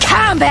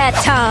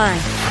combat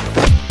time!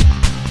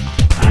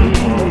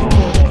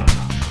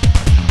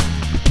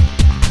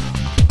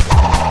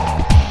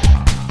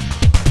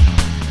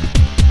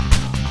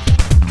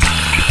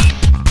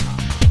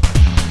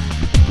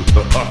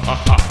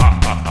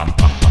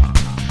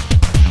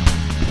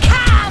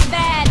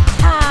 Combat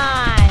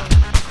time!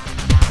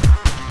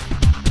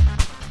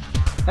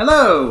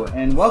 Hello,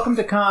 and welcome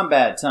to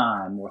Combat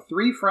Time, where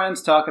three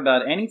friends talk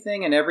about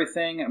anything and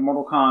everything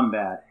Mortal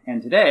Kombat.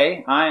 And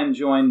today, I am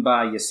joined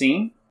by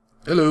Yassine.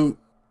 Hello.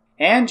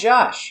 And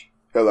Josh.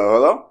 Hello,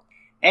 hello.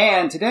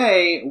 And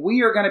today,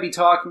 we are going to be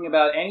talking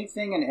about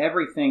anything and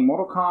everything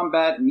Mortal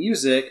Kombat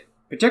music,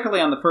 particularly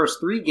on the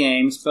first three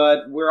games,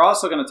 but we're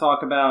also going to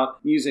talk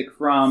about music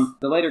from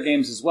the later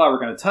games as well. We're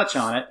going to touch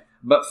on it.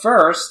 But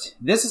first,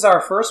 this is our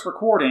first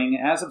recording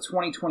as of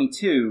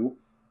 2022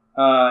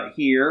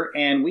 here,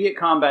 and we at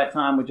Combat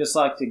Time would just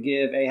like to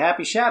give a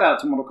happy shout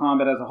out to Mortal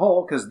Kombat as a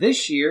whole, because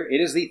this year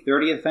it is the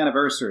 30th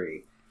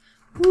anniversary.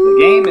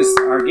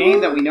 Our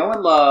game that we know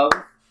and love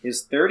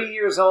is 30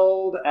 years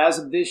old as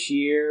of this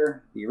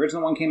year. The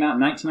original one came out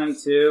in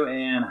 1992,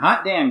 and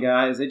hot damn,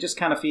 guys, it just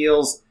kind of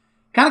feels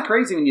kind of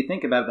crazy when you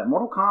think about it, that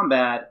Mortal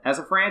Kombat as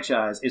a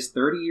franchise is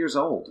 30 years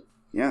old.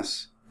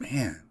 Yes.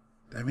 Man,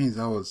 that means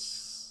I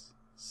was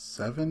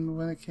 7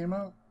 when it came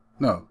out?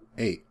 No,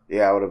 8.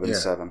 Yeah, I would have been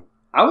 7.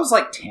 I was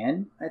like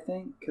 10, I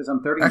think, because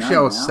I'm 39 Actually,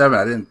 I was now. 7.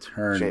 I didn't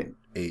turn Shit.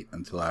 8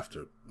 until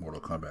after Mortal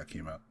Kombat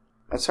came out.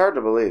 That's hard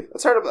to believe.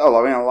 I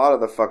mean, a lot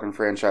of the fucking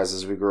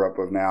franchises we grew up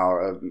with now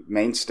are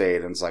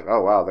mainstayed, and it's like,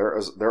 oh wow,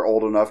 they're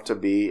old enough to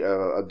be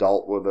an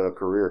adult with a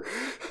career.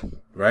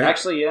 Right?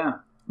 Actually, yeah.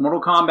 Mortal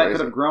Kombat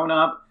could have grown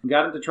up,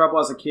 got into trouble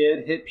as a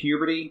kid, hit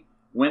puberty,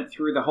 went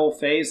through the whole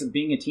phase of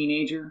being a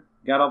teenager,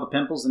 got all the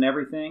pimples and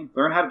everything,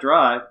 learned how to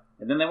drive,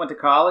 and then they went to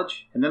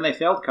college, and then they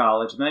failed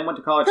college, and then they went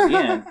to college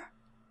again,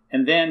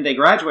 and then they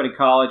graduated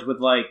college with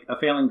like a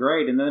failing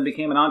grade, and then they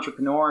became an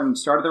entrepreneur and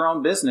started their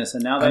own business,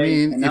 and now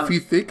they... if you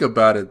think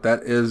about it,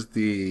 that is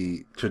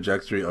the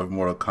trajectory of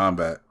Mortal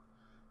Kombat.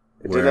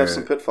 It did have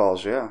some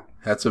pitfalls, yeah.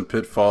 Had some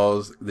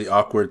pitfalls, the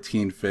awkward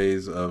teen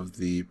phase of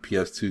the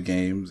PS2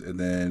 games, and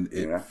then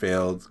it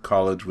failed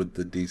college with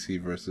the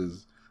DC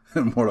versus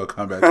Mortal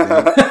Kombat thing.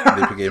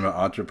 They became an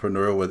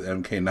entrepreneur with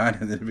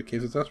MK9, and then it became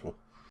successful.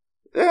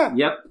 Yeah.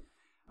 Yep.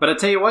 But I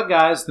tell you what,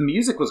 guys, the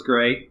music was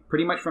great,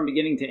 pretty much from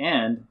beginning to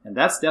end, and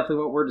that's definitely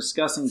what we're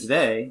discussing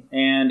today.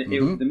 And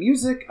the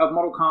music of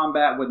Mortal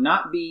Kombat would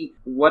not be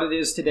what it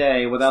is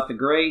today without the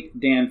great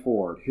Dan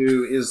Ford,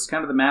 who is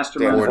kind of the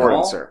mastermind of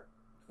all. Sir.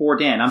 Ford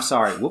Dan, I'm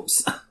sorry,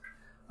 whoops.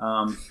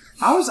 I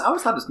always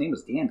thought his name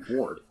was Dan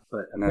Ford,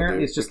 but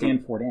apparently it's just Dan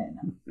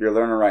Forden. You're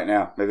learning right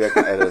now. Maybe I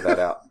can edit that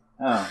out.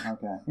 Oh,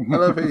 okay. I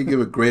love how you give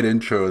a great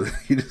intro.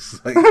 You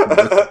just like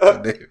listen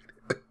to David.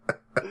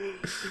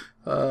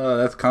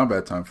 That's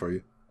combat time for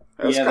you.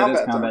 That is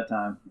combat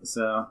time.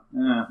 So,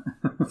 yeah.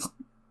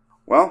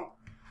 Well,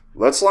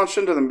 let's launch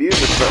into the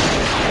music.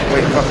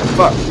 Wait,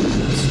 fuck.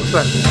 What's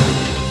that?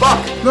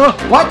 Fuck! No!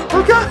 What?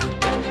 Oh, God!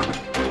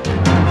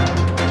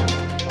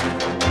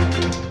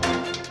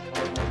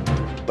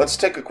 Let's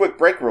take a quick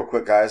break real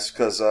quick, guys,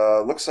 because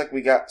looks like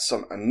we got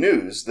some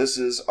news. This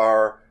is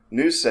our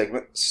news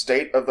segment,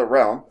 State of the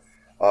Realm.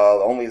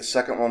 Only the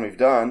second one we've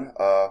done.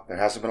 There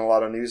hasn't been a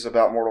lot of news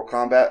about Mortal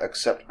Kombat,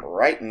 except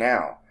right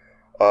now.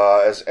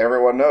 As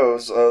everyone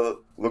knows,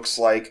 looks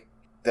like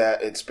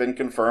that it's been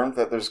confirmed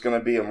that there's going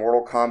to be a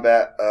Mortal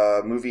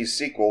Kombat movie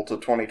sequel to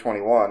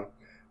 2021.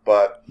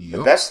 But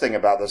the best thing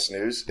about this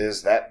news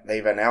is that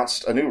they've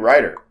announced a new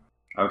writer.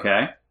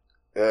 Okay.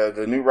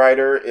 The new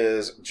writer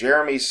is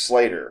Jeremy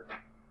Slater,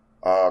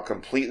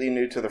 completely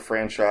new to the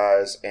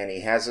franchise, and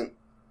he hasn't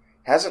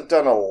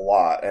done a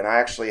lot. And I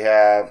actually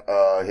have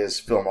his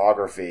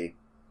filmography.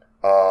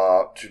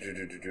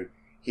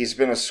 He's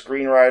been a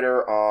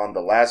screenwriter on The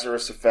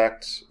Lazarus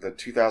Effect, the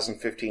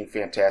 2015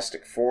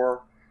 Fantastic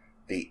Four,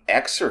 The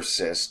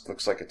Exorcist,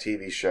 looks like a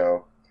TV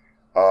show,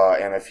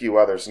 and a few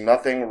others.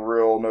 Nothing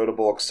real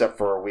notable except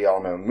for, we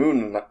all know,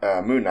 Moon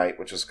Knight,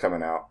 which is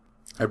coming out.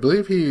 I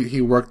believe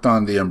he worked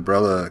on The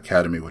Umbrella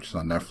Academy, which is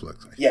on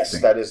Netflix. I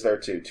think. That is there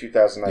too,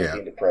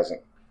 2019 to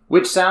present.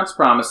 Which sounds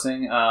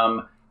promising.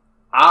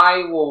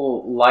 I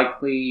will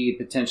likely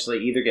potentially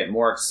either get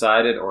more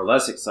excited or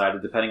less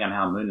excited depending on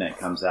how Moon Knight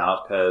comes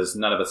out, because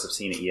none of us have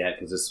seen it yet,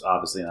 because it's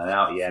obviously not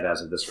out yet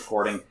as of this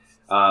recording.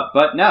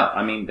 But no,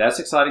 I mean, that's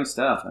exciting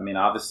stuff. I mean,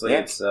 obviously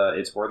it's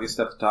worthy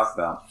stuff to talk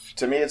about.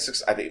 To me, I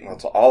think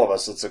to all of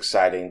us it's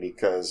exciting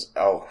because,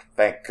 oh,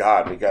 thank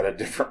God we got a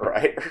different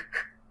writer.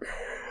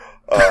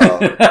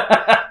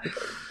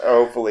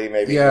 Hopefully,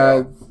 maybe...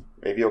 Yeah.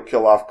 Maybe he'll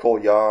kill off Cole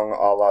Young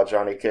a la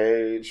Johnny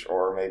Cage,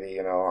 or maybe,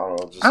 I don't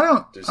know, just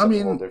do something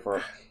a little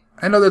different.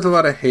 I know there's a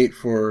lot of hate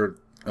for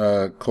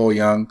Cole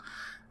Young.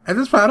 At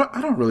this point,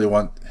 I don't really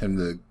want him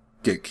to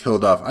get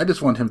killed off. I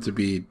just want him to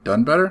be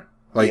done better.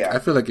 I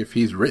feel like if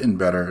he's written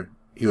better,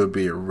 he would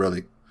be a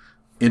really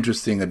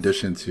interesting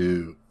addition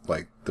to,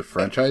 the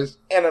franchise.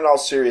 And in all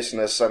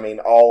seriousness, I mean,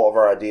 all of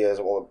our ideas,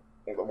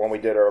 when we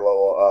did our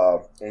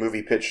little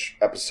movie pitch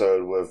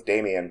episode with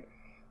Damien,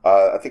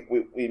 I think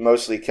we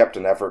mostly kept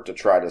an effort to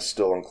try to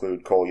still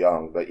include Cole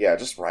Young, but yeah,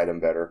 just write him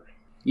better.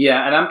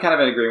 Yeah, and I'm kind of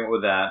in agreement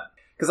with that.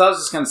 Because I was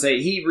just going to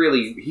say, he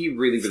really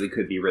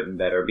could be written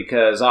better,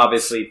 because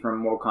obviously from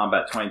Mortal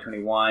Kombat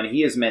 2021,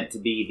 he is meant to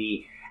be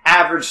the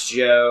average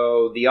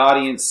Joe. The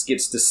audience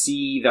gets to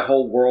see the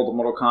whole world of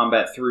Mortal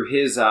Kombat through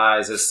his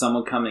eyes as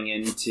someone coming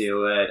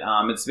into it.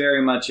 It's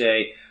very much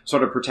a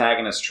sort of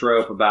protagonist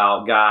trope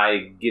about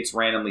guy gets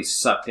randomly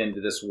sucked into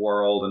this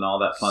world and all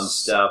that fun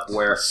stuff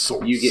where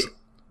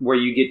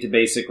you get to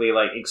basically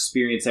like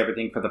experience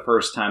everything for the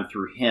first time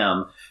through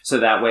him, so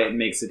that way it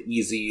makes it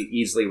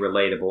easily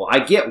relatable. I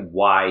get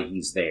why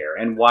he's there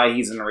and why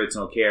he's an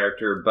original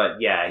character, but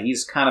yeah,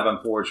 he's kind of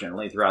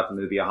unfortunately throughout the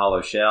movie a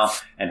hollow shell,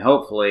 and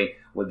hopefully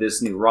with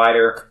this new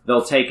writer,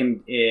 they'll take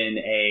him in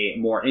a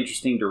more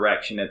interesting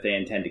direction if they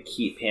intend to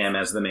keep him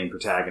as the main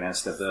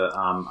protagonist of the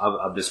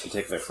of this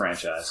particular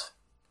franchise.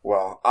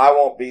 Well, I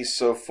won't be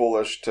so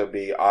foolish to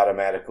be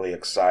automatically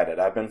excited.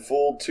 I've been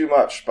fooled too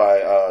much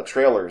by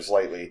trailers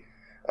lately.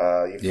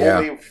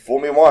 Fool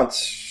me once,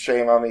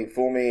 shame on me.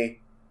 Fool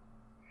me,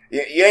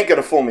 you ain't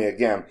gonna fool me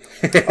again.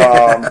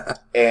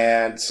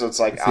 And so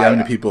it's like, how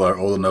many people are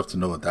old enough to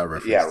know what that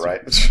reference is? Yeah,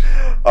 right.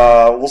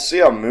 We'll see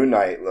how Moon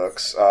Knight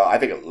looks. I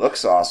think it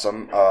looks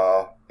awesome.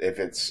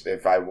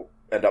 If I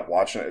end up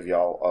watching it with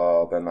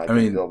y'all, then I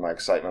can build my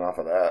excitement off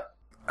of that.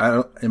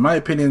 In my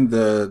opinion,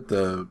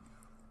 the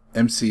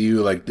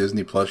MCU, like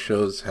Disney Plus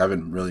shows,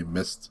 haven't really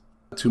missed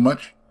too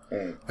much.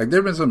 Like, there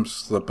have been some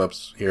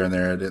slip-ups here and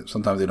there.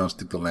 Sometimes they don't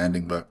stick the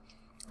landing, but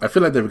I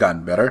feel like they've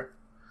gotten better.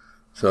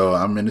 So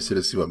I'm interested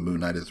to see what Moon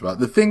Knight is about.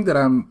 The thing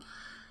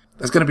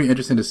that's going to be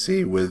interesting to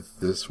see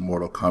with this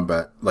Mortal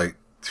Kombat, like,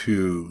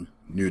 2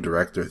 new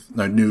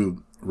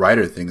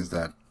writer thing, is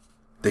that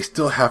they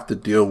still have to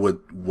deal with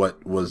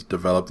what was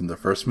developed in the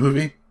first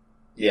movie.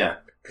 Yeah,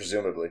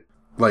 presumably.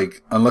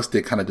 Like, unless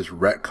they kind of just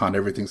retcon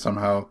everything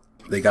somehow,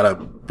 they gotta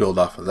build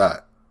off of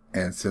that.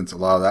 And since a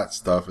lot of that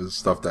stuff is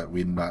stuff that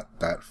we're not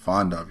that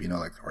fond of,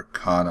 like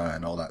Arcana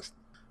and all that,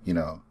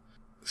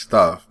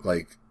 stuff,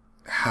 like,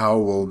 how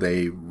will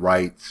they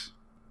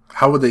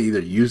either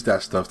use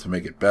that stuff to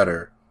make it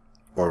better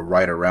or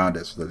write around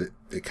it so that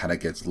it kind of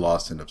gets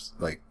lost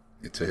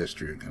into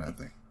history kind of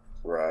thing.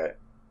 Right.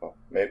 Well,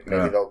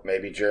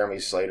 maybe Jeremy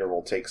Slater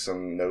will take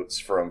some notes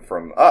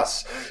from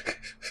us.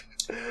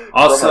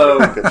 Also,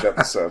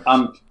 episode.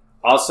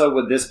 Also,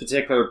 with this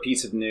particular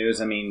piece of news,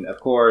 of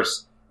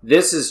course,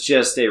 this is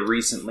just a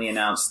recently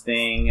announced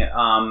thing.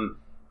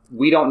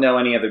 We don't know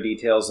any other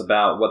details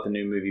about what the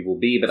new movie will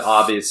be, but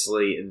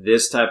obviously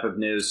this type of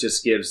news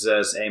just gives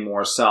us a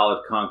more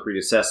solid, concrete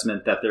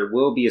assessment that there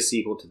will be a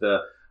sequel to the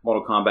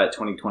Mortal Kombat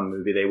 2020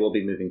 movie. They will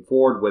be moving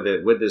forward with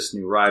it with this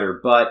new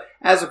writer, but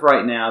as of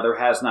right now, there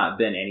has not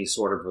been any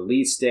sort of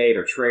release date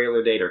or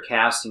trailer date or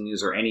casting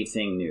news or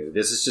anything new.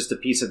 This is just a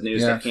piece of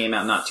news that came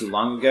out not too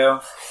long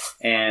ago,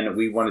 and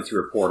we wanted to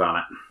report on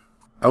it.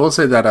 I will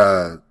say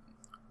that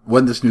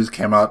when this news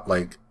came out,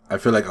 like, I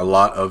feel like a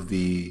lot of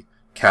the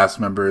cast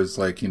members,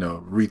 like,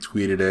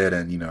 retweeted it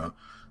and,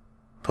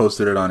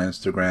 posted it on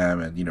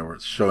Instagram and, were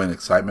showing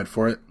excitement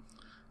for it.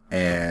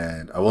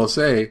 And I will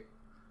say,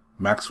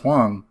 Max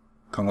Huang,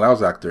 Kung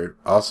Lao's actor,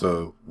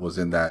 also was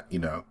in that,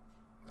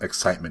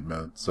 excitement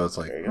mode. So it's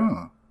like,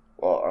 Well,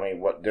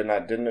 what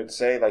didn't it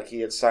say like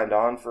he had signed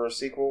on for a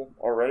sequel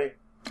already?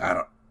 I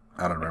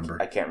don't remember.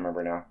 I can't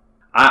remember now.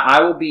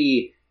 I will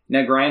be,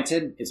 now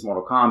granted, it's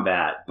Mortal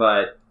Kombat,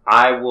 but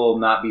I will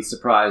not be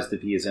surprised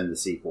if he is in the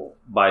sequel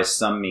by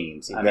some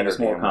means. It's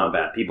Mortal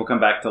Kombat. People come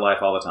back to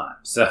life all the time.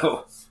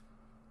 So,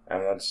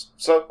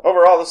 so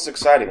overall, this is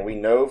exciting. We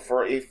know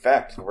for a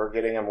fact we're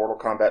getting a Mortal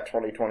Kombat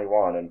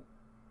 2021, and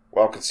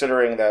well,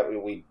 considering that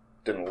we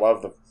didn't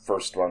love the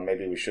first one,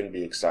 maybe we shouldn't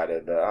be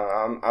excited. But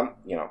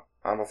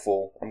I'm a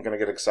fool. I'm gonna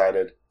get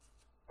excited.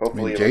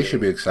 Hopefully, Jay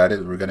should be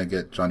excited. We're gonna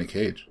get Johnny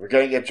Cage. We're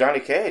gonna get Johnny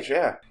Cage,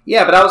 yeah.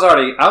 Yeah, but I was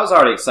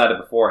already excited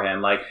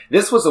beforehand. Like,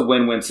 this was a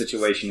win-win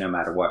situation no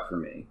matter what for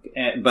me.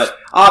 But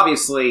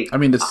obviously,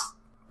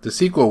 the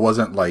sequel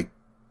wasn't like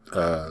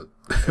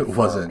it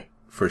wasn't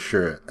for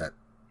sure.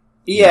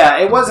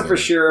 It wasn't for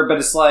sure, but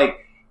it's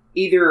like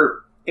either.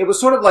 It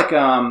was sort of like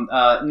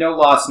no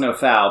loss, no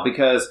foul,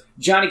 because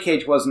Johnny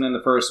Cage wasn't in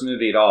the first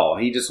movie at all.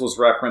 He just was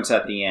referenced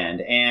at the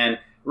end, and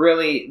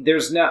really,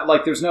 there's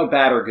no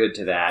bad or good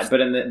to that.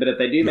 But if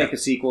they do make a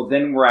sequel,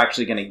 then we're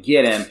actually going to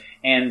get him.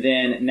 And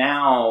then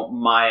now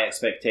my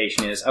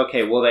expectation is,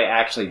 okay, will they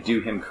actually do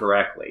him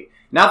correctly?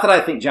 Not that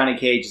I think Johnny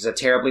Cage is a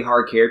terribly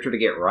hard character to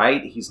get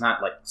right. He's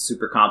not like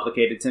super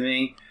complicated to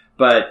me.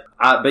 But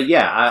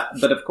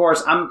of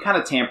course, I'm kind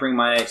of tampering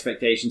my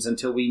expectations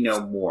until we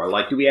know more.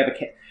 Like, do we have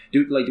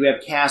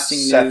casting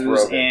Seth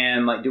news,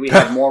 Rogen. And do we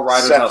have more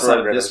writers outside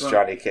of this one?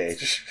 Johnny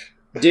Cage,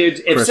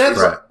 dude. If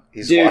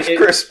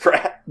Chris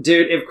Pratt.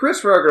 Dude, if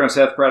Chris Rogen or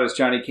Seth Pratt is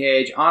Johnny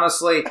Cage,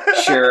 honestly,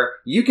 sure,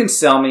 you can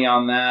sell me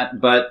on that.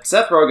 But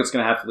Seth Rogen's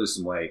going to have to lose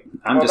some weight.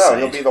 I'm just saying.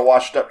 He'll be the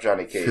washed-up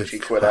Johnny Cage. He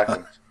quit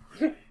acting.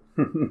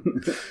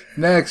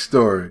 Next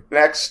story.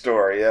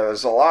 Yeah,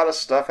 there's a lot of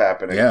stuff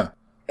happening. Yeah.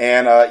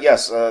 And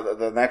yes,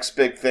 the next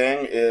big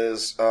thing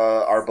is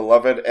our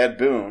beloved Ed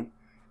Boon.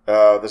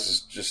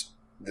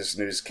 This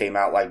news came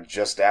out like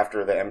just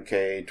after the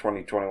MK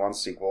 2021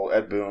 sequel.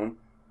 Ed Boon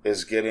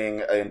is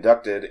getting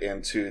inducted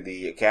into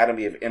the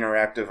Academy of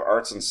Interactive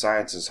Arts and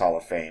Sciences Hall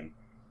of Fame.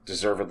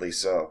 Deservedly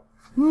so.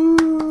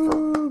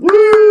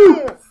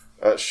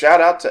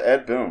 Shout out to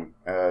Ed Boon.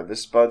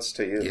 This bud's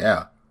to you.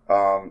 Yeah.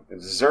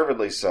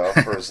 Deservedly so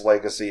for his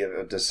legacy of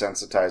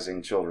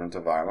desensitizing children to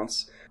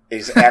violence.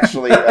 He's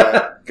actually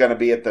going to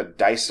be at the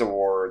DICE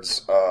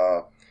Awards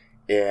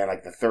in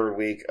like the third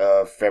week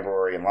of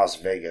February in Las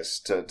Vegas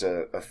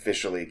to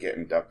officially get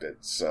inducted.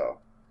 So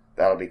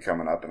that'll be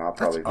coming up, and I'll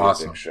probably be a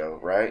big show,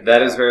 right?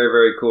 That is very,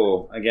 very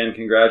cool. Again,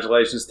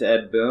 congratulations to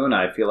Ed Boon.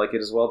 I feel like it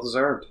is well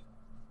deserved.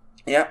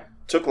 Yeah,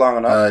 took long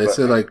enough. Is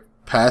it like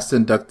past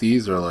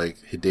inductees or like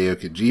Hideo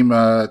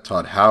Kojima,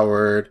 Todd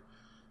Howard,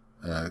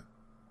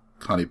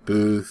 Connie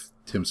Booth,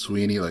 Tim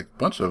Sweeney, like a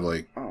bunch of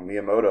like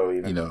Miyamoto,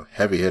 even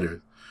heavy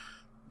hitters.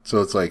 So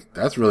it's like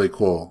that's really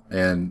cool.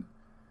 And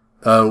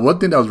one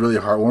thing that was really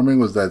heartwarming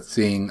was that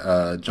seeing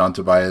John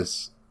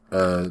Tobias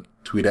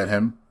tweet at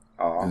him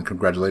and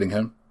congratulating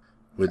him.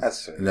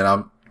 And then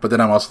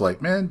I'm also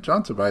like, man,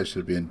 John Tobias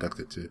should be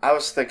inducted too. I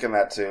was thinking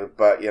that too,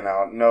 but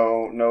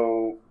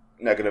no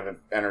negative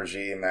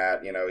energy in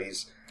that.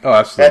 He's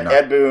absolutely not.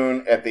 Ed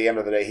Boon. At the end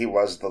of the day, he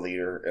was the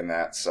leader in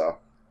that. So,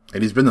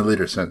 and he's been the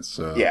leader since.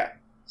 So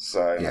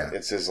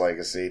it's his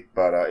legacy.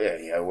 But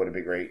it would be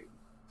great.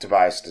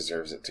 Tobias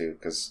deserves it too,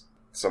 because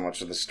so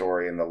much of the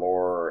story and the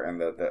lore and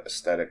the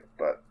aesthetic.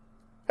 But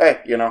hey,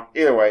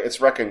 either way,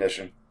 it's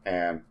recognition,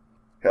 and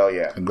hell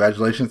yeah!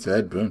 Congratulations to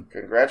Ed Boon.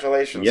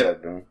 Congratulations,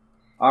 Ed Boon.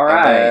 All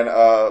right. And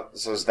then,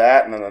 so is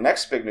that, and then the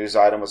next big news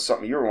item was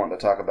something you were wanting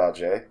to talk about,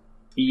 Jay.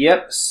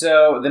 Yep.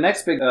 So the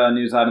next big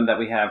news item that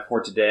we have for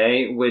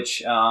today,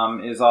 which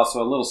is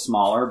also a little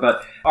smaller,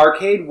 but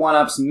Arcade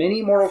 1UP's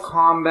mini Mortal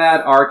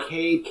Kombat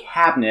arcade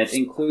cabinet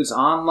includes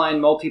online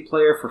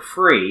multiplayer for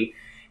free,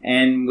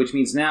 and which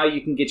means now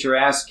you can get your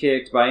ass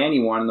kicked by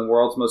anyone in the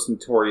world's most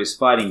notorious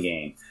fighting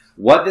game.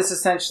 What this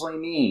essentially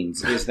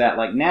means is that,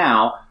 like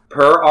now,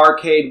 per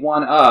Arcade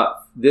 1UP,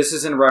 this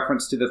is in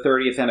reference to the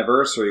 30th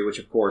anniversary, which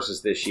of course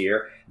is this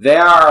year. They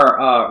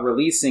are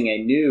releasing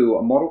a new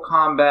Mortal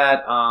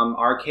Kombat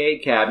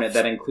arcade cabinet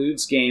that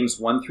includes games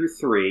 1 through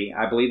 3.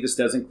 I believe this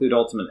does include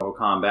Ultimate Mortal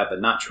Kombat,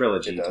 but not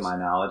Trilogy, to my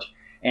knowledge.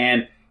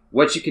 And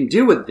what you can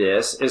do with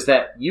this is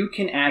that you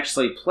can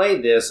actually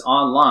play this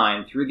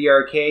online through the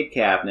arcade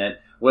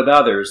cabinet with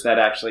others that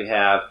actually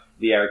have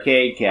the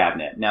arcade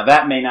cabinet. Now,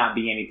 that may not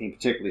be anything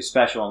particularly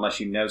special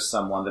unless you know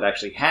someone that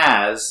actually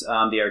has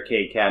the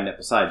arcade cabinet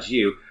besides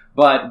you.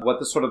 But what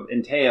this sort of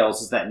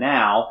entails is that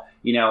now,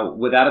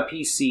 without a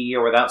PC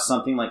or without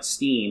something like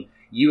Steam,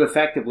 you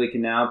effectively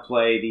can now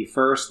play the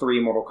first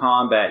 3 Mortal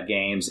Kombat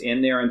games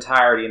in their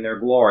entirety, in their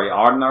glory,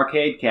 on an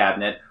arcade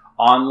cabinet,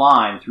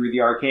 online through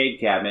the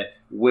arcade cabinet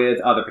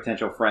with other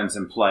potential friends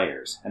and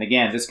players. And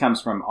again, this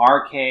comes from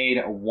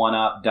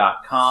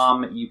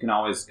arcade1up.com. You can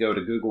always go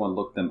to Google and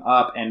look them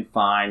up and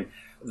find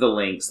the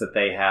links that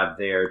they have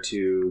there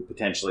to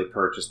potentially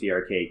purchase the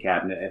arcade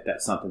cabinet if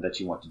that's something that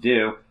you want to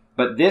do.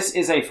 But this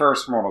is a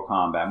first Mortal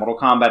Kombat. Mortal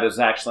Kombat has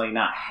actually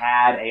not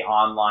had a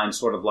online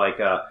sort of like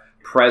a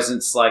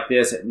presence like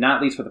this, not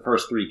at least for the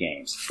first 3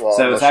 games. Well,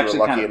 so it's actually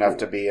lucky enough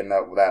to be in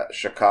that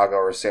Chicago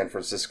or San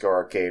Francisco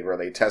arcade where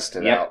they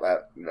tested out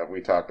that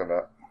we talked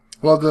about.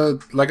 Well,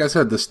 like I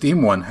said, the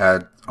Steam one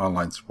had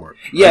online support.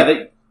 Yeah.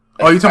 Right?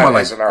 You're talking about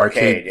like an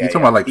arcade. You're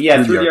talking about like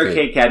through the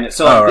arcade cabinet.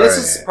 So this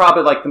is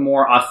probably like the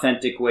more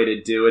authentic way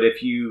to do it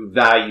if you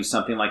value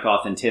something like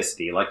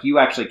authenticity. Like you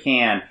actually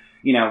can,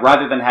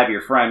 rather than have your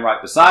friend right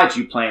beside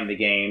you playing the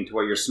game to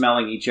where you're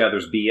smelling each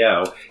other's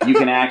BO, you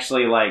can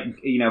actually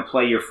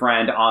play your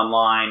friend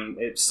online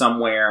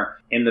somewhere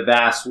in the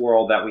vast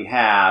world that we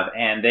have,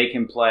 and they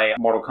can play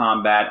Mortal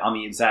Kombat on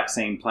the exact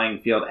same playing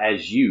field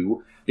as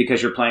you,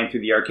 because you're playing through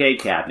the arcade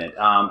cabinet.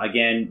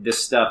 Again,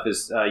 this stuff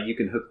is, you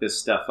can hook this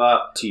stuff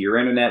up to your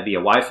internet via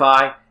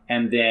Wi-Fi,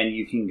 and then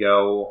you can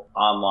go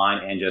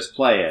online and just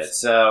play it.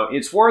 So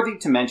it's worthy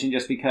to mention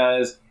just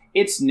because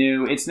it's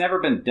new. It's never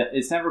been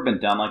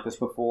done like this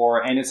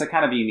before, and it's a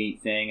kind of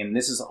unique thing, and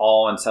this is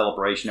all in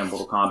celebration of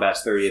Mortal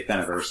Kombat's 30th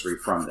anniversary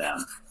from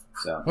them.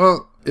 So.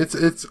 Well,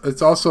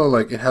 it's also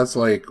like, it has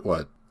like,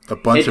 what, a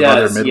bunch of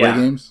other Midway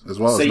games as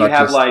well? So it's you not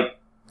have just, like...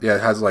 Yeah,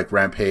 it has like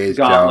Rampage,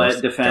 Gauntlet,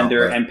 Joust,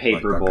 Defender, and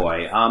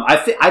Paperboy.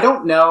 I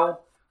don't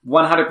know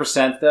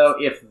 100% though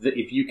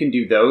if you can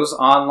do those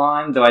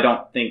online, though I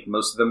don't think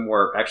most of them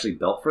were actually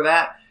built for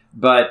that.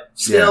 But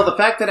still, the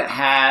fact that it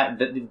had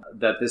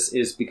that this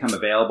is become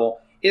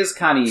available is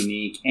kind of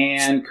unique.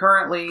 And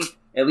currently,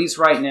 at least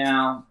right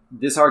now,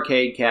 this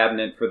arcade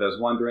cabinet, for those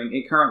wondering,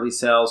 it currently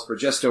sells for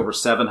just over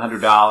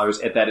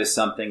 $700 if that is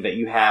something that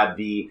you have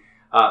the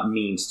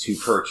means to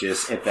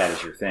purchase, if that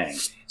is your thing.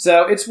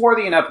 So it's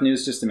worthy enough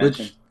news just to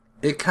mention.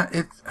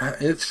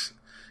 It's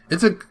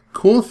a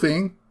cool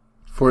thing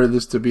for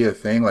this to be a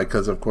thing, like,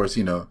 because of course,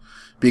 you know,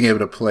 being able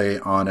to play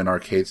on an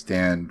arcade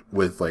stand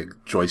with like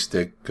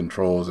joystick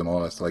controls and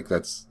all that, like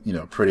that's, you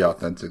know, pretty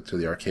authentic to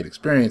the arcade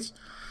experience.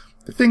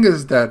 The thing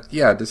is that,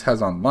 yeah, this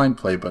has online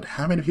play, but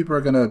how many people are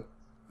gonna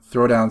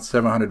throw down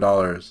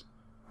 $700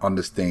 on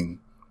this thing,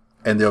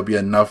 and there'll be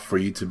enough for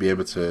you to be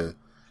able to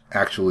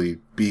actually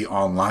be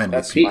online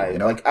with people? You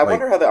know? I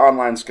wonder how the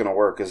online's gonna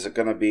work. Is it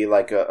gonna be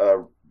like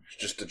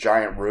just a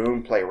giant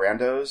room, play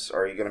randos?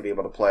 Or are you gonna be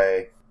able to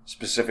play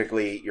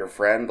specifically your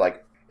friend?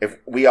 Like, if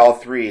we all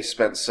three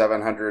spent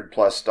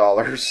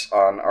 $700+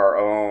 on our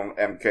own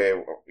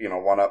MK, you know,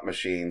 1-up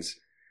machines,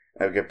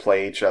 and we could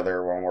play each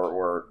other when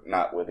we're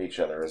not with each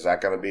other, is that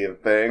going to be a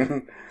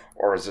thing?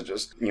 Or is it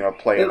just, you know,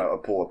 playing a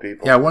pool of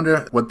people? Yeah, I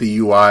wonder what the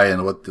UI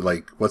and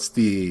what's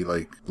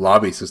the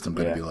lobby system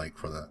going to be like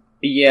for that.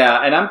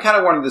 Yeah, and I'm kind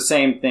of wondering the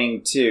same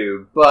thing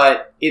too,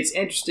 but it's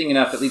interesting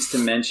enough at least to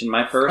mention.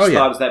 My first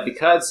thought was that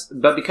because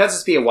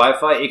it's via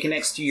Wi-Fi, it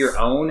connects to your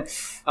own,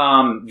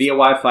 via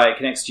Wi-Fi, it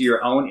connects to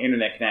your own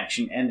internet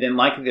connection, and then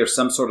likely there's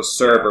some sort of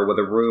server with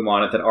a room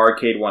on it that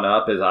Arcade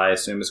 1-Up, as I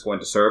assume, is going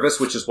to service,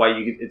 which is why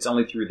it's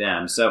only through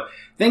them. So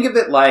think of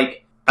it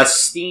like a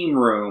Steam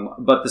room,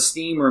 but the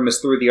Steam room is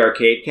through the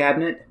arcade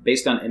cabinet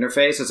based on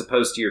interface as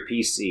opposed to your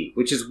PC,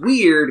 which is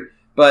weird,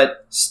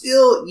 but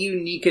still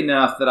unique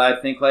enough that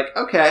I think, like,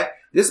 okay,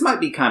 this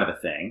might be kind of a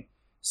thing.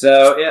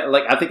 So, yeah,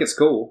 like, I think it's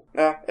cool.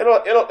 Yeah,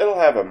 it'll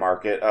have a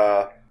market.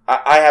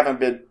 I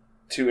haven't been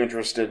too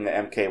interested in the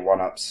MK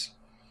 1-Ups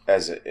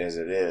as it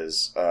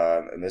is.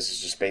 And this is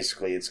just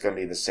basically, it's going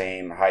to be the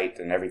same height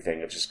and everything.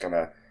 It's just going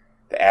to,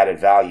 the added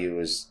value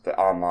is the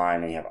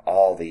online, and you have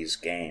all these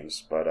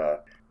games.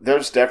 But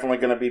there's definitely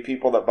going to be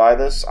people that buy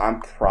this. I'm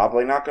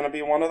probably not going to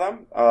be one of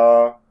them.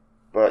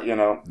 But, you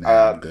know,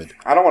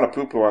 I don't want to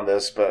poo-poo on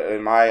this, but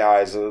in my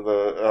eyes,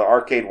 the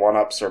arcade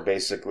 1-Ups are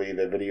basically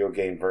the video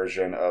game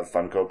version of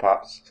Funko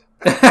Pops.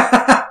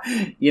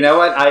 You know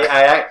what?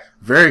 I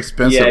very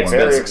expensive ones.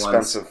 Very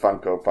expensive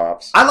Funko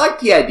Pops. I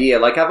like the idea.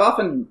 Like, I've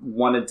often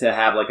wanted to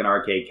have, like, an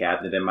arcade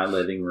cabinet in my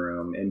living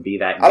room and be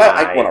that guy.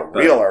 I want a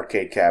real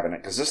arcade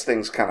cabinet, because this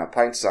thing's kind of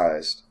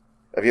pint-sized.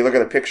 If you look at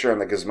the picture in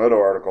the Gizmodo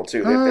article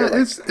too,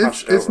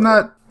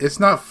 it's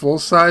not full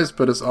size,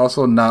 but it's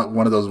also not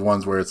one of those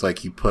ones where it's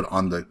like you put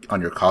on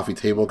your coffee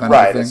table kind of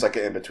thing. Right, it's like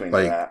an in between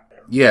that.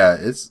 Yeah,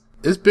 it's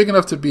big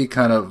enough to be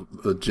kind of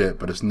legit,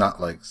 but it's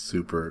not like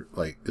super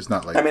it's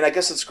not like. I mean, I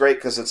guess it's great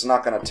because it's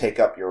not going to take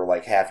up your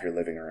half your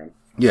living room.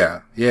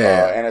 Yeah.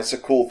 And it's a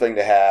cool thing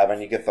to have,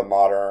 and you get the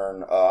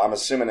modern. I'm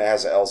assuming it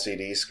has an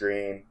LCD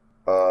screen.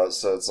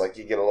 So it's like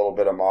you get a little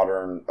bit of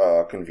modern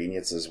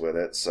conveniences with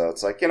it. So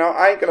it's like, you know,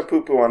 I ain't going to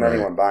poo-poo on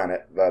anyone buying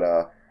it. But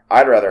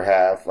I'd rather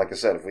have, like I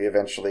said, if we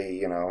eventually,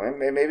 you know,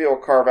 maybe we'll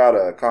carve out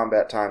a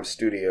Combat Time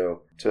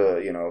studio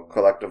to, you know,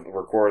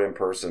 record in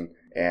person.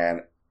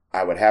 And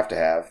I would have to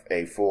have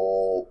a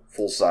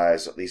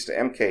full-size, at least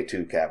an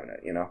MK2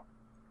 cabinet, you know.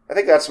 I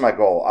think that's my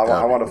goal.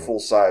 I want a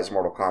full-size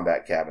Mortal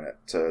Kombat cabinet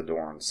to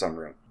adorn some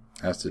room.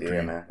 That's the dream.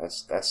 Yeah, man.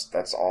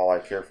 That's all I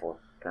care for,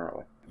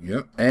 apparently.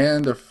 Yep.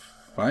 And the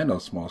final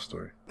small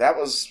story. That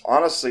was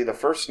honestly the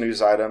first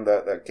news item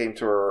that came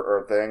to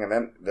our thing, and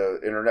then the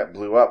internet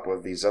blew up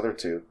with these other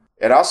two.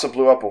 It also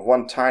blew up with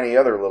one tiny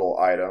other little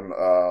item.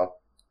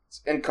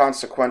 It's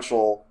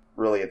inconsequential,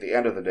 really, at the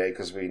end of the day,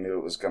 because we knew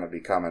it was going to be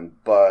coming,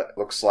 but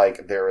looks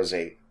like there is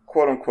a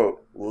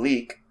quote-unquote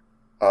leak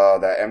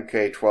that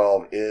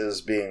MK12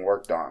 is being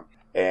worked on.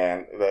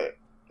 And the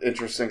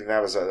interesting thing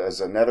that was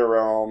as a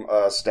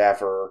NetherRealm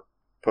staffer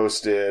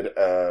posted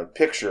a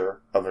picture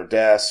of her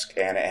desk,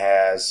 and it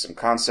has some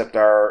concept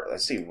art. I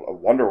see a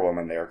Wonder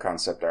Woman there,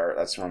 concept art.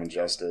 That's from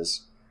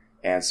Injustice.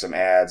 And some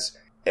ads.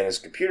 And his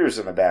computer's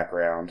in the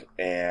background.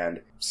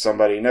 And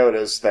somebody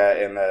noticed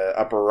that in the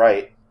upper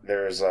right,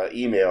 there's an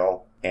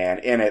email,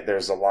 and in it,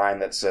 there's a line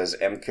that says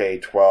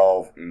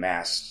MK12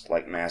 masked,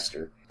 like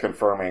master,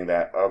 confirming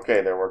that,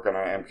 okay, they're working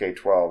on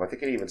MK12. I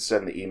think it even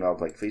said in the email,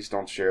 like, please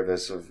don't share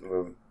this,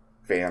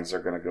 fans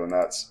are going to go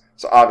nuts.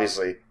 So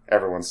obviously,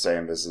 everyone's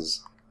saying this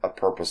is a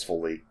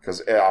purposeful leak, because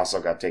it also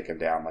got taken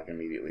down like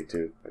immediately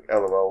too. Like,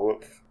 LOL,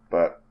 whoop.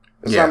 But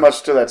there's not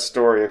much to that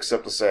story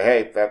except to say,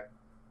 hey, that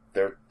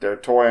they're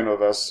toying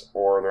with us,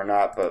 or they're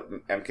not. But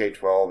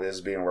MK12 is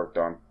being worked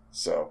on,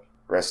 so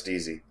rest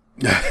easy.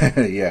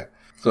 Yeah.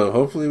 So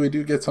hopefully we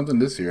do get something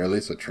this year, at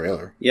least a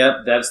trailer.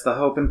 Yep, that's the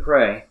hope and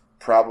pray.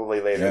 Probably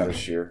later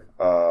this year.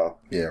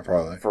 Yeah,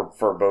 probably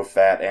for both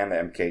that and the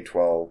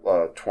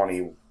MK12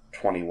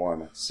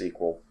 2021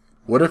 sequel.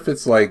 What if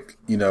it's like,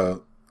 you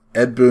know,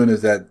 Ed Boon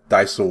is at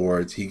DICE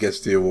Awards. He gets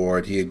the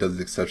award. He does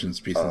the acceptance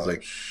speech. And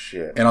like,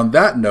 shit. And on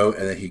that note,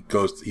 and then he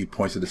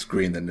points to the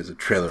screen. Then there's a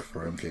trailer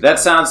for him. That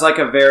sounds like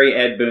a very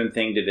Ed Boon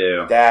thing to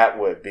do. That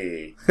would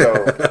be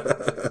dope.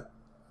 that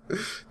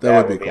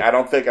would be cool.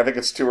 I think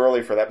it's too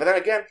early for that. But then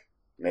again,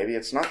 maybe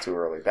it's not too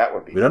early. That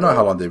would be. We don't know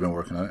how long they've been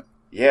working on it.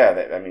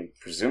 Yeah, I mean,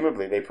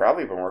 presumably they've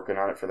probably been working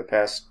on it for the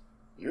past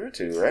year or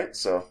two, right?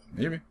 So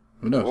maybe.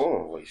 Who knows?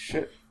 Holy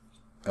shit.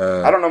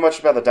 I don't know much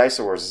about the DICE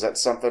Awards. Is that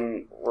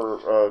something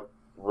where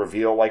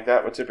reveal like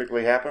that would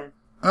typically happen?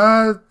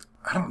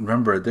 I don't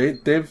remember.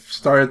 They've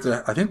started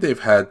to. I think they've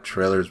had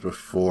trailers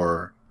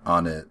before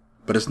on it,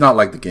 but it's not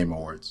like the Game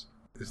Awards.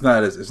 It's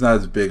not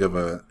as big of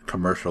a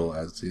commercial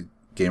as the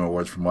Game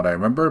Awards from what I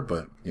remember.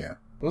 But yeah,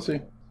 we'll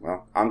see.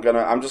 Well, I'm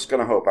just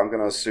gonna hope. I'm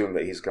gonna assume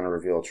that he's gonna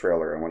reveal a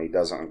trailer, and when he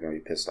doesn't, I'm gonna be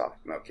pissed off.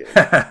 No kidding.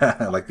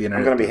 Like the internet.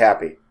 I'm gonna be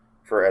happy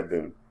for Ed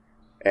Boon.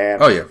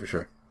 And oh yeah, for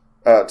sure.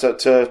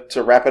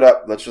 To wrap it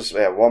up, let's just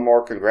have one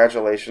more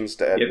congratulations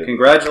to Ed Boon.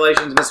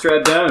 Congratulations, Mr.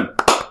 Ed Boon.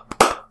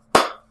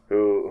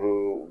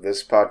 Who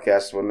this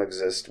podcast wouldn't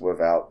exist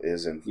without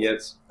his influence.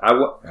 Yes,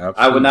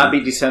 I would not be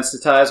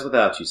desensitized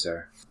without you,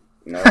 sir.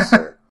 No,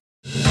 sir.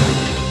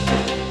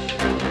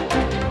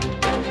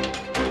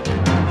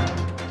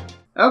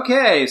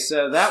 Okay,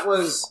 so that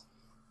was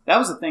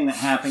the thing that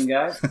happened,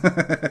 guys.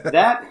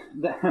 that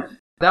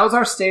was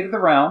our State of the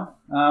Realm.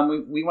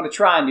 We want to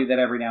try and do that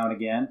every now and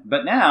again.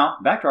 But now,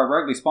 back to our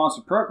regularly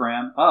sponsored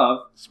program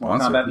of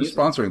Mortal Kombat Who's Music.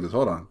 sponsoring this?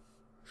 Hold on.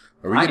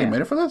 Are we getting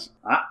money for this?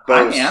 I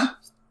am.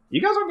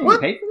 You guys aren't getting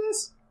paid for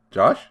this?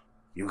 Josh?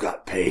 You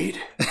got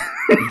paid?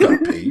 You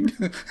got paid?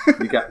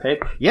 You got paid?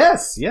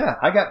 Yes, yeah,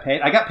 I got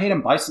paid. I got paid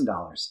in bison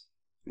dollars.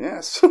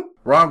 Yes.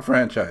 Wrong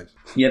franchise.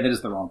 Yeah, that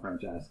is the wrong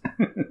franchise.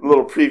 A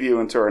little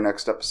preview into our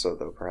next episode,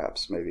 though,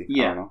 perhaps, maybe.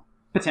 Yeah, I don't know.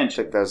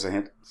 potentially. Take that as a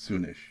hint.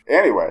 Soonish.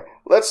 Anyway,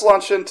 let's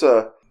launch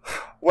into,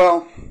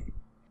 well,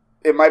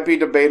 it might be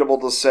debatable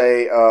to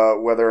say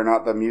whether or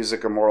not the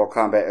music of Mortal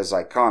Kombat is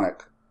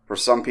iconic. For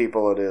some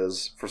people it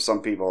is, for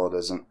some people it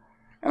isn't.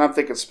 And I'm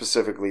thinking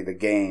specifically the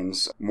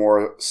games,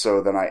 more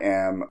so than I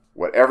am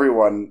what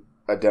everyone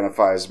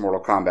identifies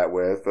Mortal Kombat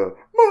with.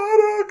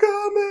 Mortal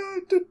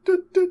Kombat!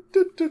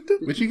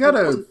 But you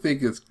gotta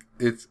think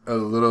it's a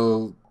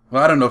little...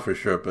 Well, I don't know for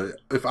sure, but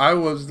if I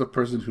was the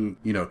person who,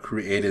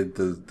 created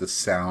the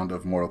sound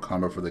of Mortal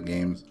Kombat for the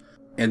games,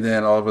 and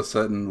then all of a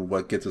sudden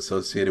what gets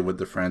associated with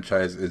the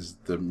franchise is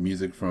the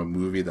music from a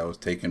movie that was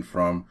taken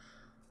from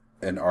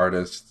an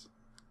artist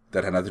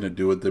that had nothing to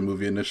do with the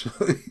movie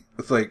initially.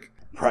 It's like...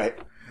 Right.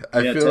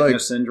 I feel like...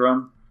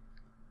 Syndrome.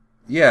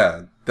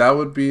 Yeah, that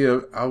would be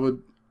I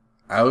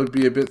would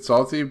be a bit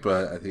salty,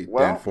 but I think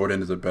Dan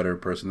Forden is a better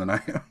person than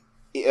I am.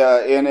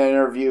 In an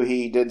interview,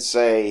 he did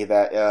say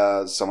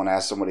that someone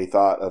asked him what he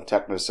thought of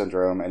Techno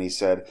Syndrome, and he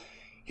said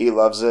he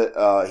loves it.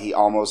 He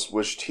almost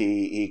wished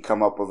he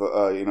come up with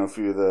a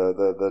few of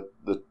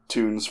the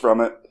tunes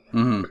from it,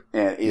 and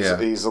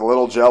he's a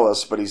little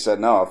jealous, but he said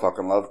no, I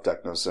fucking love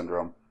Techno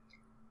Syndrome.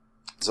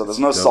 So there's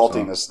no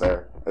saltiness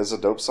there. It's a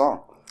dope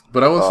song.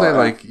 But I will say,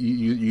 like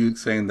you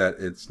saying that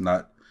it's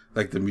not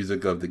like the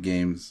music of the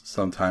games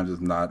sometimes is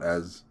not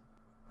as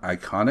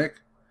iconic.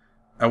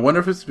 I wonder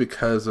if it's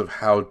because of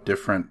how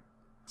different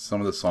some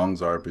of the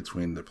songs are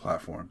between the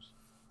platforms.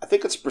 I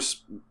think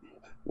it's...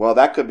 Well,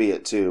 that could be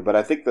it too, but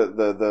I think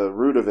the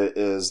root of it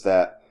is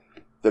that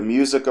the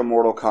music of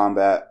Mortal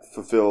Kombat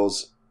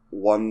fulfills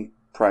one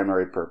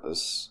primary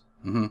purpose,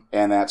 and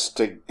that's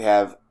to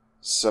have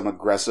some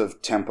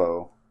aggressive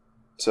tempo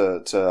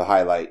to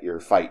highlight your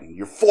fighting.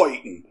 You're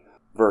fighting!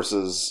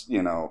 Versus,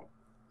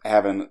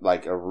 having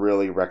like a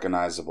really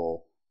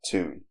recognizable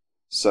tune.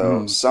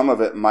 So some of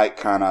it might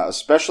kind of,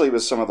 especially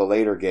with some of the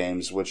later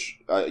games, which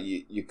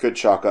you could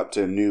chalk up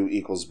to new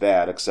equals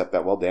bad, except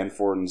that, Dan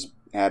Forden's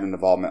had an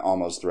involvement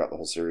almost throughout the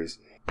whole series.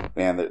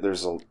 Man,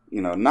 there's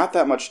not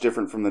that much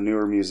different from the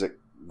newer music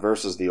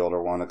versus the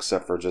older one,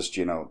 except for just,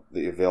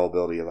 the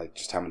availability of like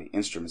just how many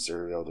instruments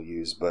they're able to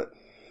use. But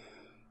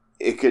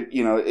it could,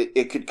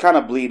 it could kind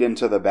of bleed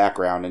into the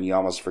background and you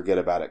almost forget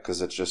about it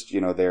because it's just,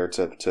 there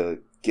to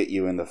get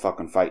you in the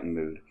fucking fighting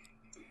mood.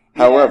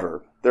 Yeah.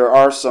 However, there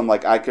are some,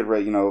 like, I could,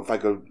 if I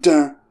go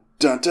dun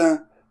dun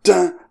dun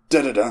dun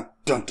dun dun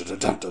dun dun dun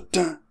dun dun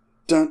dun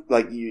dun,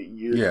 like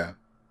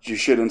you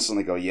should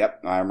instantly go,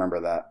 yep, I remember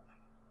that.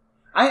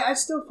 I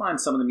still find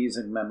some of the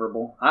music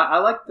memorable. I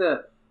like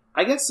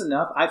I guess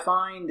enough. I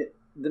find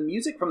the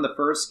music from the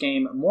first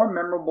game more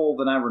memorable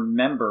than I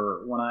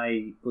remember when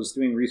I was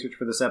doing research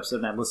for this episode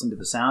and I listened to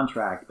the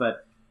soundtrack.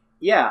 But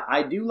yeah,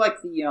 I do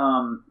like the.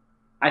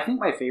 I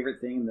think my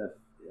favorite thing,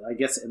 I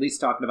guess at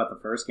least talking about the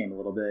first game a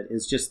little bit,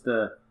 is just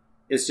the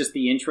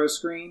intro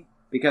screen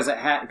because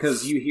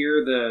you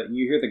hear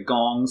the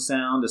gong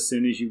sound as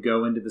soon as you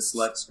go into the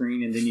select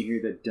screen, and then you hear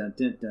the dun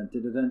dun dun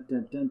dun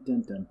dun dun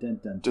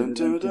dun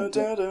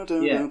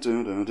dun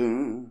dun dun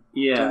dun.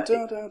 Yeah.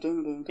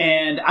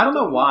 And I don't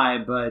know why,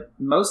 but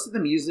most of the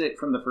music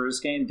from the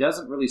first game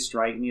doesn't really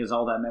strike me as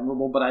all that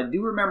memorable, but I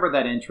do remember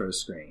that intro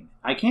screen.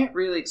 I can't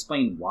really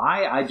explain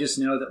why, I just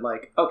know that,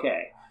 like,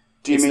 okay.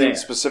 Do you mean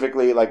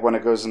specifically like when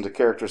it goes into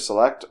character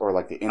select or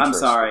like the intro? I'm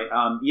sorry.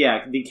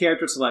 Yeah, the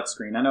character select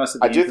screen. I know I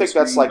said. I do think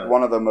that's like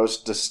one of the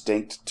most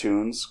distinct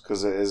tunes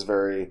because it is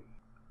very.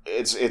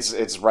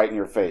 It's right in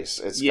your face.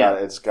 It's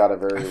got a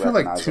very. I feel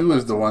like 2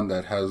 is the one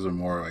that has a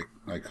more like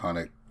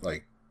iconic,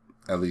 like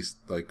at least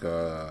like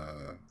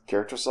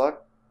character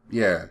select.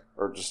 Yeah,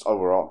 or just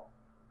overall.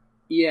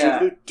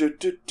 Yeah.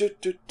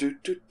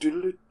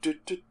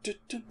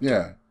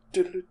 Yeah.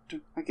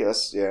 I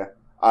guess. Yeah.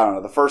 I don't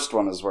know. The first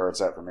one is where it's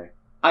at for me.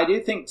 I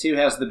do think 2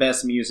 has the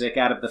best music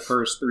out of the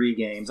first 3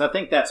 games. I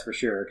think that's for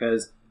sure,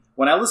 because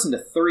when I listen to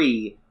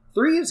 3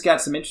 has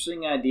got some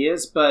interesting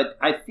ideas, but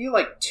I feel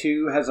like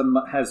 2 has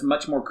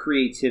much more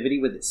creativity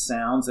with its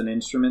sounds and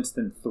instruments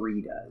than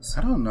 3 does.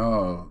 I don't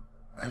know.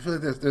 I feel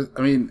like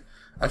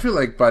I feel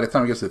like by the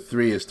time it gets to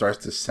 3, it starts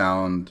to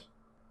sound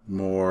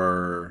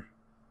more.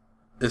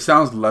 It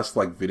sounds less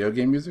like video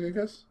game music, I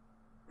guess.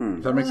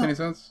 If that makes any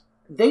sense.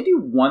 They do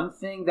one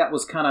thing that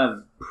was kind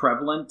of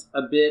prevalent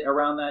a bit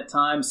around that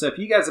time. So if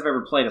you guys have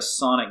ever played a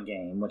Sonic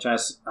game, which I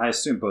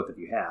assume both of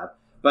you have,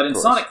 but in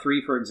Sonic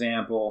 3, for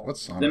example,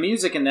 the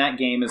music in that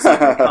game is like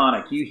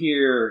iconic. You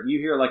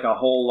hear like a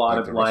whole lot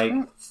of like.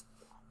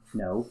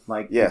 No,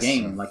 like the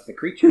game, like the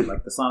creature,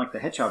 like the Sonic the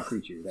Hedgehog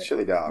creature. That,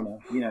 chili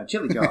dog.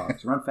 Chili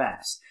dogs run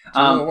fast. It's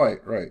a little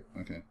white, right?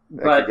 Okay.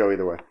 That could go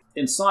either way.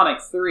 In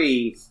Sonic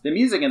 3, the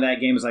music in that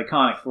game is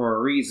iconic for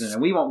a reason,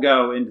 and we won't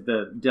go into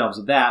the delves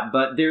of that.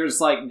 But there's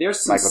some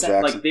there's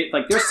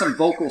some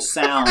vocal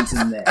sounds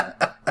in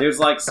there. There's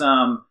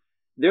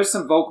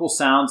some vocal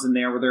sounds in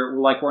there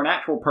where an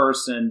actual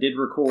person did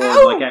record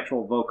like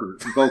actual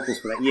vocals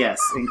for that.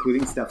 Yes,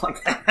 including stuff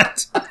like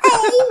that.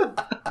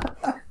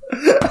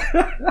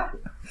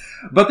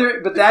 But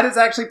that is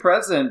actually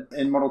present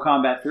in Mortal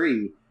Kombat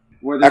 3.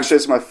 Actually,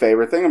 it's my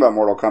favorite thing about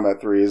Mortal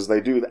Kombat 3 is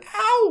they do the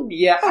ow!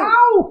 Yeah,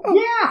 ow!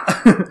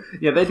 Yeah!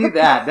 Yeah, they do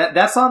that.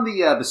 That's on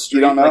the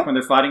street, like when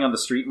they're fighting on the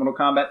street in Mortal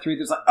Kombat 3,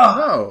 there's like,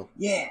 oh!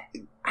 Yeah!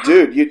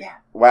 Dude,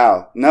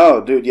 wow. No,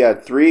 dude, yeah,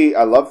 3,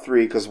 I love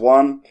 3, because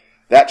 1,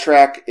 that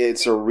track,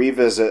 it's a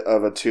revisit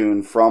of a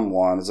tune from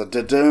 1. It's a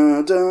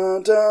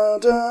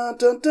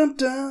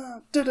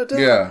da-da-da-da-da-da-da-da-da-da-da.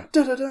 Yeah.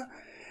 Da-da-da.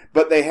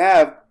 But they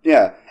have,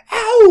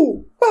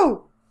 ow!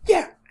 Whoa!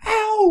 Yeah!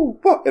 Ow!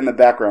 Whoa! In the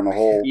background, the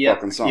whole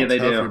fucking song. Yeah, they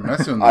do.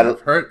 That's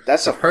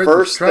the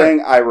first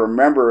thing I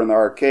remember in the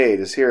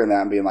arcade is hearing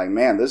that and being like,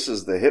 man, this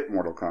is the hip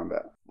Mortal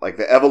Kombat. Like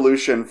the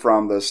evolution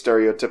from the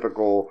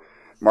stereotypical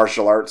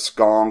martial arts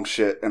gong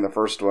shit in the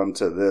first one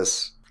to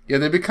this. Yeah,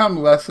 they become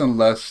less and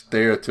less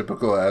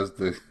stereotypical as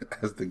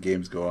the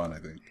games go on, I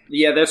think.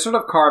 Yeah, they're sort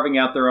of carving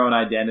out their own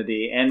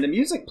identity, and the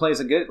music plays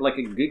a good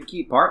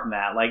key part in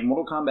that. Like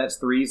Mortal Kombat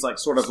 3's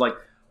sort of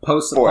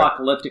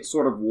post-apocalyptic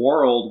sort of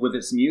world with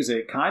its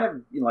music kind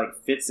of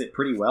fits it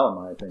pretty well, in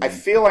my opinion. I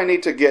feel I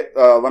need to get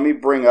let me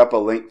bring up a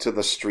link to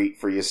the street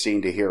for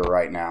Yassine to hear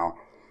right now,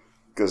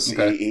 because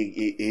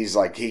he's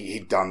like he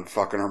done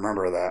fucking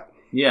remember that.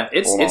 Yeah,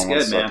 it's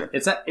good, man.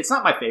 It's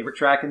not my favorite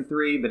track in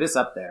 3, but it's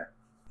up there.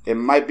 It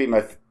might be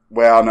my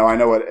well, no, I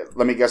know what.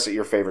 Let me guess what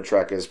your favorite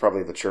track is.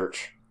 Probably the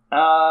church.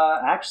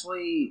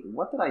 Actually,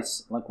 what did I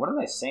say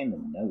in the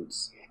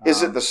notes?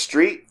 Is it the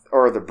street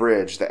or the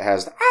bridge that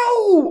has the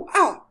ow,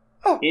 ow,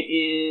 ow? It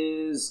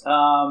is,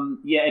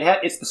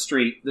 it's the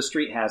street. The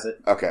street has it.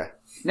 Okay.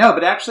 No,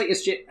 but actually,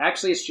 it's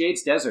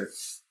Jade's Desert.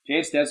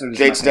 Jade's Desert is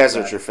Jade's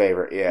Desert's your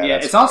favorite, yeah. Yeah,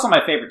 it's also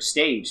my favorite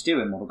stage,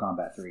 too, in Mortal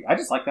Kombat 3. I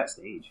just like that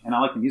stage, and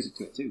I like the music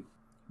to it, too.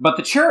 But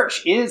the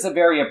church is a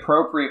very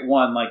appropriate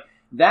one.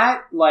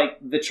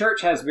 The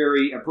church has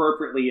very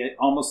appropriately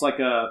almost like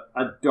a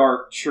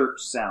dark church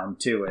sound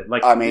to it.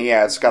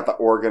 It's got the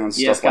organ and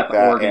stuff like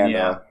that. Organ,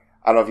 and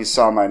I don't know if you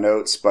saw my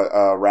notes, but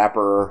a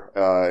rapper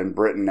in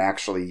Britain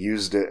actually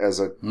used it as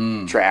a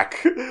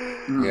track.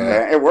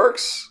 Yeah, it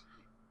works.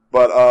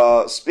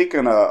 But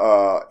speaking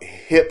of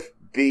hip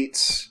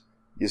beats,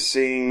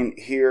 Yassine,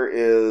 here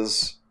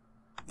is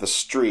The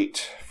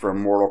Street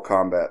from Mortal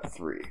Kombat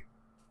 3.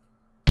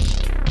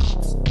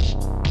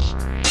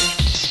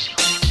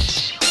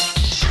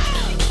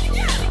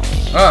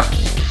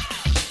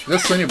 Is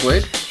that Sonya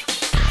Blade?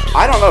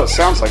 I don't know. It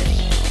sounds like.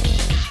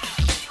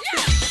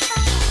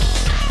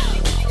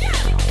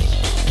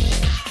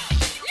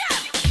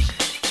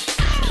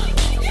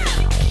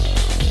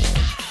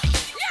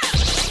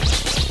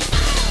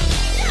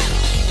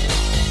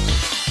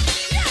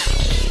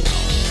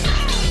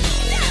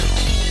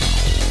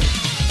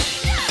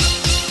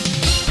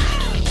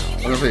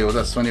 Was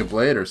that Sonya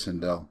Blade or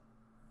Sindel?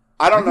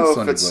 I don't know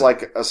if it's Blade.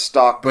 Like a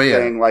stock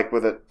thing, like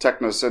with a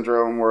Techno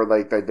Syndrome, where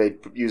like they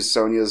use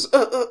Sonya's.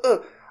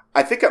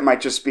 I think it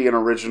might just be an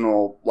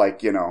original,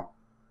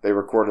 they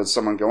recorded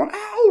someone going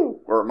ow,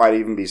 or it might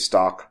even be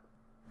stock.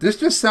 This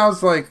just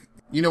sounds like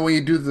when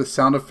you do the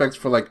sound effects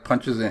for like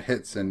punches and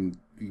hits and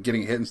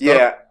getting hit and stuff.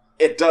 Yeah,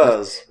 it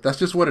does. That's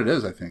just what it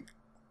is. I think.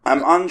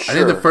 I'm unsure. I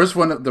think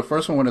the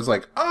first one is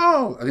like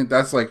oh, I think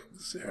that's like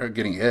her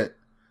getting hit.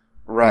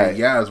 Right.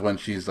 And is when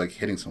she's like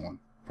hitting someone.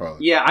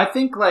 Probably. Yeah, I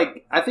think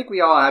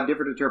we all have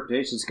different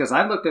interpretations because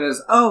I looked at it as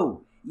that's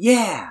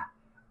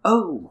what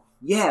I'm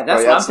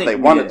thinking. They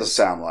want it to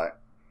sound like.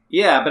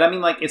 Yeah, but I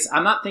mean,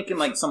 I'm not thinking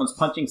like someone's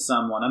punching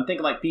someone. I'm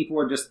thinking like people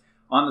are just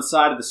on the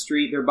side of the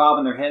street. They're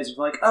bobbing their heads,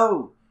 like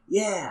oh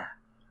yeah,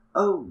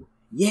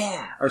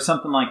 or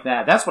something like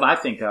that. That's what I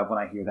think of when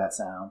I hear that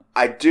sound.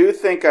 I do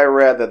think I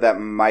read that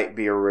might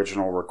be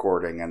original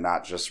recording and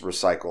not just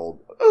recycled.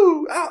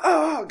 Ooh, ow,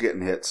 ow, ow,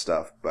 getting hit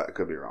stuff, but I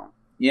could be wrong.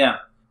 Yeah.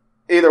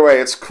 Either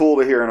way, it's cool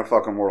to hear in a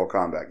fucking Mortal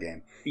Kombat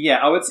game. Yeah,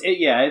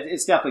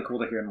 it's definitely cool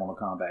to hear in a Mortal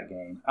Kombat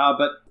game.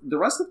 But the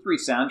rest of the 3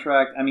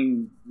 soundtrack, I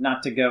mean,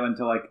 not to go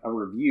into like a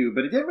review,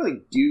 but it didn't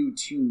really do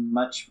too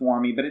much for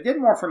me, but it did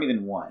more for me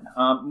than 1.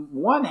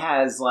 1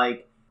 has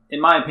like, in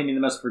my opinion,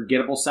 the most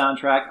forgettable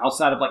soundtrack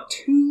outside of like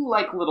 2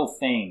 like little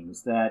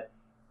things that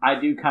I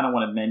do kind of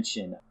want to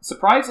mention.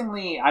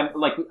 Surprisingly,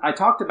 I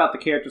talked about the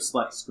character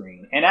select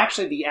screen, and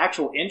actually the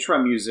actual intro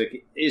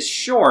music is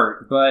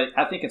short, but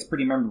I think it's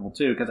pretty memorable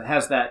too because it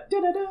has that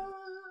da-da-da,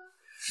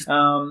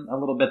 a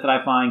little bit that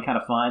I find kind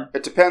of fun.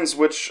 It depends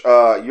which.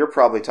 You're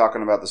probably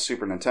talking about the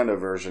Super Nintendo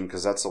version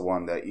because that's the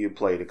one that you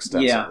played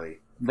extensively. Yeah,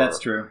 that's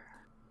true.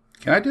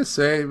 Can I just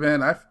say,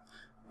 man,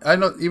 I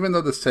know even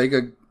though the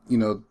Sega,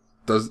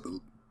 does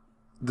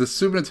the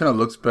Super Nintendo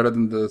looks better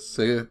than the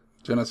Sega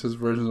Genesis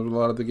versions of a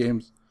lot of the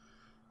games.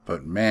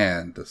 But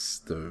man,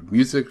 the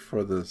music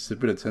for the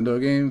Super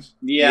Nintendo games.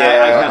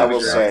 Yeah, I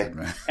will say.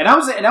 And I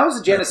was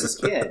a Genesis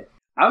kid.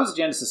 I was a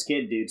Genesis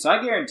kid, dude. So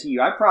I guarantee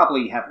you, I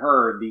probably have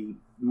heard the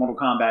Mortal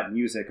Kombat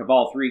music of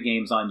all 3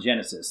 games on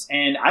Genesis,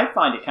 and I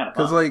find it kind of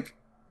fun. Because, like,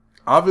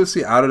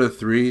 obviously, out of the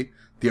 3,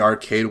 the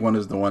arcade one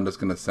is the one that's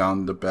going to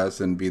sound the best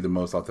and be the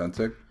most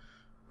authentic.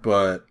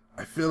 But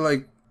I feel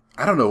like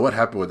I don't know what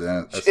happened with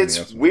that.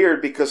 It's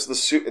weird because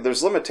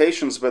there's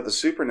limitations, but the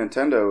Super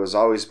Nintendo has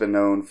always been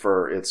known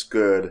for its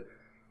good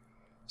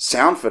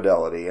sound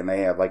fidelity, and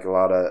they have like a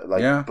lot of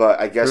like. Yeah, but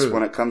I guess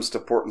when it comes to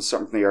porting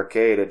something from the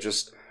arcade, it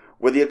just,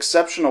 with the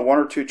exception of 1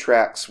 or 2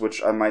 tracks,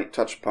 which I might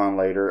touch upon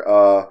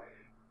later,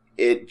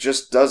 it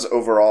just does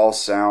overall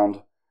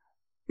sound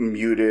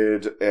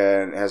muted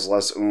and has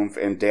less oomph.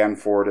 And Dan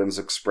Forden's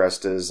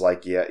expressed as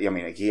like, he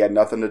had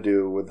nothing to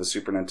do with the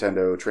Super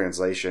Nintendo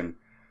translation.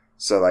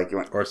 So like,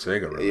 or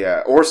Sega, really.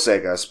 Yeah, or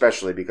Sega,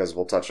 especially because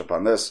we'll touch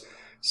upon this.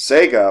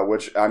 Sega,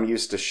 which I'm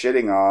used to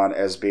shitting on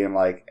as being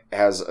like,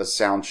 has a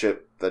sound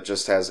chip that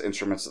just has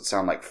instruments that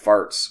sound like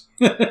farts.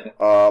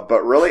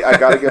 But really, I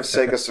gotta give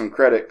Sega some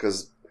credit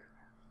because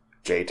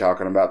Jay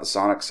talking about the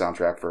Sonic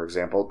soundtrack, for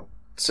example,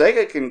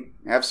 Sega can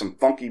have some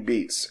funky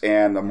beats,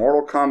 and the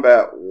Mortal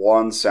Kombat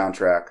 1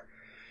 soundtrack,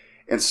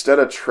 instead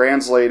of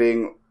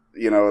translating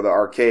the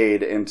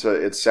arcade into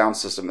its sound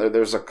system,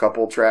 there's a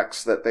couple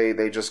tracks that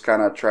they just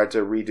kind of tried to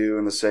redo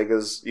in the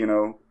Sega's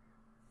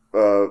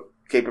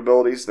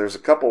capabilities. There's a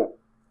couple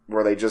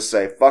where they just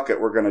say, fuck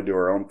it, we're gonna do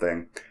our own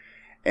thing.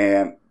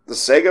 And the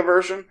Sega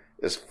version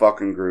is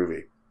fucking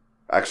groovy.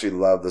 I actually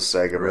love the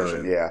Sega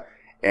version, yeah.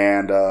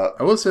 And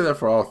I will say that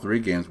for all 3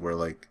 games where,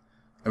 like,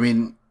 I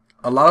mean,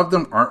 a lot of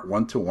them aren't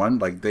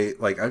 1-to-1.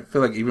 Like I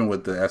feel like even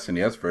with the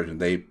SNES version,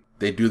 they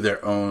do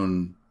their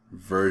own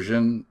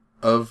version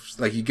of,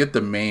 like, you get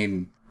the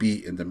main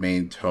beat and the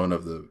main tone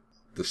of the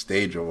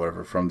stage or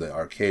whatever from the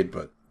arcade,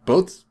 but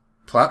both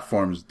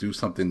platforms do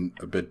something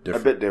a bit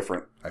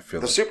different. I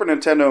feel the Super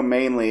Nintendo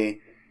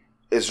mainly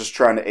is just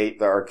trying to ape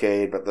the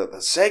arcade, but the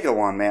Sega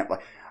one, man,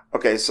 like,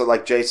 okay, so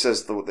like Jay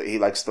says, he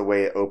likes the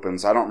way it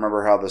opens. I don't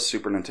remember how the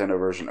Super Nintendo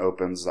version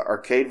opens. The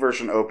arcade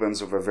version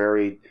opens with a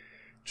very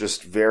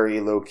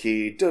low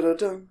key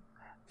da-da-dun,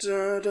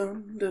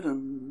 da-dun,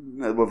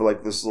 da-dun, with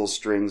like this little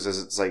strings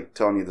as it's like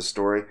telling you the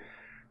story.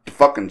 The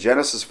fucking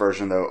Genesis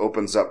version, though,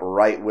 opens up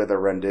right with a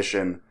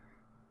rendition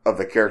of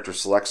the character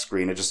select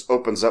screen. It just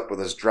opens up with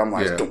this drum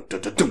line.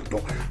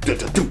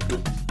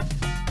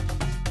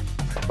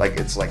 Like,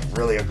 it's like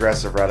really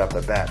aggressive right off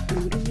the bat.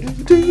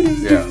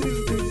 Yeah.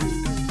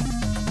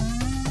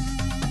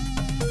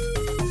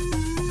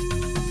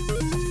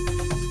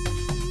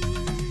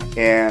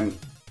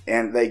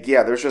 And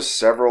there's just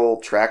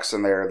several tracks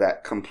in there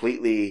that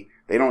completely,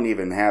 they don't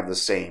even have the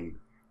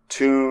same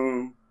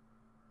tune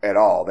at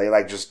all. They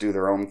like just do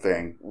their own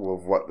thing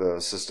with what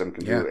the system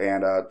can do.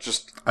 And I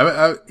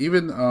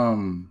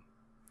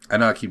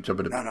know I keep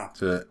jumping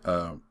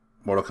to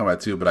Mortal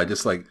Kombat 2, but I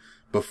just, like,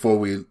 before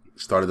we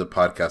started the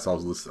podcast,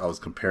 I was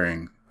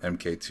comparing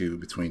MK2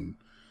 between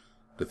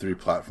the 3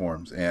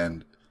 platforms,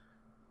 and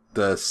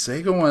the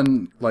Sega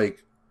one,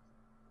 like,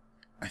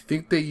 I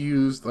think they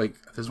used, like,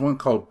 there's one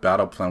called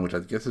Battle Plan, which I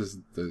guess is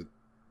the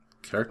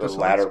character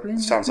ladder screen?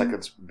 Sounds like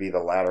it's be the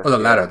ladder. Oh, the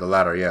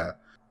ladder, yeah.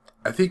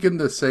 I think in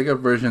the Sega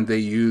version, they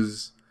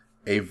use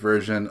a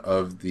version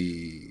of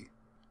the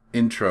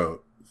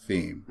intro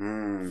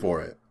theme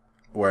for it,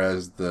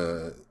 whereas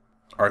the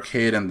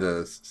arcade and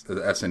the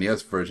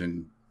SNES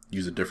version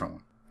use a different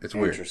one. It's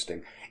weird.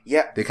 Interesting.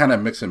 Yeah. They kind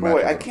of mix and match.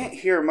 Boy, I can't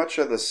hear much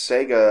of the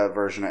Sega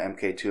version of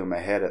MK2 in my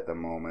head at the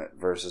moment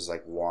versus,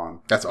 like, 1.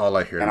 That's all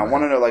I hear. And I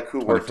want to know, like, who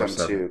worked on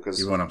 2. Cause,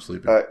 even when I'm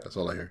sleeping, that's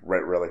all I hear.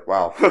 Right, really.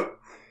 Wow.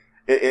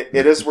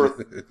 It is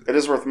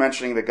worth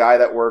mentioning the guy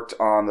that worked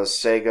on the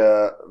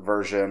Sega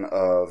version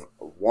of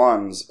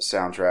 1's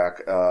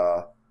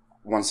soundtrack,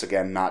 once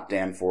again, not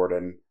Dan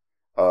Forden,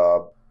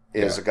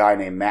 is a guy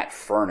named Matt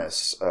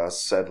Furniss,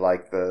 said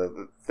like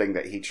the thing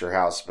that heats your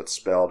house, but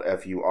spelled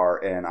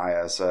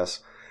Furniss,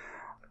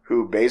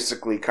 who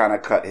basically kind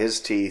of cut his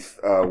teeth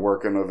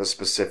working with a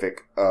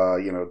specific,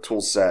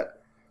 tool set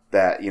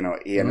that,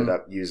 he ended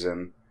up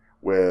using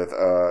with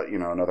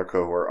another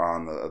cohort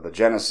on the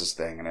Genesis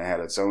thing, and it had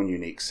its own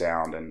unique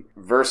sound. And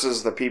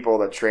versus the people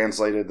that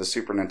translated the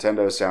Super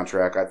Nintendo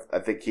soundtrack, I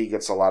think he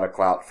gets a lot of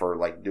clout for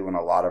like doing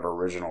a lot of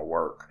original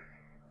work.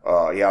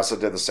 He also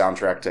did the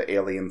soundtrack to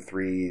Alien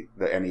 3,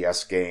 the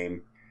NES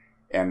game,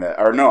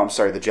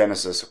 the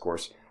Genesis, of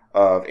course,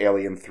 of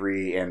Alien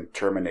 3 and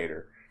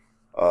Terminator,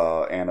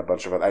 and a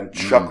bunch of other. And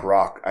Chuck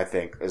Rock, I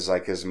think, is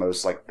like his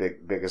most like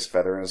biggest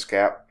feather in his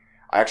cap.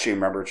 I actually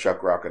remember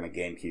Chuck Rock on the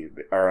GameCube,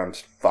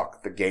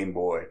 the Game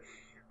Boy,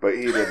 but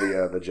he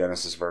did the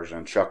Genesis version.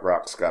 And Chuck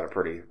Rock's got a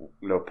pretty,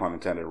 no pun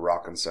intended,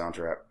 rockin'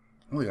 soundtrack.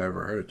 I don't think I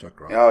ever heard of Chuck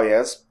Rock. Oh yeah,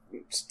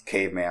 it's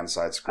caveman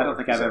side scroller. I don't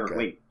think I've ever.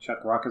 Wait,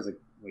 Chuck Rock is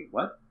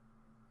what?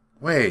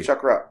 Wait,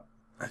 Chuck Rock.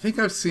 I think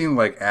I've seen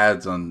like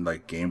ads on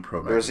like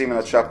GamePro. There's even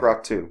a Chuck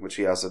Rock 2, which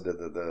he also did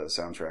the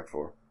soundtrack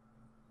for.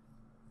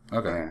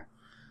 Okay. Yeah.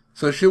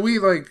 So should we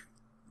like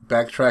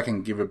backtrack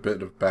and give a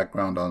bit of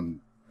background on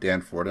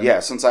Dan Forden?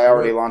 Yeah, since I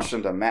already launched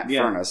into Matt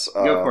Furnace.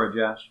 Go for it,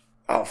 Josh.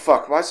 Oh,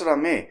 fuck. Why is it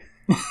on me?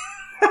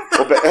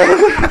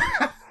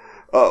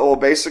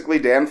 Basically,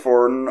 Dan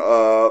Forden,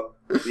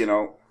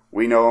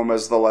 we know him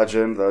as the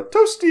legend, the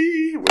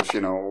Toasty, which,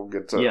 we'll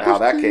get to how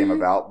that came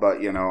about. But,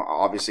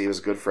 obviously he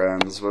was good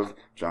friends with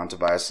John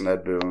Tobias and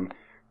Ed Boon.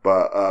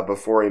 But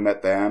before he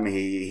met them,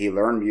 he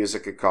learned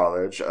music at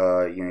college.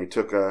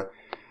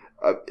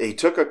 He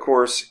took a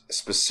course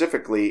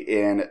specifically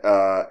in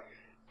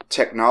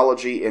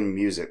technology in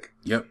music.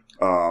 Yep.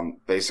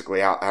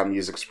 Basically how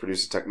music's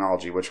produced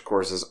technology, which of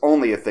course is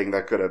only a thing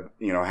that could have,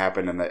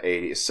 happened in the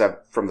 80s,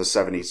 from the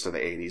 70s to the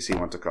 80s. He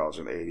went to college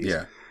in the 80s.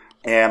 Yeah.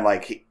 And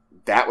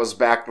that was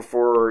back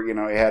before, he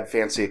had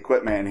fancy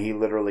equipment, and he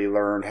literally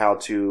learned how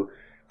to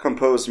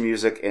compose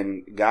music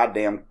in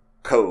goddamn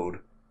code.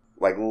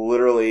 Like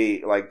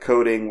literally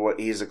coding what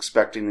he's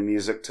expecting the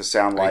music to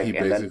sound like. He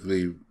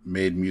basically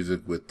made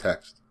music with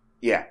text.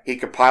 Yeah, he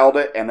compiled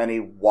it, and then he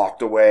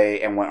walked away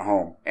and went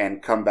home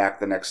and come back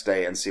the next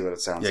day and see what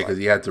it sounds like. Yeah, because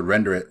he had to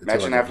render it.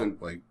 Imagine having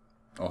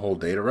a whole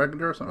day to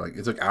render or something.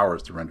 It took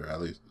hours to render, at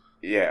least.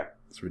 Yeah.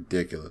 It's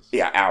ridiculous.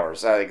 Yeah,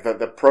 hours.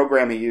 The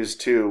program he used,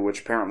 too,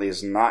 which apparently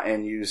is not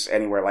in use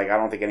anywhere. I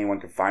don't think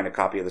anyone can find a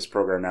copy of this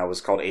program now, was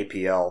called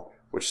APL,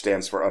 which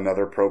stands for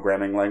Another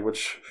Programming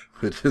Language.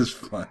 Which is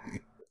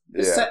funny.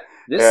 This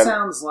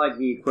sounds like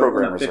the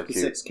equivalent of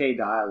 56K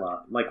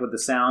dial-up, with the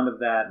sound of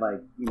that,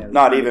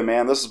 Not even,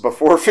 man. This is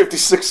before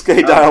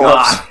 56K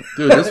dial-ups.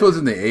 Dude, this was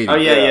in the 80s. Oh,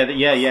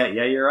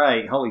 yeah, you're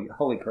right.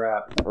 Holy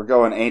crap. We're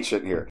going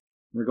ancient here.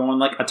 We're going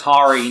like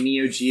Atari,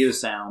 Neo Geo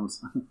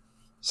sounds.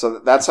 So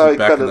that's how he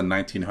back in the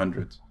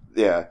 1900s.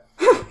 Yeah.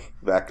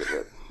 Back at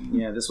it.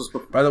 Yeah, this was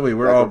before. By the way,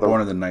 we're all born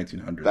in the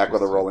 1900s. Back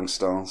with the Rolling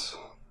Stones.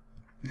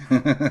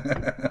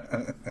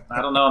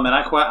 I don't know, man.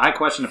 I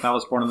question if I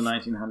was born in the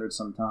 1900s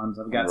sometimes.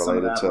 I've got some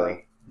of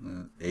that.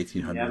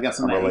 1800s. Yeah, I've got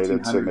some I'm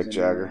related to 1800s Mick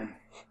Jagger.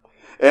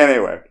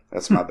 Anyway,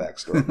 that's my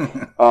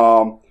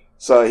backstory.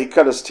 So he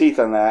cut his teeth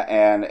on that,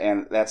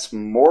 and that's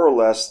more or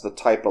less the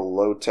type of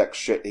low-tech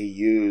shit he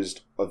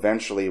used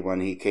eventually when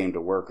he came to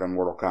work on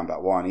Mortal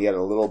Kombat 1. He had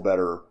a little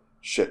better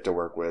shit to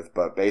work with,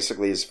 but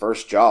basically his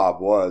first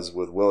job was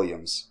with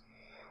Williams.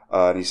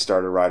 And he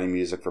started writing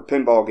music for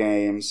pinball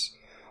games.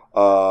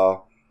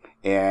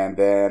 And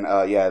then,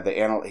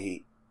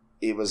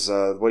 it was,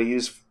 what he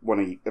used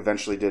when he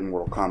eventually did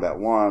Mortal Kombat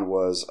 1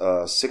 was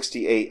a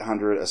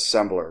 6800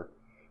 assembler,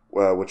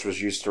 which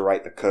was used to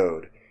write the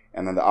code.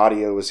 And then the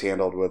audio was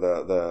handled with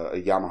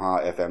a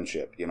Yamaha FM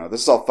chip.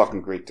 This is all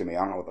fucking Greek to me.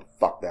 I don't know what the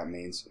fuck that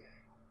means.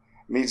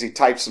 It means he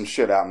typed some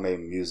shit out and made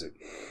music.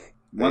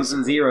 Basically. Ones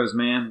and zeros,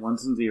 man.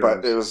 Ones and zeros.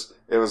 But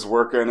it was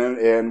working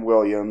in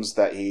Williams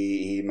that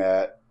he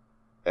met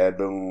Ed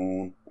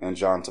Boon and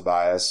John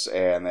Tobias,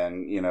 and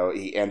then,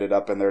 he ended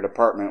up in their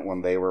department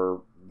when they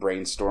were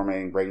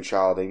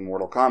brainchilding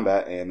Mortal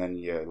Kombat, and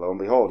then, lo and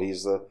behold,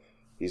 he's a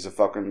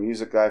fucking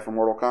music guy for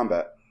Mortal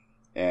Kombat.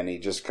 And he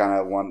just kind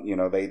of went,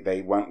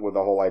 they went with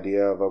the whole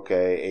idea of,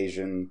 okay,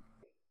 Asian,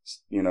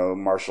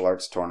 martial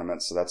arts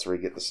tournaments, so that's where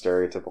you get the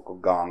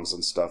stereotypical gongs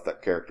and stuff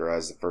that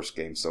characterize the first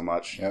game so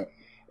much. Yep.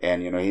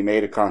 And, he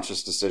made a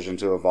conscious decision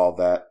to evolve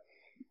that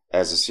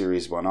as the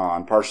series went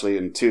on, partially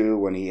in 2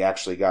 when he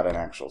actually got an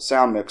actual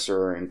sound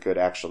mixer and could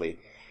actually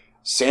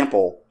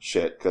sample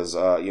shit, because,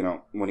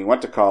 when he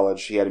went to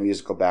college, he had a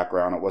musical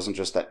background. It wasn't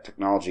just that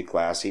technology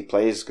class. He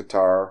plays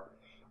guitar,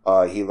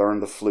 he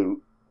learned the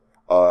flute,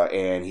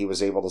 and he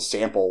was able to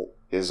sample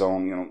his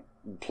own,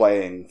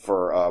 playing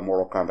for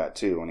Mortal Kombat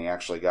 2 when he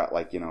actually got,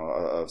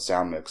 a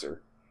sound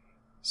mixer.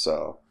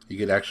 So he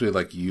could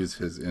actually, use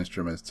his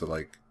instruments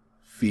to,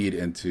 feed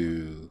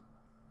into,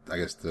 I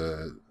guess,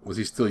 was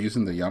he still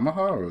using the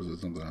Yamaha, or was it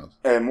something else?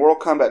 And Mortal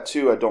Kombat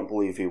 2, I don't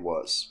believe he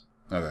was.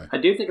 Okay. I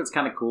do think it's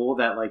kind of cool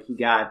that, he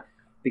got,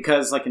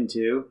 because, in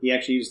 2, he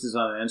actually used his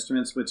own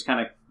instruments, which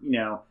kind of,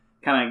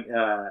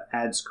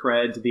 adds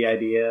cred to the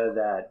idea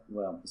that,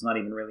 well, it's not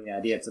even really an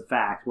idea, it's a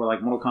fact, where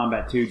Mortal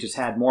Kombat 2 just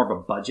had more of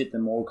a budget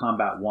than Mortal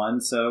Kombat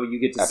 1, so you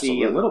get to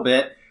see a little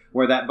bit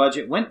where that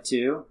budget went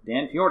to,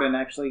 Dan Fjorden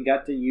actually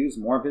got to use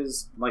more of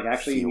his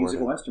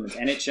musical instruments,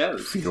 and it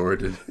shows.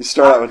 Fjorden. You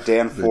start out with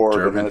Dan Ford,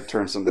 German. and then it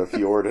turns into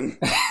Fjorden.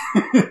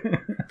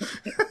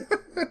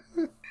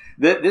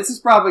 This is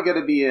probably going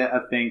to be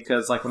a thing,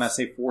 because like when I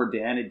say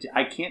Fjorden,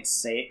 I can't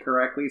say it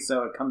correctly,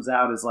 so it comes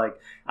out as like,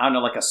 I don't know,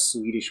 like a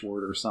Swedish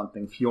word or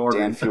something. Fjorden.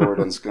 Dan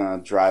Fjorden's going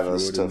to drive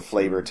us to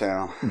Flavor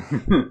Town.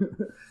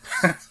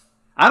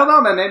 I don't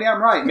know, man. Maybe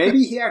I'm right.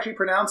 Maybe he actually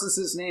pronounces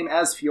his name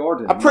as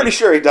Fjorden. I'm pretty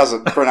sure he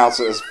doesn't pronounce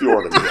it as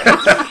Fjorden.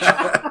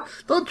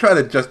 Don't try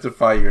to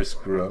justify your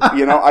screw up.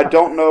 You know, I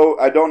don't know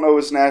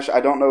his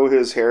I don't know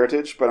his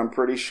heritage, but I'm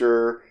pretty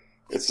sure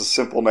it's a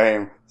simple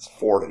name. It's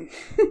Fjorden.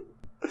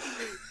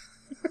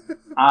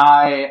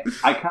 I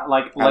kind of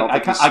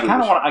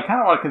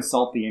want to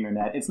consult the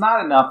internet. It's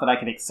not enough that I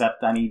can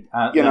accept any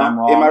that I'm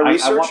wrong. In my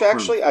research,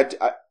 actually,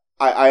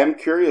 I am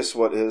curious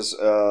what his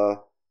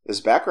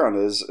background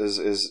is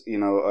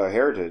a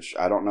heritage.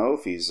 I don't know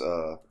if he's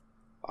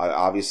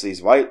obviously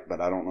he's white,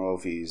 but I don't know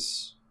if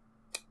he's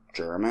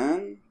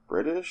German,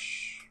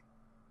 British.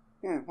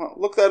 Yeah, well,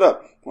 look that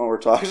up while we're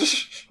talking.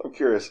 I'm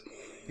curious.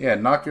 Yeah,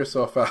 knock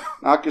yourself out.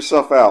 Knock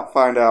yourself out.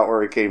 Find out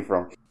where he came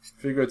from.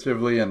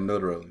 Figuratively and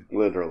literally.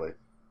 Literally.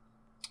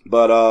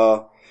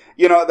 But,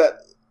 he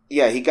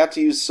got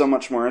to use so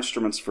much more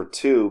instruments for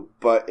 2,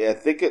 but I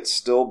think it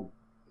still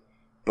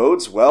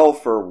bodes well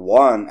for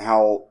 1,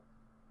 how,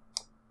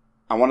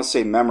 I want to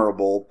say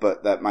memorable,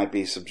 but that might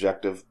be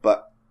subjective,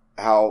 but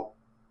how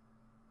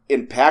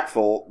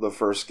impactful the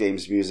first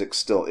game's music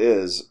still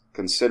is,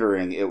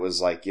 considering it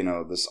was like,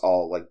 this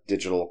all like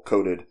digital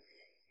coded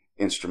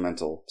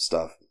instrumental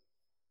stuff.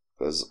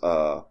 Because,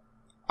 I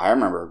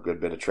remember a good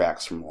bit of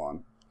tracks from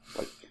 1,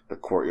 like the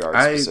Courtyard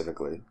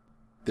specifically.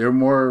 They're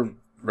more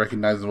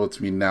recognizable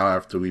to me now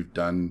after we've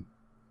done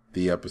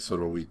the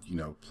episode where we,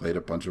 played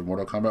a bunch of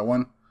Mortal Kombat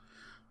 1.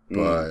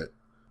 But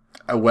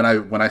when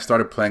I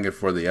started playing it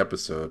for the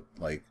episode,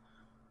 like,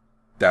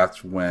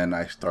 that's when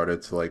I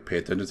started to, like, pay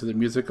attention to the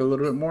music a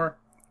little bit more.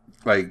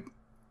 Like,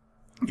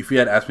 if you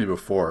had asked me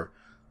before,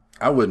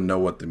 I wouldn't know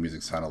what the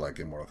music sounded like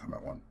in Mortal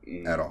Kombat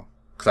 1 at all.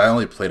 Because I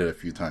only played it a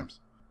few times.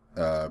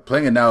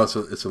 Playing it now, it's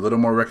a little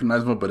more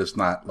recognizable, but it's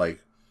not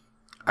like,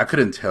 I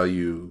couldn't tell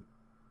you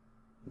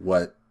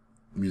what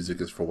music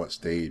is for what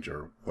stage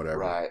or whatever.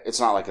 Right. It's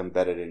not like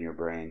embedded in your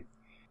brain.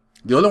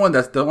 The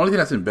only thing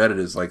that's embedded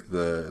is like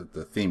the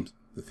theme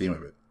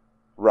of it.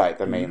 Right,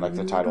 the main, like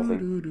the title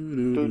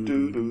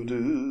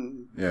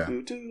thing. Yeah.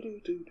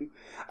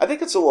 I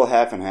think it's a little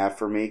half and half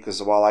for me,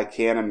 because while I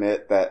can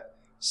admit that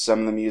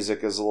some of the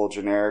music is a little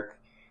generic,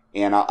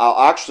 and I'll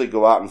actually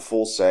go out and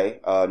full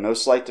say, no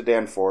slight to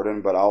Dan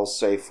Fjorden, but I'll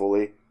say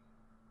fully,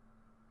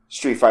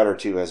 Street Fighter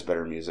 2 has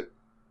better music.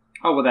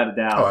 Oh, without a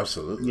doubt. Oh,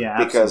 absolutely. Yeah,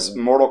 because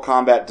absolutely. Mortal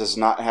Kombat does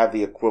not have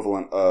the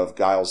equivalent of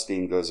Guile's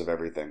theme goes of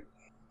everything.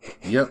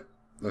 Yep,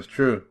 that's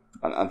true.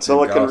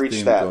 Until it can reach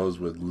theme that. Goes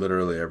with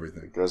literally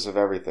everything. It goes of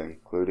everything,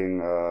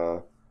 including, I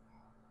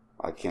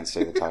can't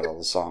say the title of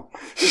the song.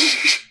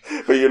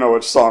 But you know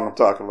which song I'm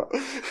talking about.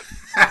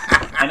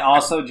 And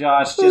also,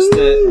 Josh, just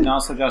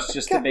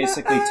to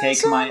basically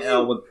take my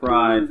L with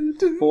pride,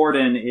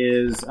 Fjorden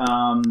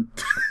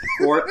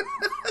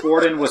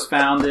was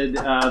founded.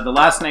 The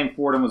last name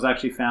Fjorden was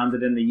actually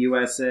founded in the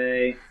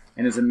USA,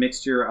 and is a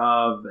mixture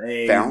of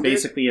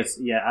it's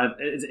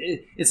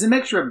a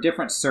mixture of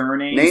different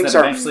surnames. Names that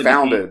are eventually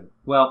founded.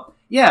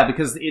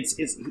 Because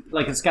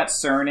it's got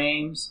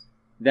surnames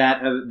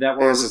that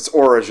were as its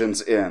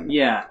origins in.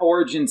 Yeah,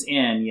 origins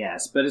in,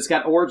 yes. But it's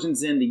got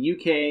origins in the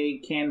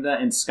UK, Canada,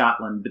 and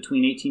Scotland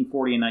between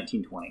 1840 and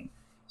 1920.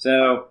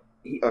 So...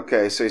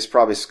 Okay, so he's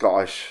probably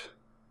Scottish.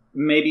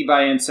 Maybe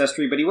by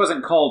ancestry, but he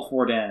wasn't called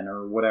Fjorden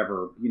or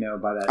whatever,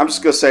 by that I'm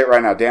just going to say it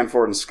right now. Dan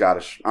Fjorden's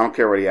Scottish. I don't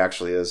care what he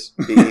actually is.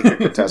 He could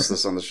contest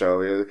this on the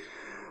show.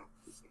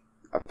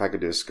 If I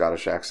could do a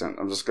Scottish accent,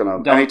 I'm just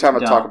going to... Anytime I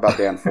talk about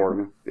Dan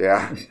Fjorden,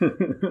 yeah.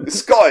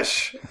 He's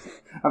Scottish!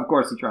 Of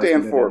course, he tries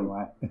Dan to do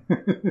Fjorden.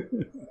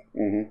 it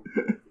anyway.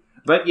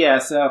 But yeah,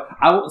 so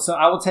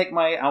I will take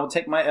my L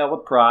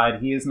with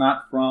pride. He is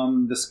not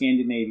from the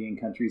Scandinavian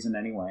countries in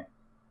any way.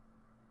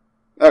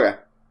 Okay.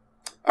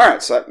 All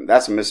right, so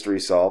that's a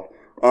mystery solved.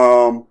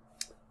 To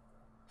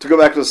go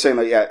back to the saying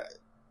that,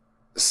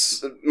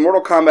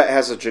 Mortal Kombat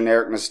has a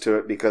genericness to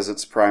it because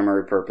its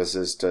primary purpose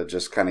is to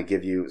just kind of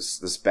give you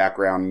this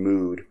background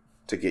mood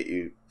to get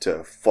you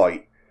to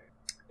fight,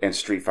 and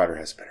Street Fighter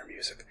has better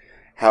music.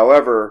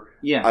 However,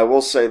 I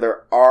will say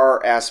there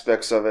are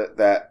aspects of it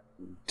that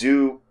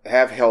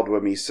have held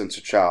with me since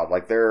a child.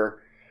 Like they're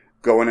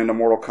going into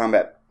Mortal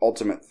Kombat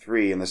Ultimate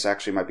 3, and this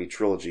actually might be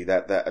trilogy,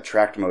 that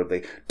attract mode,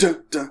 they does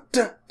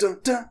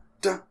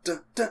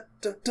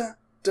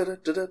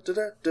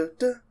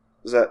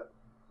that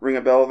ring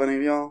a bell with any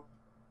of y'all?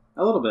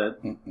 A little bit.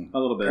 A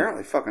little bit.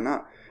 Apparently fucking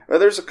not.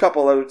 There's a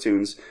couple other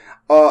tunes.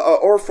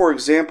 Or for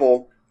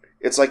example,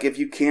 it's like if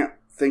you can't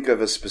think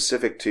of a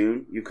specific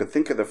tune, you could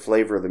think of the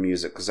flavor of the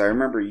music. Because I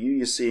remember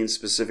you seeing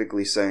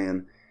specifically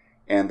saying,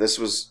 and this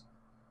was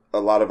a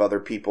lot of other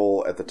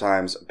people at the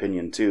time's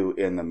opinion too,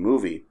 in the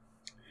movie,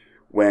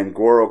 when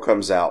Goro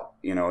comes out,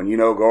 and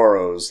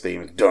Goro's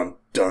theme is dun,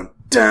 dun,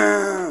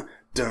 dun,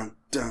 dun,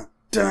 dun,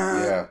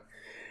 dun. Yeah.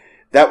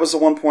 That was the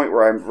one point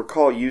where I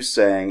recall you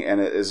saying,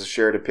 and it is a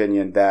shared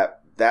opinion,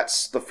 that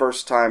that's the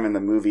first time in the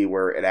movie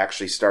where it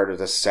actually started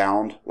to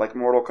sound like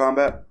Mortal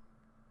Kombat.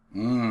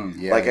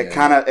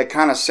 It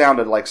kind of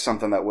sounded like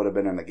something that would have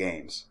been in the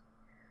games.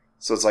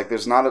 So it's like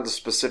there's not a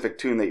specific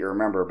tune that you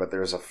remember, but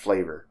there's a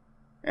flavor,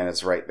 and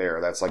it's right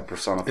there. That's like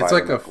personified. It's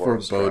like a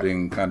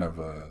foreboding kind of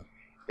a...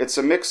 It's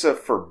a mix of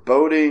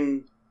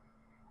foreboding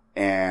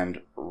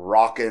and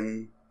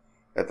rockin'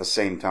 at the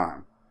same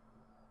time.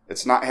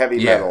 It's not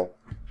heavy metal,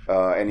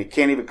 and you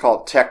can't even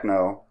call it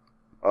techno,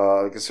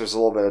 because there's a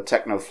little bit of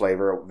techno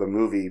flavor. The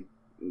movie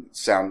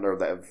sound, or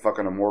the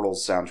fucking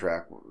Immortals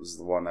soundtrack was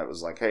the one that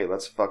was like, hey,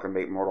 let's fucking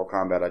make Mortal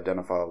Kombat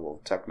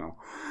identifiable techno.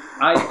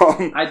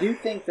 I do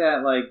think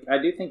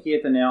you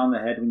hit the nail on the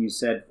head when you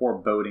said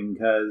foreboding,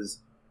 because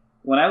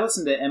when I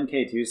listen to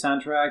MK2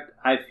 soundtrack,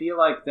 I feel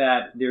like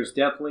that there's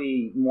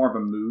definitely more of a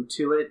mood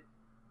to it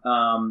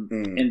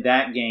in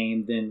that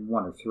game than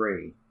 1 or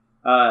 3.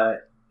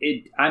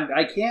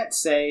 I can't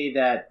say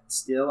that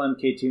still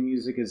MK2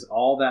 music is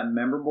all that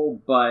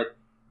memorable, but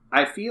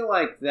I feel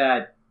like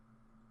that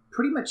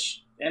pretty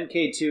much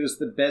MK2 is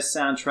the best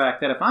soundtrack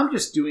that if I'm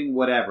just doing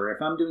whatever,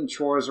 if I'm doing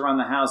chores around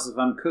the house, if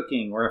I'm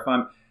cooking, or if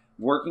I'm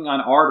working on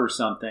art or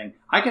something,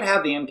 I could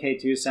have the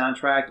MK2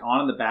 soundtrack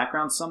on in the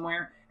background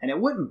somewhere, and it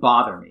wouldn't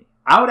bother me.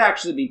 I would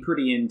actually be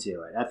pretty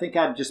into it. I think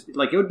I'd just,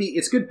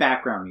 it's good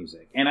background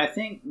music. And I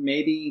think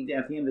maybe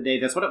at the end of the day,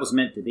 that's what it was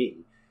meant to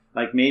be.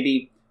 Like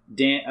maybe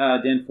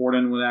Dan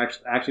Forden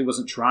actually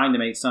wasn't trying to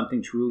make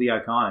something truly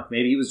iconic.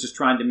 Maybe he was just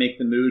trying to make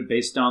the mood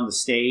based on the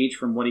stage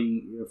from what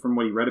he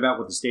read about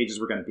what the stages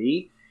were going to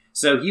be.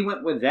 So he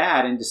went with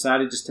that and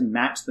decided just to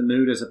match the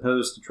mood as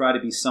opposed to try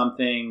to be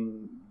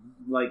something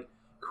like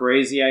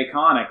crazy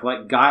iconic,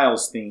 like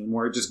Guile's theme,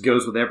 where it just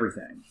goes with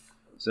everything.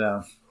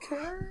 So,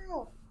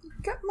 Carol, you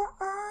got my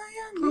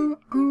eye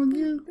on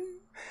you.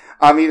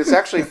 I mean, it's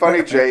actually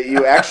funny, Jay.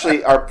 You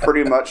actually are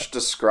pretty much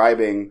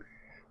describing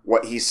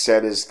what he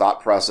said his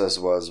thought process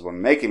was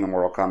when making the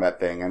Mortal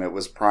Kombat thing, and it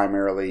was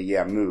primarily,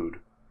 mood.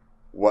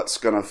 What's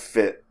going to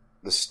fit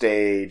the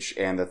stage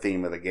and the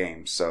theme of the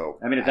game. So,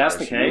 I mean, if that's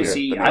the case,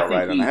 he hit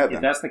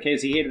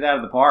it out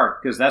of the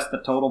park, because that's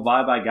the total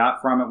vibe I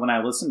got from it when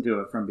I listened to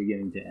it from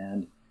beginning to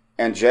end.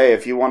 And Jay,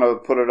 if you want to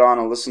put it on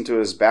and listen to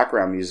his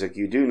background music,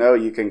 you do know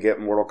you can get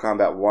Mortal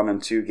Kombat 1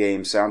 and 2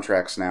 game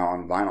soundtracks now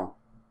on vinyl.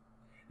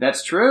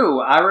 That's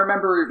true. I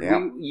remember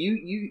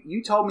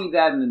you told me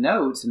that in the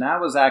notes, and I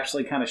was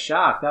actually kind of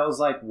shocked. I was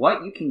like,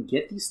 what? You can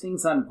get these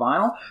things on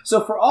vinyl?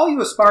 So for all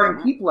you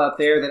aspiring people out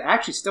there that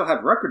actually still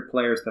have record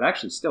players that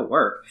actually still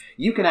work,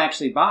 you can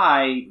actually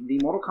buy the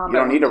Mortal Kombat. You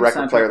don't need a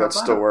record player that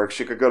still works.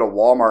 You could go to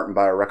Walmart and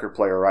buy a record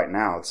player right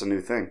now. It's a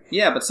new thing.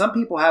 Yeah, but some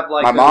people have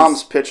like... My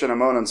mom's pitching and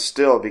moaning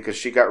still because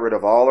she got rid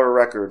of all her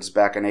records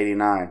back in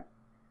 '89.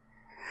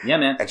 Yeah,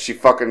 man. And she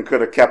fucking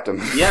could have kept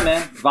them. Yeah,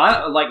 man.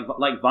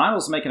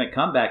 Vinyl's making a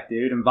comeback,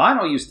 dude. And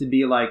vinyl used to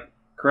be like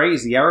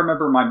crazy. I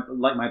remember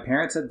my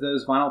parents had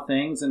those vinyl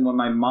things, and when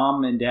my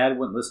mom and dad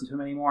wouldn't listen to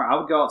them anymore, I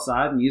would go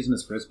outside and use them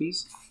as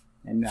frisbees.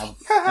 And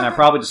I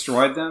probably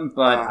destroyed them,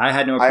 but I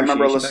had no appreciation. I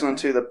remember listening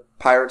to the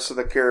Pirates of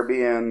the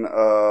Caribbean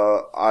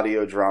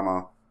audio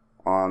drama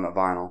on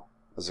vinyl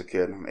as a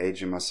kid. I'm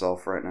aging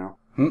myself right now.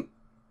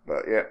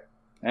 But yeah.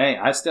 Hey,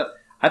 I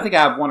think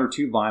I have 1 or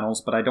 2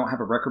 vinyls, but I don't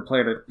have a record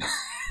player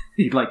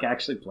to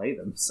actually play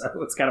them, so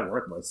it's kind of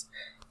worthless.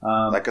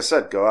 Like I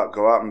said, go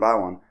out and buy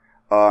one.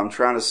 I'm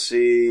trying to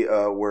see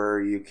where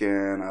you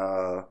can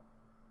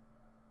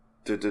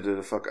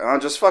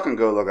just fucking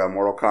go look at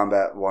Mortal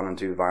Kombat 1 and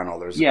 2 vinyl.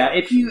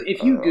 If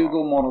you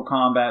Google Mortal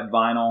Kombat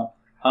vinyl,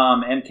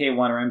 MK1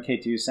 or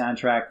MK2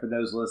 soundtrack for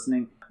those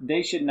listening,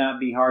 they should not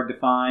be hard to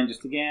find.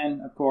 Just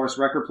again, of course,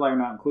 record player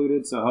not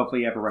included, so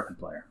hopefully you have a record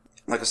player.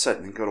 Like I said,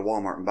 you can go to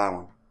Walmart and buy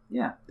one.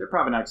 Yeah, they're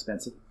probably not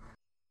expensive.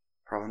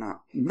 Probably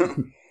not.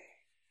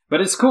 But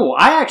it's cool.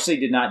 I actually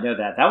did not know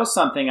that. That was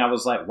something I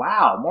was like,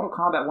 wow, Mortal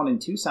Kombat 1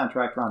 and 2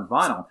 soundtrack are on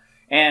vinyl.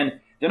 And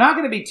they're not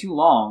going to be too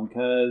long,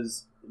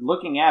 because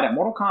looking at it,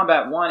 Mortal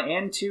Kombat 1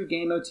 and 2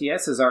 game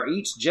OTSs are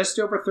each just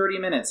over 30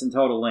 minutes in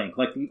total length,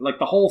 like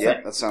the whole thing.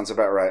 Yeah, that sounds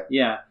about right.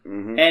 Yeah.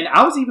 Mm-hmm. And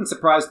I was even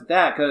surprised at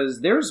that, because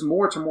there's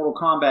more to Mortal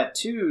Kombat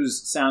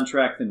 2's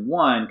soundtrack than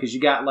 1, because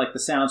you got like the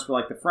sounds for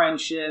like the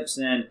friendships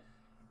and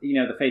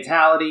the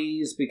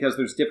fatalities, because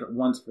there's different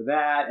ones for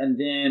that. And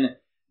then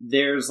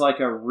there's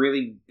like a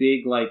really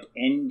big like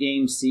end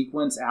game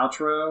sequence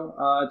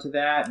outro to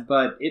that,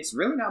 but it's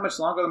really not much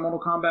longer than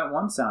Mortal Kombat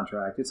 1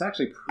 soundtrack. It's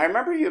actually I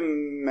remember you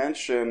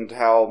mentioned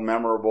how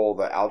memorable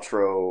the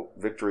outro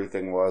victory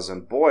thing was,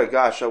 and boy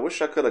gosh, I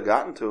wish I could have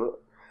gotten to it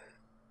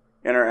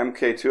in our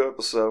MK2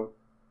 episode.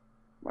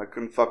 I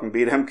couldn't fucking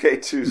beat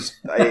MK2's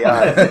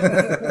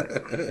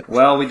AI.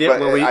 Well, we did.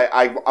 But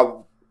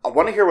I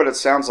want to hear what it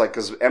sounds like,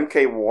 because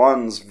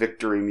MK1's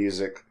victory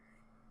music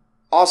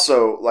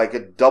also, like,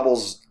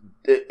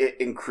 it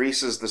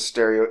increases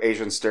the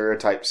Asian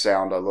stereotype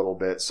sound a little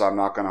bit, so I'm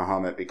not going to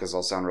hum it because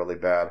I'll sound really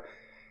bad.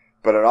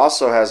 but it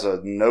also has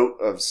a note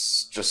of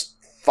just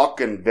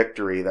fucking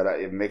victory that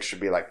it makes you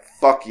be like,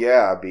 fuck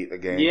yeah, I beat the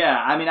game. Yeah,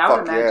 I mean, I would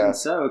Fuck imagine yeah.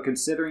 so,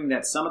 considering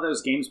that some of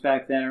those games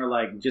back then are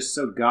like just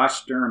so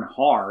gosh darn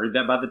hard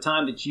that by the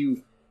time that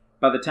you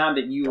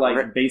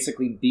like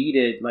basically beat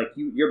it, like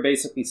you're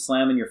basically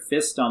slamming your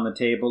fist on the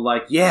table,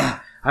 like,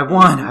 yeah, I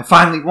won, I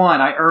finally won,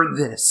 I earned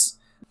this.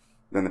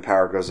 Then the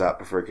power goes out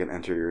before you can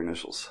enter your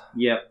initials.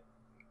 Yep.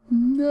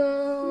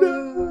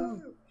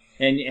 No.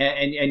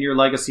 And your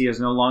legacy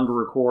is no longer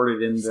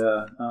recorded in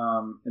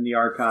the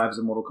archives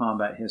of Mortal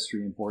Kombat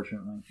history,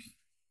 unfortunately.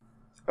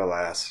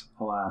 Alas.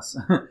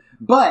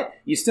 But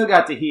you still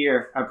got to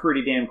hear a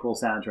pretty damn cool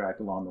soundtrack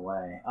along the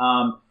way.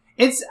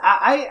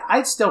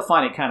 I still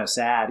find it kind of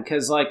sad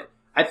because, like,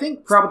 I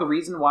think probably the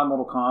reason why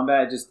Mortal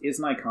Kombat just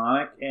isn't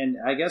iconic, and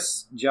I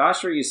guess,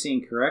 Josh, are you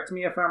seeing, correct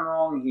me if I'm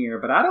wrong here,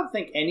 but I don't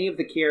think any of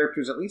the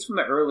characters, at least from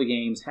the early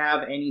games,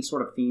 have any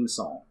sort of theme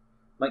song.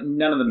 Like,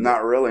 none of them.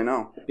 Not really,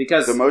 no.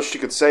 Because the most you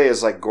could say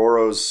is, like,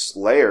 Goro's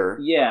lair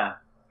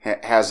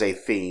has a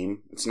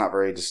theme. It's not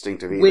very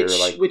distinctive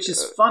either. Which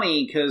is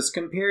funny, because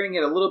comparing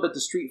it a little bit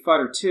to Street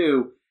Fighter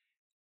 2,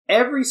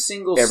 every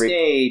single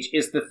stage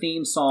is the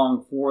theme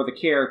song for the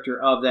character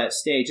of that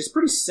stage. It's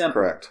pretty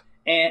simple. Correct.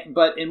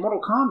 But in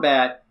Mortal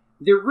Kombat,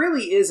 there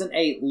really isn't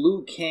a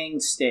Liu Kang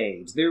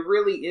stage. There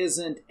really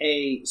isn't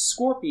a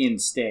Scorpion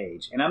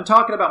stage. And I'm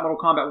talking about Mortal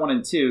Kombat 1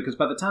 and 2, because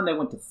by the time they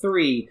went to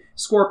 3,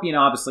 Scorpion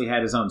obviously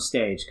had his own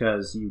stage,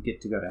 because you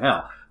get to go to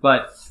hell.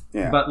 But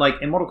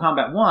like in Mortal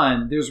Kombat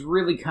 1, there's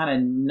really kind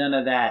of none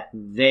of that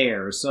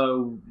there.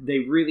 So they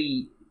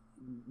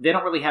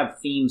don't really have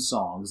theme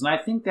songs. And I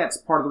think that's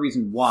part of the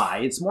reason why.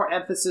 It's more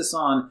emphasis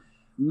on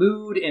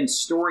mood and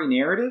story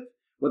narrative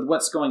with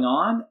what's going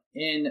on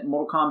in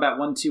Mortal Kombat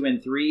 1, 2,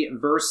 and 3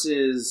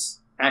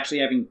 versus actually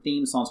having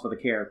theme songs for the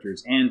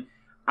characters. And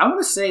I want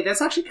to say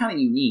that's actually kind of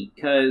unique,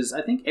 because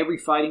I think every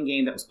fighting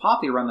game that was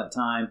popular around that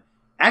time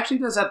actually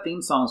does have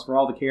theme songs for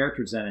all the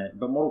characters in it,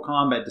 but Mortal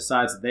Kombat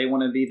decides that they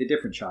want to be the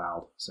different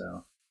child.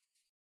 So,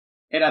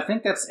 and I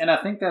think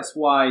that's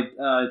why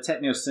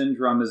Techno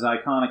Syndrome is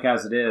iconic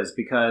as it is,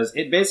 because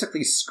it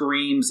basically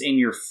screams in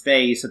your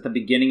face at the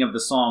beginning of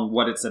the song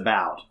what it's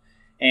about,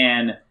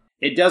 and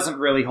it doesn't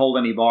really hold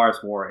any bars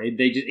for it.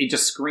 It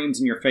just screams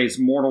in your face,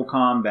 Mortal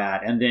Kombat,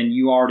 and then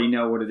you already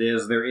know what it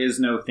is. There is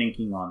no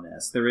thinking on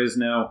this. There is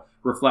no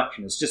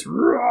reflection. It's just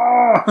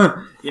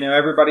raw.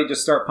 Everybody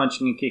just start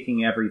punching and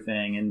kicking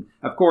everything. And,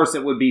 of course,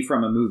 it would be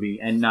from a movie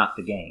and not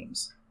the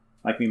games,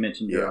 like we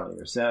mentioned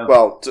earlier. So,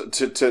 well,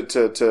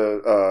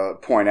 to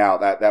point out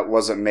that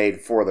wasn't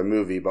made for the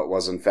movie, but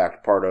was, in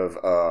fact, part of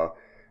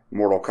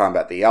Mortal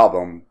Kombat, the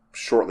album,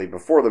 shortly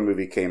before the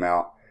movie came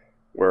out,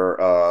 where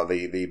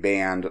the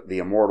band, the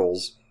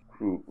Immortals,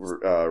 who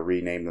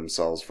renamed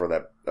themselves for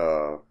that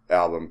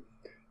album,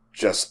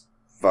 just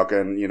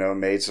fucking,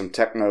 made some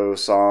techno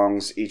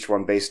songs, each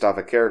one based off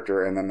a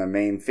character, and then the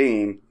main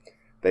theme,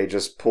 they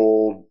just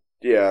pulled,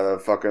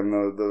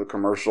 the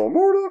commercial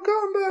Mortal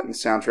Kombat and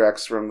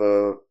soundtracks from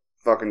the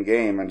fucking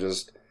game and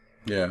just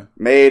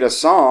made a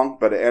song,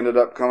 but it ended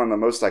up becoming the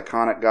most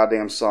iconic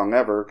goddamn song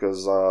ever,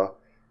 because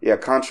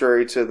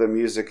contrary to the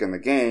music in the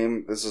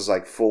game, this is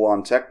like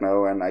full-on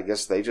techno, and I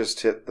guess they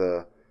just hit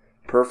the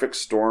perfect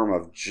storm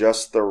of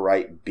just the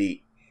right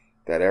beat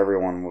that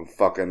everyone would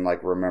fucking,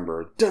 like,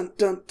 remember. Dun,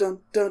 dun,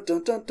 dun, dun,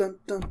 dun, dun, dun,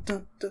 dun,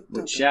 dun,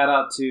 dun. Shout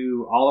out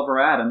to Oliver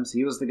Adams.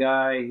 He was the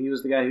guy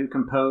who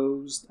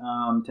composed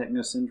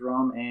Techno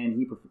Syndrome, and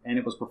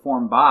it was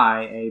performed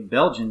by a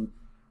Belgian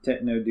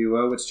techno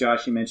duo, which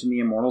Josh, you mentioned, the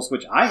Immortals,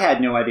 which I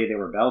had no idea they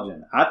were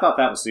Belgian. I thought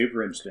that was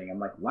super interesting. I'm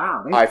like,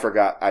 wow. I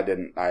forgot. I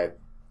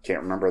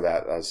can't remember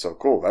that. That's so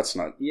cool. That's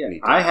not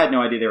neat. I had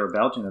no idea they were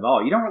Belgian at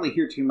all. You don't really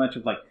hear too much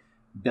of, like,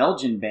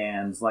 Belgian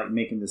bands, like,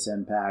 making this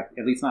impact.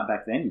 At least not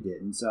back then you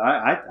didn't. So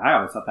I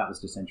always thought that was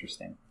just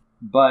interesting.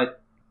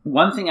 But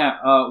one thing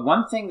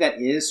that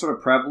is sort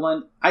of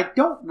prevalent, I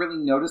don't really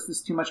notice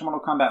this too much in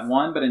Mortal Kombat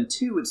 1, but in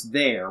 2 it's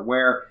there,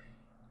 where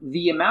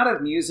the amount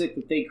of music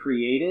that they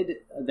created,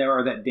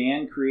 or that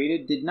Dan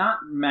created, did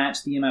not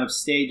match the amount of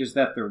stages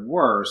that there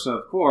were. So,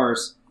 of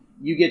course,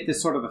 you get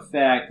this sort of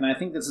effect, and I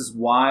think this is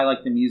why,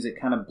 like, the music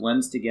kind of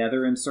blends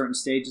together in certain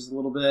stages a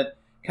little bit,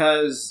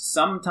 because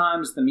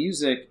sometimes the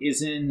music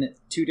is in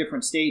two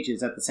different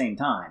stages at the same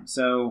time.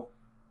 So,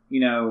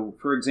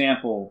 for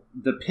example,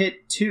 the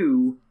Pit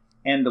 2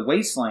 and the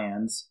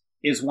Wastelands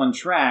is one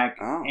track,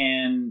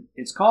 and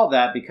it's called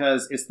that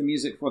because it's the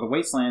music for the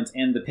Wastelands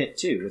and the Pit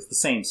 2. It's the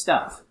same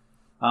stuff.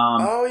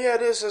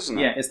 It is, isn't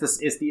it? Yeah, it's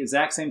the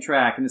exact same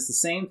track, and it's the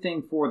same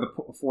thing for the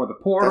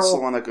Portal. That's the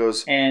one that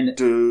goes and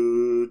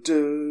do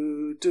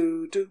do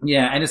do do.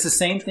 Yeah, and it's the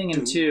same thing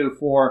in 2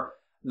 for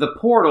the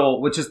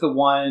Portal, which is the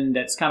one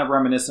that's kind of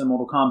reminiscent of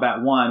Mortal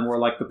Kombat 1, where,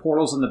 like, the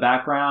portal's in the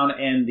background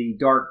and the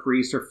Dark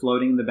Priests are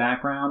floating in the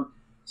background.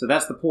 So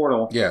that's the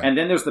Portal. Yeah. And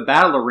then there's the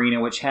Battle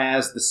Arena, which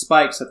has the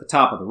spikes at the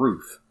top of the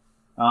roof.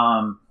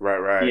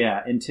 Right.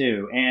 Yeah, in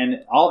 2.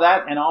 And all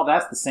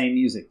that's the same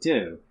music,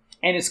 too.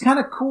 And it's kind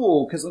of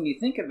cool, because when you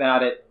think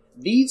about it,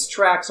 these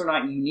tracks are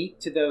not unique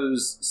to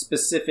those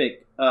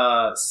specific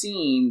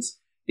scenes.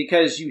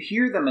 because you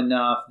hear them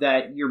enough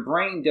that your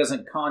brain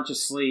doesn't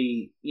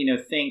consciously,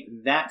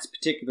 think that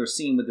particular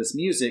scene with this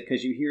music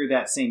because you hear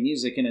that same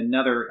music in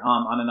another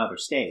on another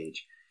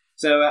stage.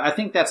 So I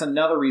think that's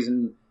another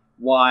reason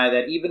why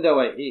that even though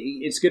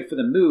it's good for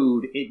the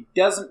mood, it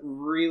doesn't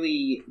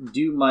really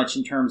do much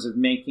in terms of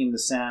making the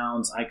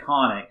sounds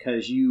iconic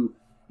because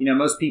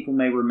most people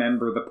may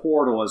remember the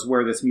Portal as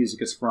where this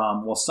music is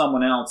from. Well,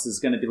 someone else is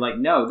going to be like,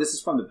 no, this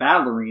is from the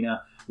Battle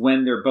Arena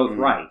when they're both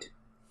right.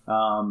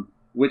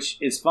 Which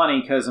is funny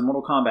because in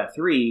Mortal Kombat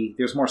 3,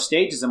 there's more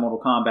stages in Mortal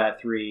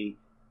Kombat 3,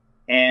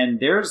 and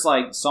there's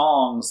like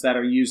songs that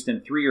are used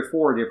in 3 or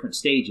 4 different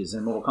stages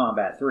in Mortal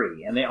Kombat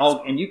 3,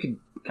 and you could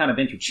kind of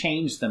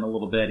interchange them a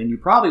little bit, and you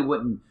probably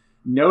wouldn't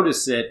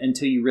notice it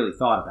until you really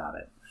thought about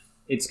it.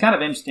 It's kind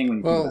of interesting when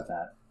you think about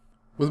that.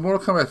 With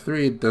Mortal Kombat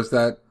 3, does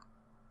that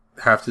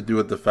have to do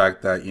with the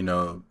fact that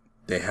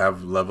they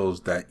have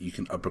levels that you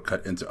can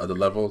uppercut into other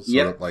levels?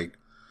 Yep.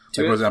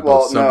 So for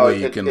example,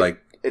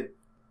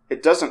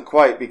 It doesn't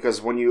quite,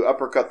 because when you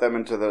uppercut them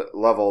into the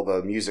level,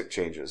 the music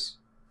changes.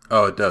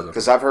 Oh, it does.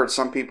 Because I've heard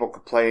some people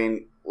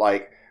complain,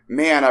 like,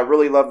 man, I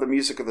really love the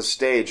music of the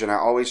stage, and I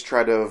always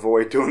try to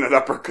avoid doing an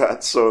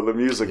uppercut so the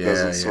music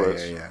doesn't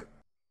switch. Yeah.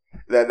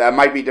 That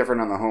might be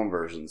different on the home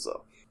versions,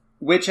 though.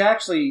 Which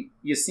actually,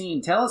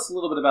 Yassine, tell us a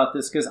little bit about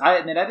this, because I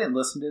admit I didn't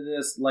listen to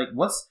this. Like,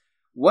 what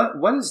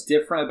is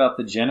different about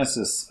the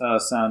Genesis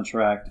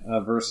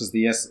soundtrack versus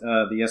the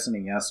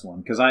SNES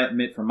one? Because I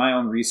admit, from my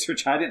own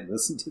research, I didn't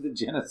listen to the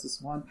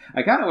Genesis one.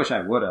 I kind of wish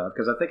I would have,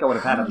 because I think I would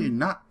have had How did you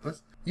not?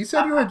 You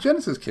said you were a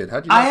Genesis kid.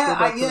 How'd you not go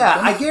back to the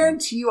Genesis I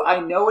guarantee you I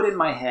know it in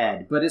my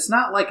head, but it's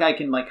not like I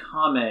can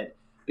hum it,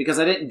 because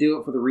I didn't do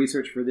it for the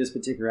research for this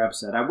particular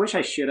episode. I wish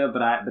I should have,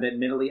 but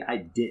admittedly I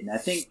didn't.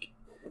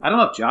 I don't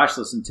know if Josh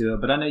listened to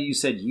it, but I know you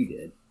said you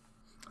did.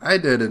 I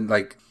did, and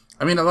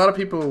a lot of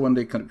people, when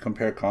they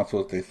compare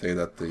consoles, they say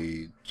that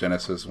the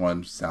Genesis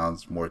one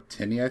sounds more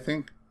tinny, I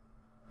think.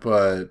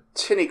 But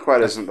tinny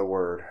quite isn't the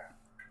word.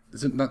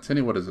 Is it not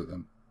tinny? What is it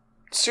then?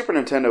 Super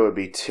Nintendo would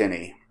be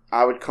tinny.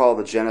 I would call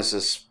the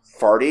Genesis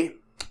farty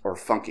or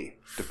funky,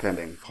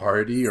 depending.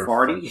 Farty or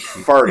farty?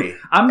 Farty.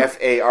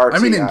 F-A-R-T-I.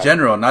 I mean, in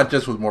general, not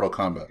just with Mortal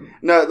Kombat.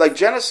 No,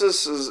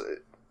 Genesis is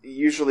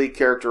usually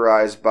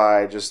characterized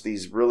by just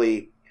these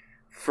really,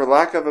 for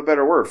lack of a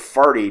better word,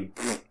 farty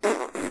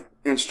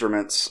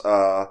instruments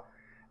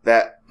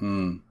that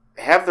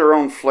have their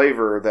own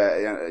flavor.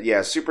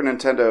 That Super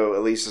Nintendo,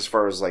 at least as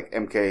far as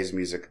MK's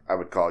music, I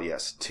would call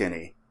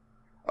tinny.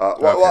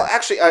 Well,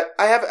 actually,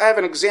 I have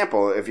an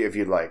example if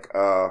you'd like.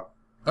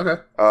 Okay.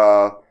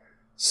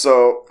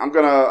 So I'm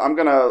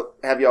gonna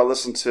have y'all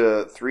listen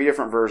to 3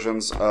 different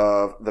versions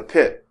of The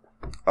Pit,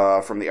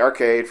 from the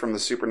arcade, from the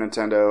Super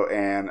Nintendo,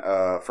 and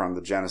from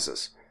the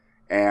Genesis.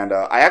 And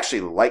I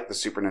actually like the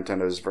Super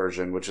Nintendo's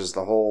version, which is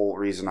the whole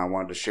reason I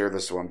wanted to share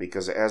this one,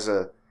 because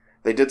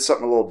they did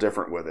something a little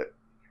different with it.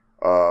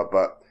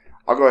 But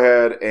I'll go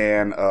ahead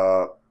and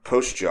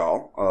post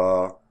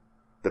y'all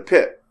The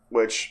Pit,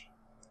 which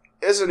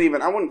isn't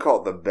even, I wouldn't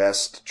call it the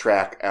best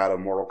track out of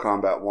Mortal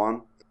Kombat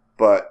 1,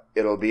 but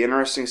it'll be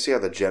interesting to see how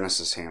the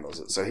Genesis handles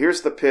it. So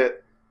here's The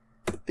Pit,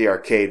 the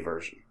arcade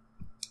version.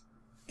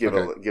 Give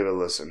it a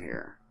listen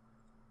here.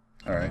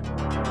 All right.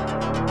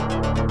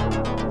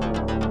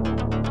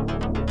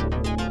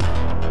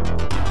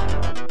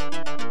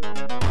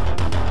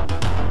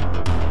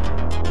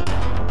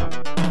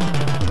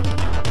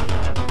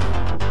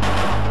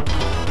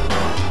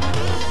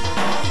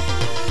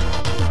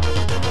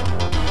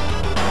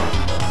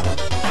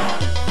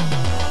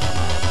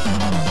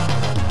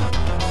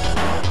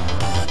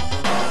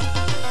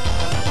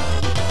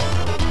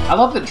 I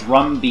love the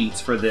drum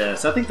beats for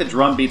this. I think the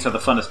drum beats are the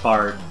funnest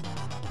part.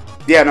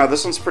 Yeah, no,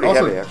 this one's pretty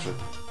heavy, actually.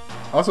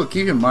 Also,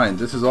 keep in mind,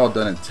 this is all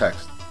done in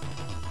text.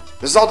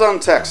 This is all done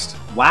in text.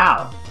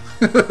 Wow.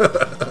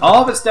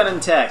 All of it's done in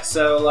text.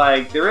 So,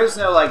 there is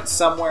no,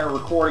 somewhere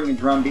recording a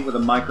drum beat with a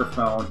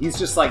microphone. He's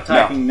just,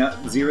 typing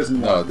zeros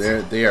and ones.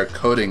 No, they are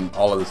coding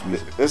all of this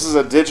music. This is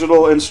a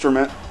digital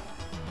instrument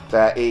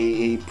that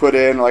he put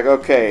in,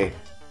 okay,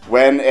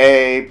 when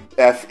A,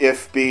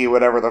 if B,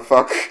 whatever the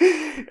fuck,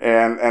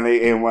 and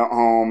he went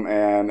home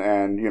and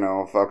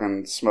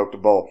fucking smoked a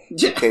bowl.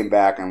 Came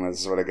back and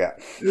this is what I got.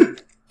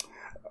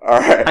 All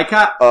right. I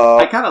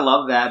kind of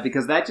love that,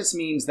 because that just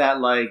means that,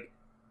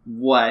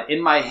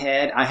 in my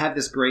head, I have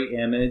this great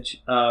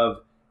image of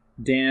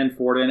Dan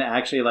Forden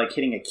actually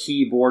hitting a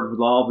keyboard with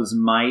all of his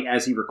might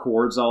as he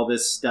records all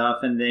this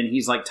stuff, and then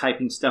he's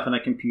typing stuff on a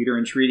computer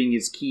and treating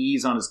his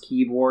keys on his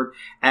keyboard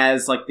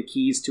as the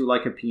keys to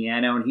a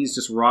piano, and he's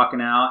just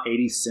rocking out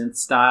 80s synth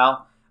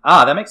style.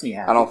 That makes me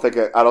happy. I don't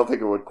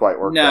think it would quite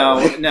work. No,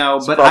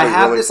 it's but I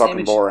have really this fucking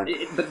image.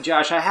 Boring. But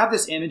Josh, I have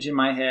this image in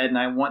my head, and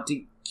I want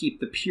to keep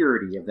the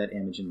purity of that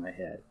image in my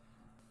head.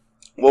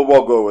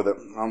 We'll go with it.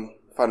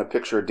 Find a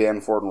picture of Dan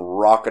Forden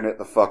rocking it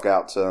the fuck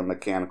out to a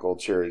mechanical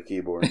cherry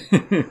keyboard. All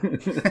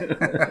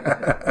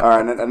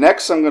right,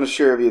 next I'm going to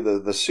share with you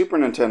the Super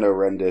Nintendo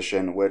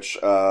rendition, which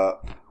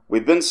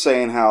we've been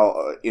saying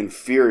how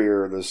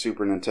inferior the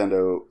Super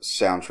Nintendo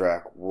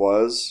soundtrack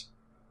was.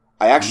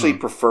 I actually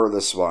prefer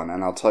this one,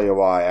 and I'll tell you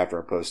why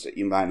after I post it.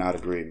 You might not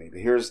agree with me,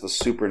 but here's the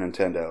Super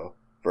Nintendo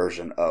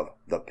version of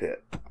The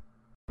Pit.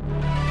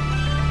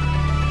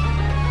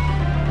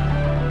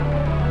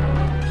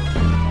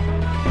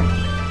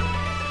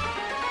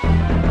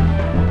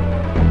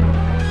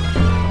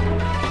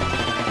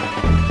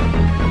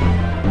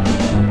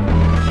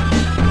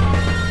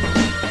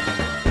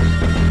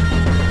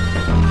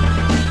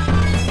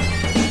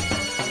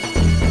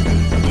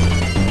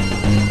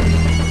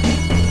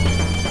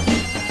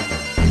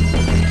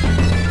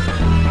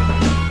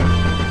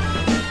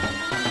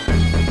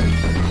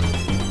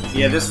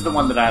 Yeah, this is the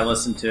one that I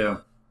listened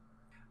to.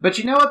 But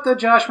you know what, though,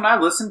 Josh? When I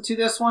listened to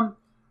this one,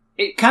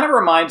 it kind of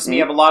reminds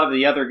me of a lot of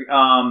the other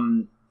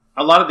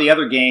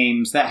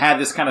games that had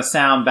this kind of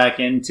sound back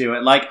into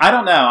it. Like, I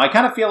don't know. I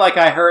kind of feel like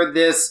I heard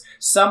this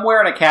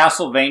somewhere in a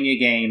Castlevania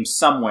game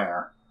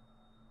somewhere.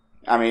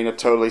 I mean, it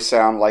totally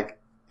sounds like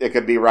it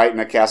could be right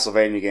in a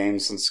Castlevania game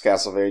since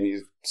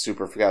Castlevania,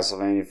 Super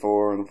Castlevania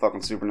 4 and the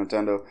fucking Super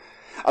Nintendo.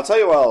 I'll tell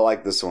you why I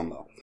like this one,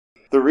 though.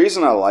 The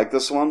reason I like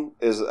this one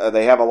is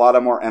they have a lot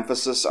of more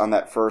emphasis on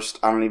that first,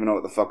 I don't even know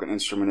what the fucking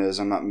instrument is,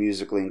 I'm not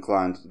musically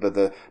inclined, but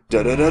the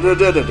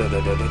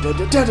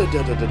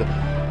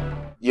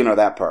you know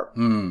that part.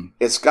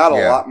 It's got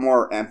a lot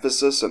more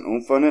emphasis and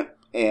oomph on it,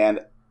 and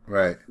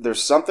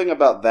there's something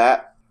about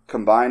that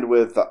combined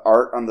with the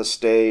art on the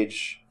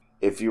stage.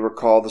 If you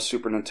recall the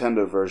Super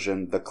Nintendo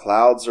version, the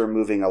clouds are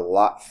moving a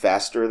lot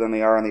faster than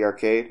they are in the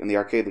arcade. In the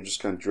arcade, they're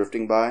just kind of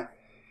drifting by.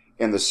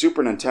 In the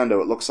Super Nintendo,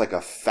 it looks like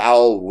a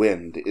foul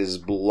wind is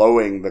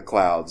blowing the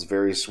clouds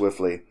very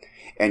swiftly.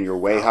 And you're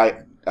way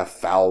high... A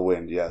foul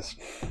wind, yes.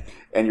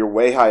 And you're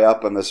way high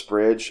up on this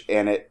bridge,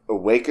 and it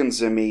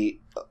awakens in me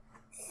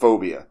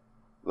phobia.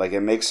 Like,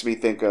 it makes me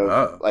think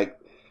of, like,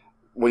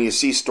 when you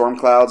see storm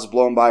clouds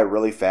blown by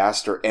really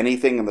fast, or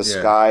anything in the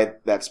sky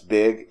that's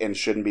big and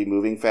shouldn't be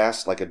moving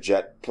fast, like a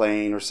jet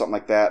plane or something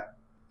like that.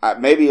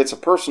 Maybe it's a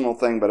personal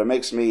thing, but it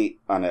makes me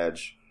on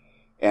edge.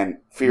 And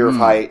fear of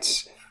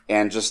heights,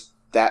 and just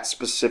that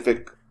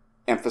specific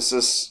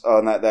emphasis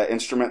on that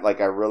instrument, like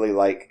I really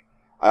like.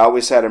 I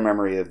always had a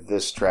memory of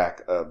this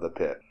track of The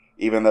Pit,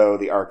 even though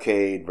the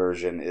arcade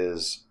version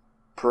is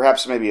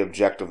perhaps maybe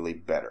objectively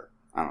better.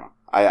 I don't know.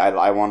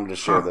 I wanted to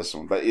share this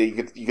one, but you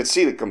could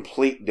see the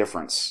complete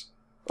difference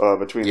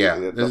between.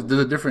 There's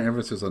a different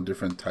emphasis on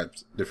different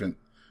types, different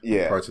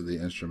parts of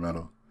the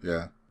instrumental.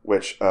 Yeah.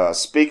 Which,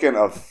 speaking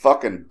of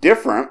fucking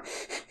different,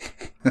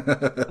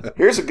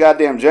 here's a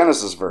goddamn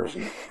Genesis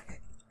version.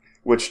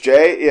 Which,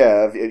 Jay,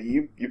 if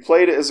you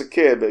played it as a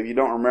kid, but if you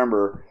don't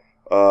remember,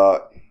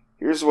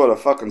 here's what a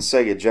fucking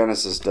Sega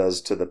Genesis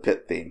does to the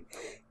Pit theme.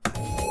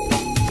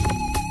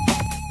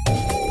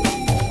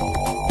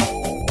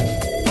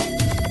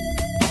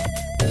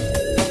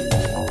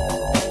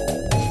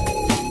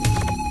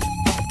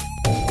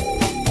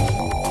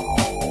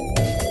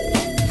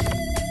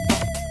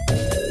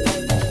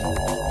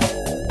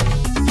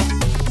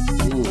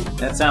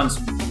 That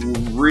sounds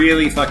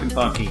really fucking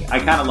funky. I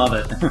kind of love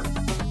it.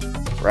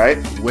 Right?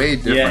 Way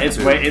different. Yeah, it's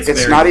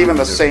not even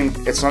the same.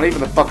 It's not even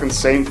the fucking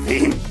same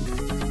theme.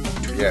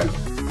 Yeah,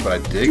 but I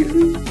dig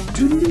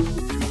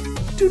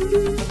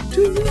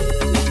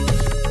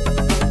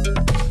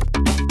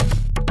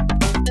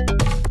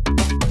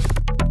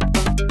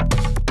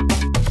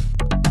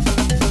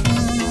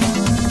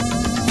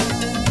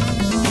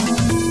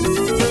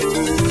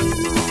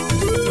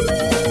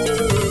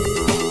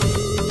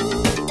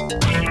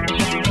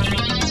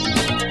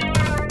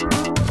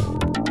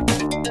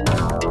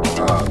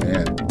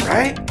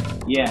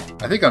Yeah,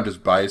 I think I'm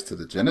just biased to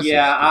the Genesis.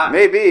 Yeah,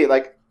 maybe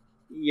like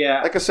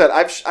I said,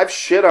 I've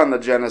shit on the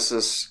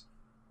Genesis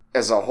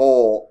as a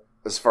whole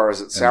as far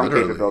as its sound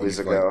capabilities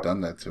go. Like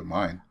done that to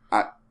mine.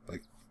 I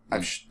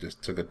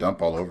just took a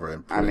dump all over it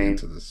and put it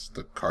into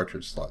the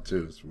cartridge slot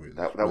too. It's weird.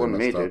 That wasn't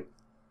me, dude.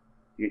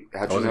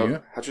 How'd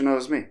you know it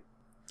was me?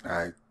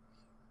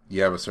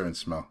 You have a certain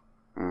smell.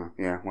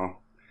 Yeah, well,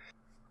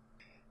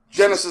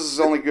 Genesis is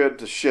only good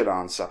to shit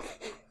on. So.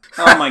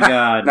 Oh my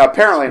god! Now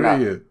apparently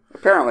not.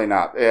 Apparently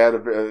not. It had,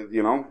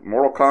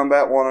 Mortal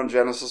Kombat 1 on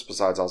Genesis,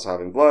 besides also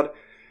having blood.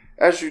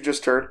 As you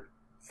just heard,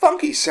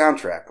 funky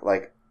soundtrack.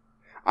 Like,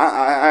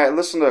 I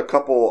listened to a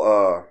couple,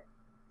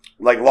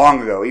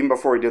 long ago, even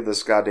before we did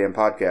this goddamn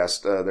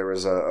podcast, there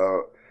was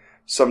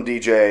some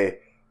DJ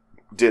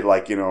did,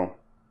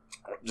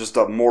 just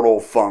a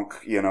Mortal Funk,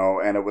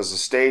 and it was a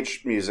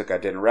stage music I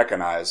didn't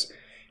recognize,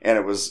 and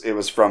it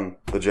was from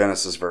the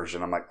Genesis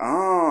version. I'm like,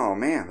 oh,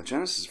 man, the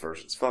Genesis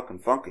version's fucking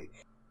funky.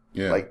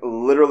 Yeah. Like,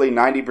 literally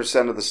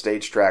 90% of the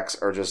stage tracks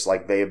are just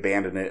like they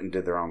abandoned it and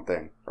did their own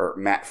thing. Or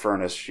Matt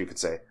Furniss, you could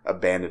say,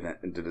 abandoned it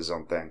and did his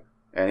own thing.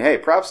 And hey,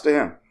 props to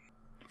him.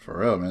 For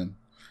real, man.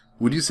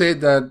 Would you say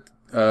that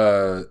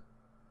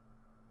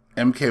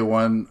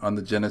MK1 on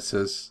the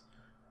Genesis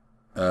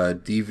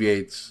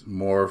deviates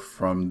more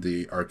from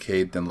the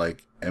arcade than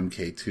like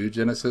MK2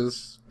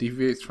 Genesis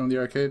deviates from the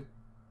arcade?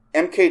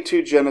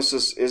 MK2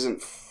 Genesis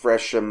isn't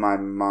fresh in my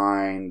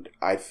mind.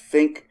 I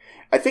think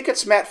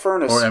it's Matt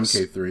Furniss. Or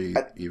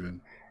MK3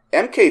 even.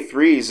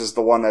 MK3's is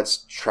the one that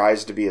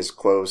tries to be as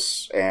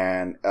close,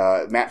 and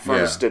Matt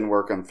Furniss didn't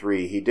work on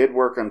 3. He did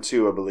work on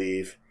 2, I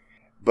believe.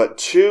 But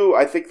 2,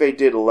 I think they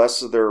did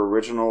less of their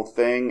original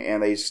thing,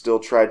 and they still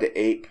tried to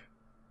ape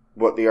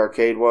what the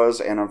arcade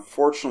was, and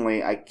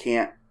unfortunately, I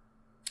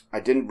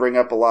didn't bring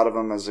up a lot of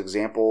them as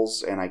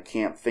examples, and I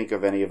can't think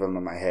of any of them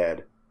in my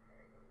head.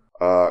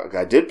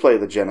 I did play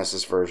the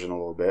Genesis version a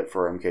little bit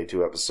for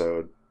MK2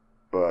 episode,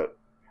 but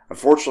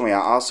unfortunately, I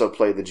also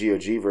played the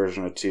GOG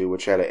version of 2,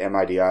 which had an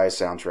MIDI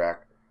soundtrack.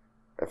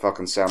 It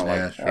fucking sounded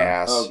like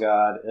ass. Oh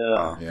god,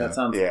 that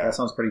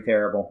sounds pretty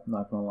terrible. I'm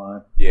not gonna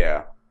lie.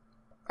 Yeah,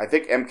 I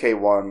think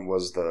MK1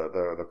 was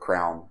the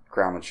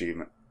crown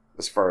achievement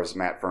as far as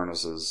Matt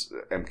Furniss's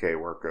MK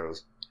work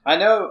goes. I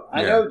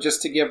know.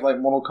 Just to give like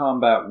Mortal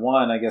Kombat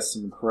 1, I guess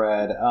some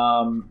cred.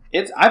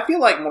 I feel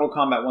like Mortal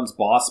Kombat 1's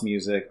boss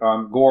music,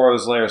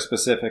 Goro's Lair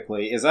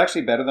specifically, is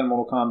actually better than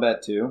Mortal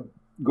Kombat 2.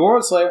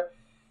 Goro's Lair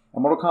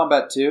and Mortal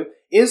Kombat 2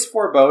 is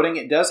foreboding.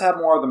 It does have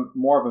more of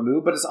a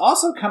mood, but it's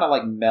also kind of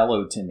like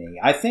mellow to me.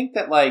 I think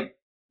that like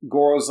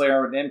Goro's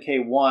Lair and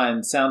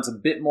MK1 sounds a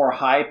bit more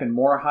hype and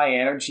more high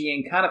energy,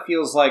 and kind of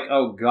feels like,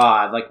 oh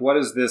god, like what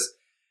is this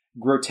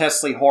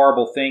grotesquely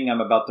horrible thing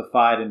I'm about to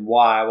fight and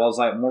why? Well, it's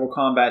like Mortal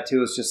Kombat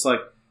 2 is just like,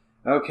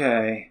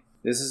 okay,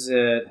 this is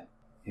it.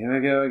 Here we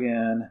go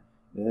again.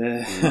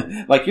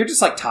 Like you're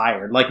just like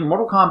tired. Like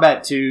Mortal Kombat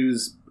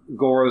 2's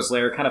Goro's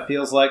Lair kind of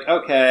feels like,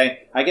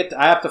 okay, I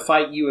have to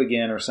fight you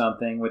again or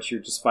something, which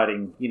you're just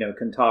fighting,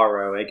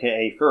 Kentaro,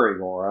 aka Furry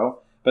Goro,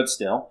 but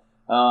still.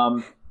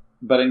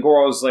 But in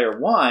Goro's Lair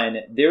 1,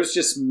 there's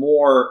just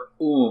more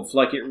oomph.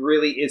 Like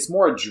it's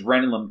more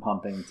adrenaline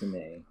pumping to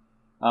me.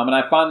 And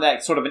I find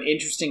that sort of an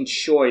interesting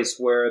choice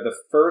where the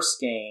first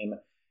game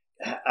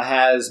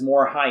has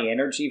more high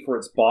energy for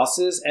its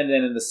bosses, and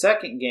then in the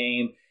second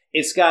game,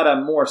 it's got a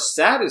more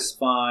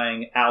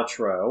satisfying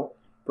outro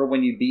for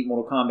when you beat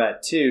Mortal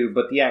Kombat 2,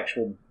 but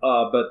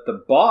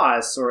the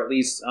boss, or at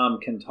least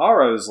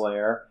Kentaro's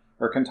Lair,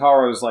 or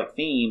Kentaro's like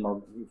theme,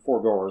 or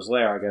for Goro's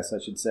Lair, I guess I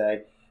should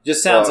say,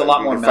 just sounds a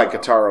lot more mellow. You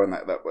fight Kentaro in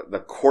the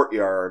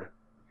courtyard.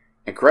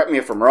 And correct me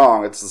if I'm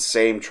wrong, it's the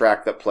same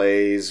track that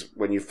plays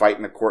when you fight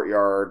in the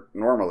courtyard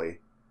normally,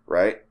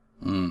 right?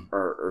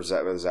 Or is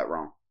that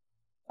wrong?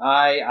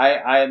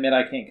 I admit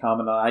I can't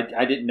comment on it.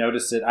 I didn't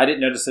notice it. I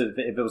didn't notice it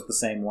if it was the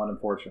same one,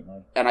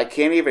 unfortunately. And I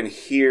can't even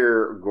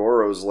hear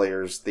Goro's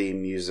Lair's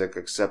theme music,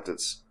 except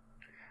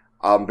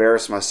I'll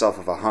embarrass myself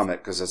if I hum it,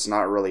 because it's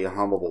not really a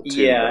hummable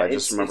tune. Yeah, but I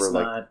just remember it's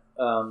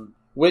not.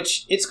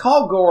 Which, it's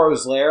called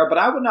Goro's Lair, but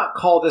I would not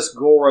call this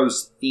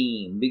Goro's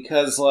theme,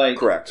 because, like...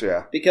 Correct,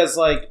 yeah. Because,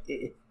 like,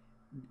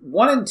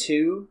 1 and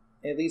 2,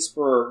 at least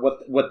for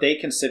what they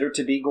consider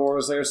to be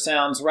Goro's Lair,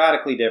 sounds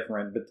radically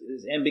different.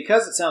 And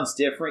because it sounds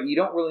different, you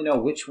don't really know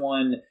which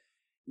one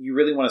you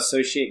really want to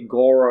associate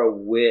Goro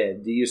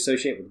with. Do you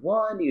associate it with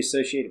 1? Do you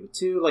associate it with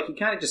 2? Like, you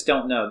kind of just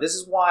don't know. This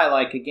is why,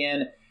 like,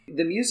 again...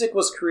 The music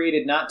was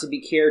created not to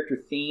be character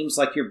themes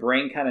like your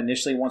brain kind of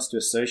initially wants to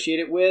associate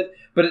it with,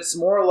 but it's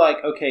more like,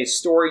 okay,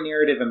 story,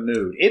 narrative, and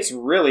mood. It's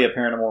really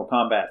apparent in Mortal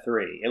Kombat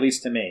 3, at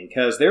least to me,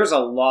 because there's a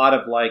lot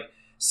of, like,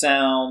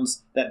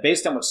 sounds that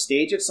based on what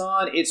stage it's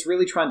on, it's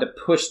really trying to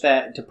push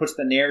the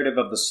narrative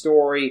of the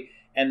story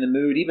and the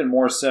mood even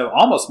more so,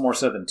 almost more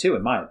so than 2,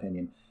 in my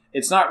opinion.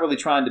 It's not really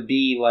trying to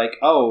be like,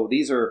 oh,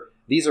 these are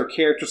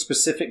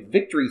character-specific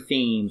victory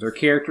themes or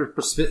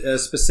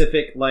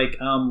character-specific, like,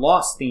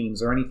 loss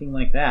themes or anything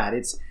like that.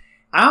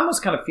 I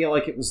almost kind of feel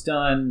like it was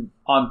done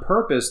on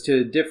purpose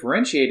to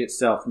differentiate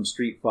itself from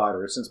Street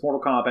Fighter, since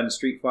Mortal Kombat and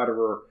Street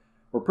Fighter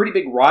were pretty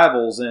big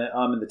rivals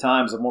in the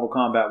times of Mortal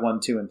Kombat 1,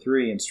 2, and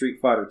 3, and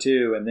Street Fighter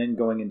 2, and then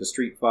going into the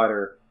Street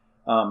Fighter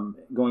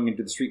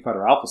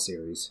Alpha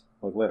series,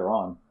 like, later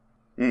on.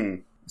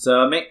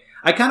 So,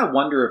 I kind of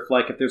wonder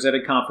if there's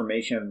any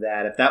confirmation of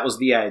that, if that was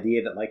the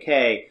idea that, like,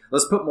 hey,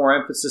 let's put more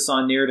emphasis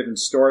on narrative and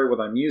story with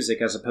our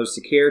music as opposed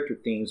to character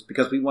themes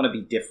because we want to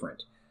be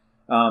different.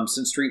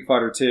 Since Street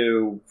Fighter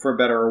 2, for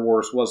better or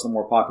worse, was the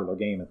more popular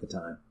game at the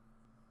time.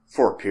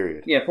 For a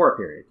period. Yeah, for a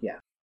period, yeah.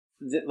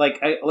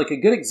 Like a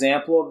good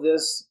example of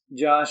this,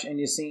 Josh and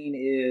Yassine,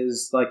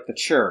 is, like, the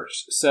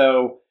church.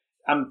 So...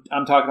 I'm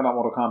talking about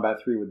Mortal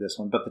Kombat 3 with this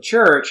one, but the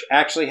church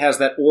actually has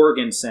that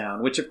organ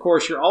sound, which, of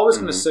course, you're always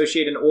going to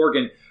associate an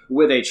organ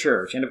with a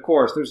church. And, of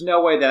course, there's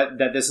no way that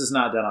this is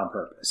not done on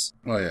purpose.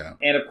 Oh, yeah.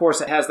 And, of course,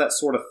 it has that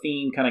sort of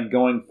theme kind of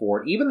going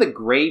for it. Even the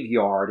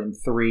graveyard in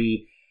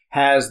 3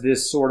 has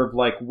this sort of,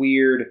 like,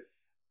 weird,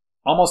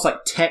 almost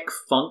like tech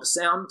funk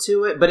sound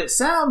to it, but it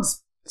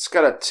sounds... It's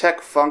got a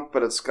tech funk,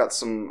 but it's got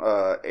some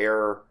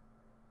air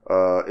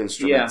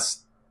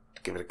instruments.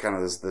 Yeah. Give it kind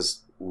of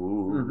this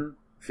ooh...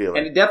 feeling.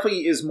 And it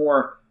definitely is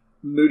more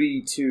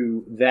moody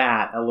to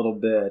that a little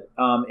bit.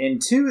 In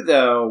 2,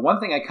 though, one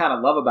thing I kind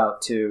of love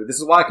about 2, this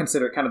is why I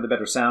consider it kind of the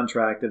better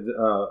soundtrack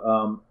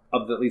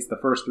of at least the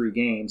first 3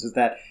 games, is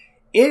that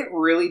it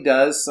really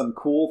does some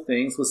cool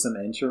things with some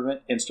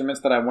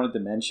instruments that I wanted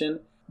to mention.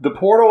 The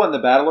Portal and the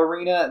Battle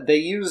Arena, they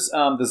use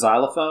the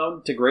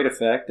xylophone to great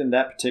effect in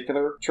that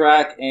particular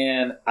track,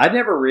 and I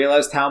never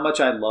realized how much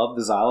I loved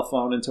the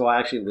xylophone until I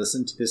actually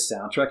listened to this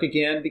soundtrack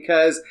again,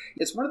 because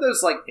it's one of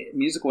those like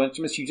musical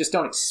instruments you just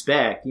don't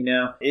expect, you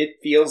know? It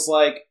feels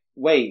like,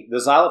 wait, the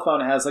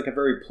xylophone has like a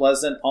very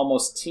pleasant,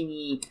 almost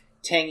tingy,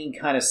 tangy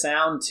kind of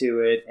sound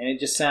to it, and it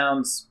just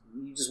sounds,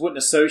 you just wouldn't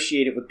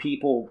associate it with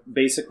people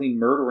basically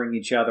murdering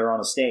each other on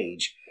a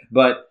stage.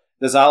 But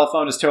the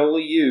xylophone is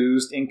totally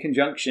used in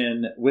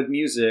conjunction with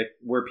music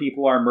where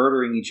people are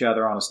murdering each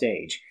other on a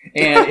stage.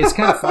 And it's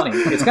kind of funny.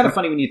 It's kind of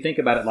funny when you think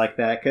about it like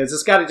that, because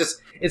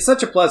it's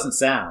such a pleasant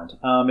sound.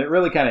 It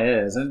really kind of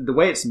is. And the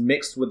way it's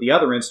mixed with the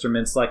other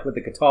instruments, like with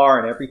the guitar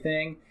and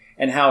everything,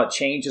 and how it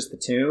changes the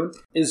tune,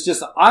 is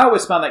just, I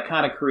always found that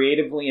kind of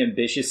creatively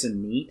ambitious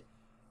and neat.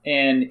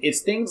 And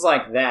it's things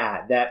like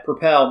that that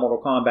propel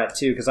Mortal Kombat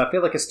 2, because I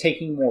feel like it's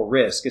taking more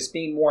risk. It's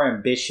being more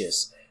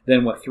ambitious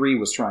than what 3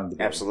 was trying to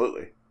do.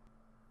 Absolutely.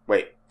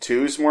 Wait,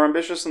 2's more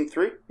ambitious than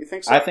 3? You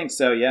think so? I think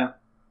so, yeah.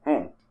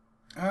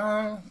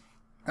 I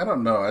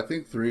don't know. I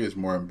think 3 is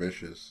more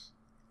ambitious.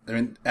 I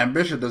mean,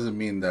 ambitious doesn't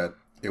mean that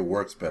it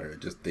works better.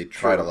 It just, they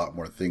tried a lot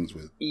more things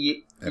with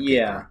MK3.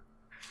 Yeah.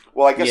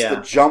 Well, I guess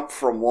the jump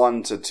from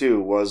 1 to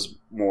 2 was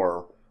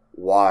more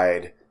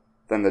wide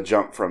than the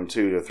jump from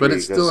 2 to 3. But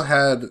it still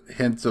had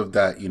hints of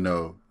that, you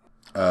know,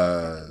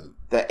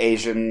 the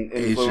Asian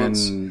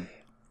influence.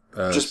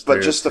 Just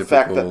the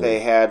fact that they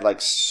had like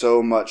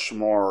so much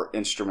more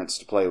instruments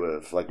to play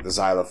with, like the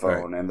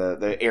xylophone and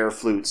the air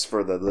flutes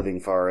for the Living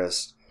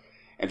Forest,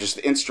 and just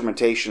the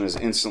instrumentation is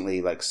instantly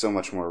like so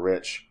much more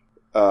rich.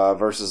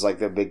 Versus like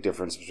the big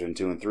difference between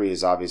 2 and 3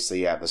 is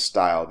obviously the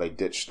style. They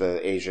ditched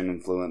the Asian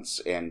influence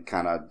and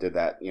kind of did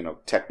that, you know,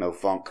 techno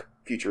funk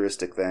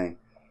futuristic thing.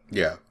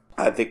 Yeah,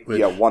 I think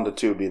 1 to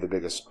 2 would be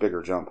the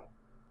bigger jump.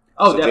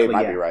 Oh, so definitely. Jay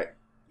might be right.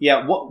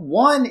 Yeah,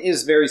 1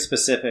 is very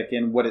specific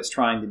in what it's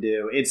trying to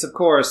do. It's, of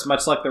course,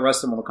 much like the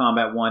rest of Mortal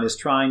Kombat 1,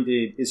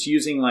 it's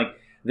using like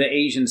the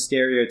Asian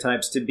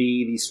stereotypes to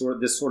be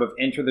this sort of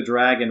Enter the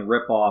Dragon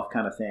ripoff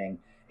kind of thing.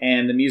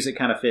 And the music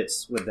kind of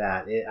fits with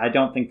that. I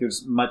don't think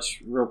there's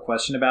much real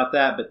question about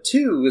that. But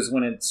 2 is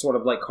when it's sort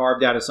of like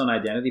carved out its own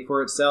identity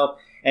for itself,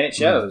 and it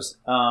shows.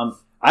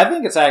 I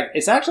think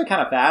it's actually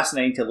kind of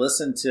fascinating to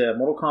listen to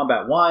Mortal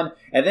Kombat 1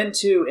 and then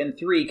 2 and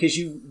 3, because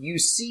you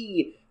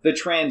see the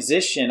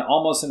transition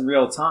almost in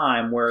real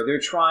time where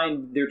they're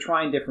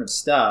trying different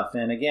stuff.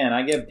 And again,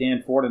 I give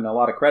Dan Forden a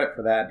lot of credit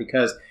for that,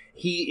 because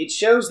it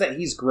shows that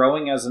he's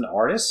growing as an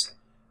artist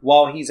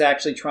while he's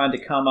actually trying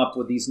to come up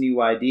with these new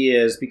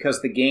ideas,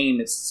 because the game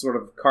is sort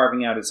of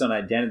carving out its own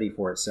identity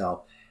for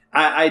itself.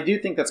 I do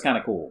think that's kind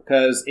of cool,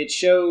 because it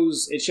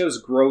shows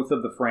growth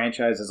of the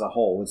franchise as a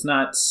whole. It's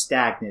not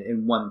stagnant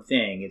in one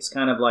thing. It's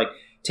kind of like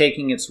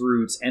taking its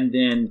roots and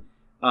then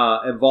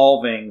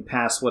evolving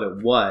past what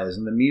it was,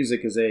 and the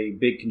music is a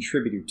big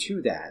contributor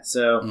to that.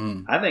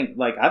 So I think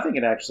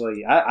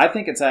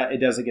it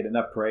doesn't get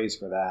enough praise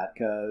for that,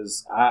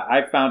 because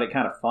I found it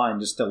kind of fun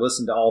just to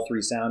listen to all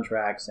 3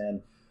 soundtracks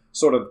and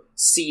sort of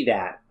see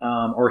that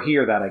or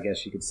hear that, I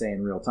guess you could say,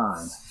 in real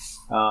time.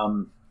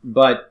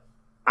 But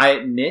I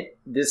admit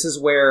this is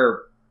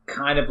where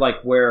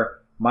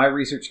my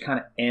research kind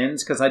of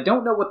ends, because I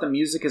don't know what the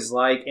music is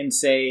like in,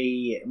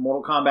 say,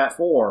 Mortal Kombat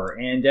 4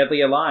 and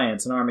Deadly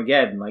Alliance and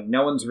Armageddon. Like,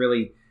 no one's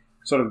really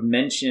sort of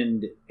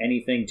mentioned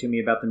anything to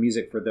me about the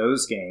music for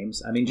those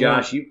games. I mean,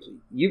 Josh,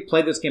 you've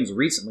played those games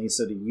recently,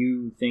 so do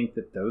you think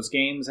that those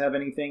games have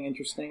anything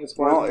interesting as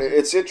far as... Well,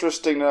 it's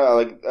interesting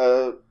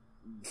to,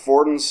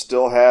 Forden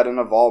still had an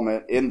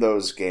involvement in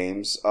those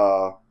games.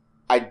 I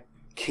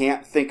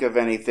can't think of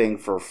anything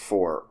for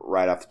 4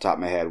 right off the top of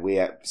my head.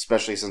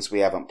 Especially since we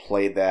haven't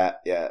played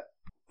that yet.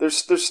 There's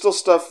still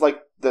stuff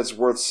like that's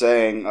worth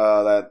saying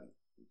that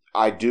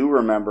I do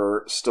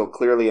remember still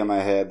clearly in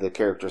my head, the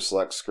character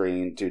select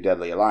screen to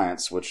Deadly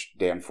Alliance, which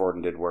Dan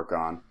Forden did work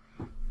on.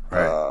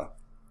 Right.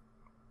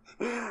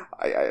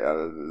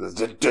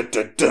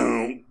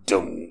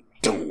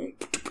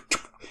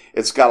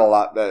 It's got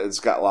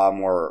a lot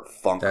more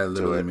funk to it. That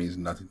literally means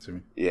nothing to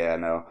me. Yeah,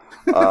 no.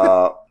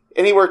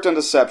 And he worked on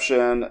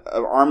Deception.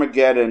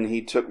 Armageddon,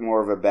 he took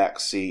more of a back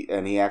seat,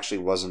 and he actually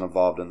wasn't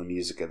involved in the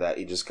music of that.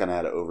 He just kind of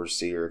had an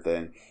overseer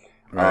thing.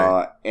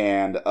 Right.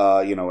 In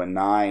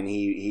 9,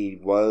 he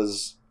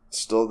was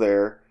still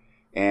there,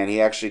 and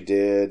he actually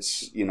did,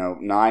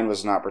 9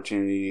 was an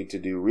opportunity to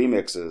do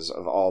remixes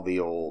of all the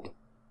old,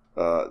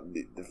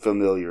 the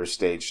familiar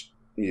stage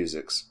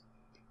musics.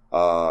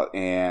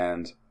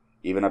 And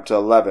even up to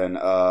 11,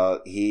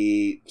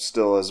 he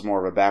still has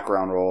more of a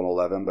background role in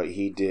 11, but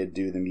he did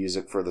do the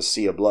music for the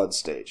Sea of Blood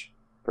stage,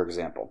 for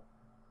example.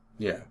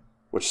 Yeah.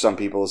 Which some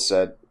people have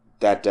said,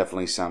 that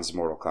definitely sounds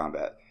Mortal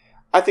Kombat.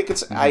 I think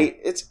it's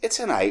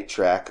an 8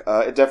 track.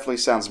 It definitely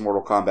sounds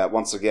Mortal Kombat.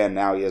 Once again,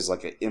 now he has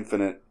like an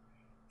infinite,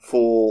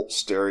 full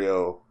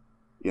stereo,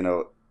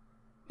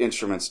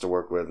 instruments to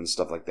work with and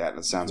stuff like that, and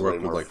it sounds way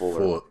more fuller.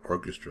 Full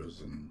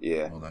orchestras and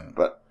all that.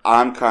 But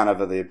I'm kind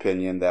of the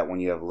opinion that when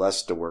you have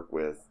less to work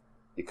with,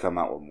 you come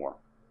out with more.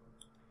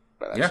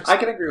 But Yeah, I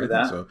can agree with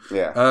that. So.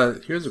 Yeah.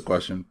 Here's a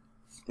question.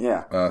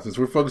 Yeah. Since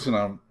we're focusing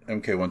on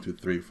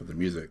MK123 for the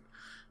music,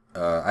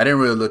 I didn't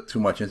really look too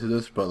much into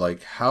this, but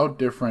like, how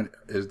different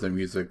is the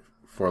music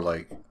for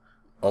like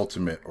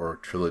Ultimate or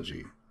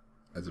Trilogy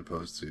as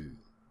opposed to?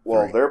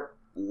 Well, 3? they're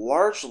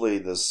largely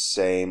the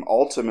same.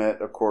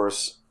 Ultimate, of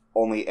course,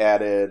 only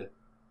added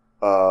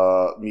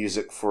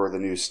music for the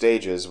new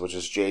stages, which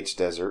is Jade's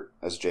Desert,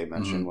 as Jay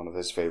mentioned, one of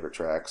his favorite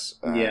tracks,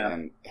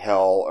 and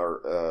Hell,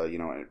 or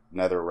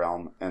Nether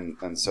Realm,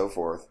 and so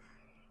forth.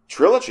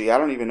 Trilogy, I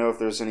don't even know if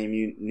there's any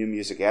new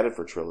music added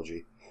for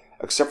Trilogy,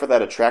 except for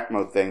that attract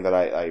mode thing that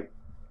I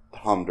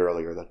hummed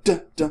earlier. The da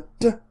da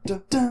da da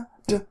da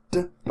da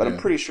da. But I'm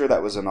pretty sure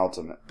that was an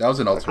Ultimate. That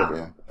was an Ultimate.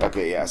 Okay,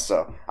 okay, yeah.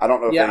 So I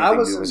don't know if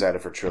anything new was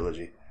added for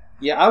Trilogy.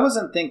 Yeah, I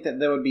wasn't think that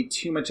there would be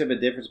too much of a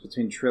difference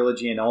between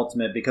Trilogy and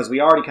Ultimate, because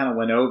we already kind of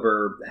went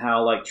over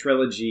how, like,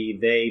 Trilogy,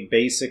 they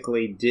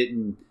basically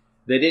didn't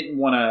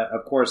want to,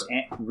 of course,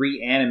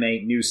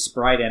 reanimate new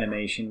sprite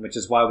animation, which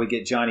is why we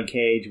get Johnny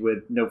Cage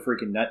with no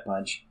freaking nut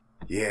punch.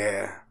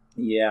 Yeah.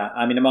 Yeah,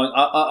 I mean,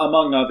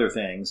 among other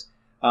things.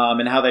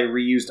 And how they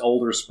reused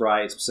older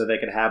sprites so they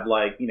could have,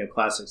 like,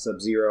 classic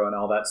Sub-Zero and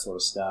all that sort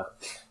of stuff.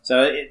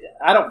 So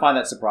I don't find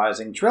that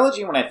surprising.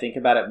 Trilogy, when I think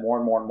about it more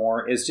and more and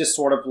more, is just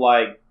sort of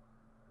like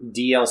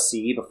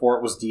DLC before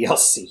it was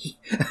DLC,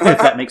 if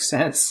that makes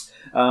sense.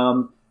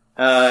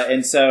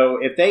 And so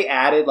if they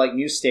added like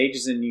new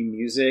stages and new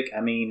music, I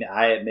mean,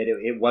 I admit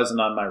it wasn't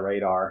on my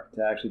radar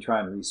to actually try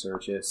and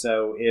research it.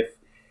 So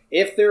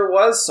if there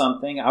was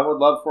something, I would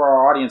love for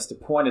our audience to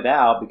point it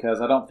out,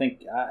 because I don't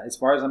think, as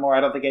far as I'm aware,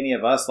 I don't think any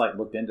of us like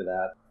looked into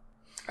that.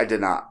 I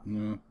did not.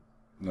 No.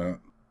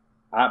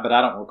 But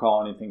I don't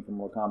recall anything from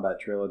Mortal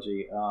Kombat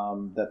Trilogy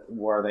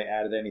where they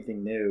added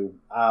anything new.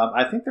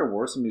 I think there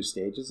were some new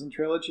stages in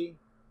Trilogy.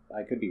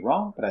 I could be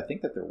wrong, but I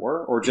think that there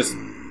were, or just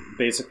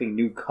basically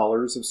new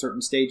colors of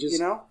certain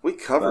stages. We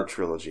covered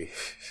Trilogy.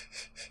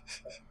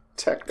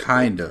 Technically.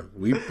 Kind of.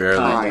 We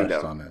barely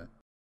touched on it.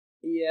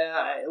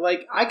 Yeah,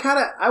 like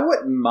I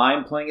wouldn't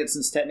mind playing it,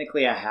 since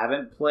technically I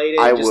haven't played it.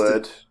 I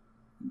would.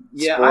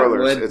 Yeah,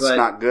 Spoilers, I would. It's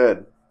not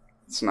good.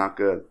 It's not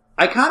good.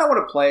 I kind of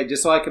want to play it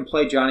just so I can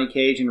play Johnny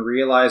Cage and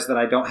realize that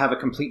I don't have a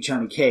complete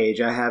Johnny Cage.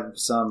 I have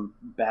some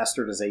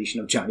bastardization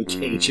of Johnny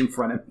Cage in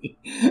front of me.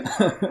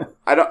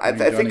 I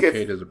think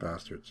Cage is a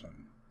bastard,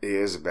 son. He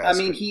is a bastard. I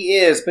mean, he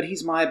is, but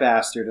he's my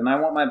bastard, and I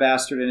want my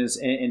bastard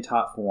in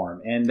top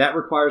form, and that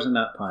requires a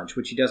nut punch,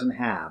 which he doesn't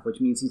have, which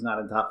means he's not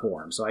in top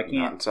form. So I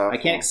can't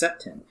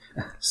accept him.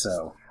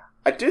 So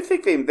I do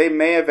think they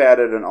may have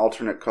added an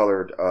alternate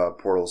colored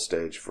portal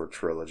stage for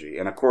Trilogy,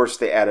 and of course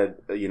they added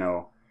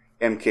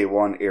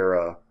MK1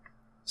 era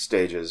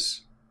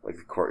stages like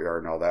the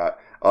courtyard and all that.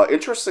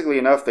 Interestingly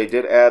enough, they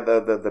did add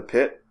the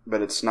pit,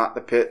 but it's not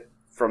the pit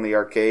from the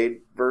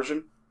arcade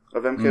version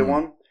of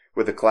MK1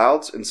 with the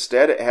clouds.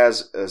 Instead, it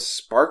has a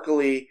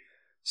sparkly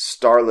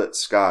starlit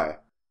sky.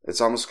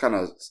 It's almost kind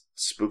of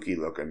spooky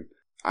looking.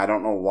 I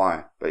don't know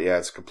why, but yeah,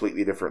 it's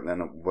completely different than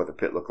what the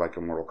pit looked like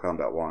in Mortal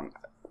Kombat 1.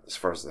 As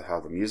far as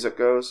how the music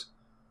goes,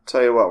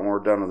 tell you what, when we're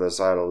done with this,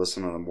 I ought to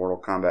listen to the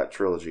Mortal Kombat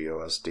Trilogy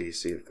OST,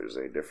 see if there's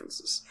any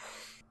differences.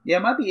 Yeah,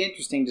 it might be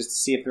interesting just to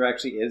see if there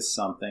actually is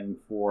something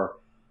for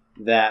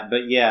that.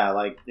 But yeah,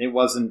 like it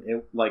wasn't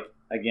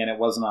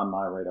on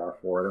my radar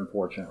for it,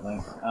 unfortunately.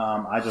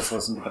 I just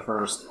listened to the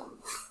first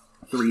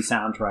 3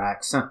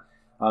 soundtracks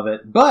of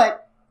it.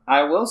 But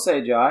I will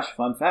say, Josh,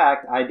 fun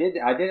fact, I did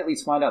at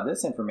least find out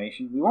this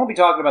information. We won't be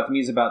talking about the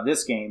music about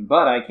this game,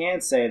 but I can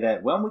say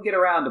that when we get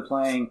around to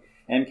playing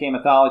MK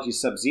Mythology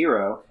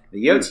Sub-Zero,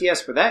 the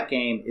OTS for that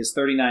game is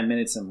 39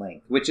 minutes in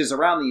length, which is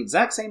around the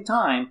exact same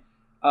time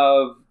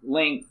of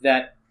length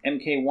that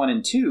MK1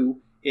 and 2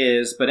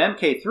 is, but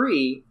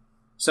MK3,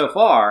 so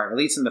far, at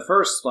least in the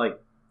first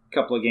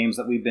couple of games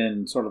that we've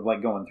been sort of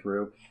going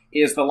through,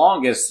 is the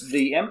longest.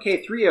 The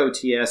MK3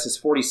 OTS is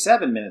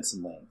 47 minutes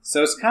in length.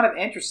 So it's kind of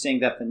interesting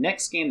that the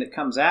next game that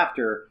comes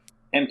after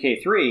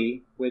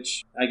MK3,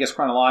 which I guess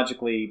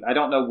chronologically, I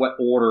don't know what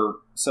order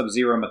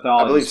Sub-Zero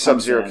Mythology. I believe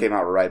Sub-Zero came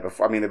out right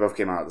before. I mean, they both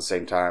came out at the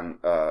same time,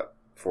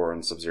 4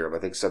 and Sub-Zero, but I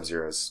think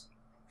Sub-Zero is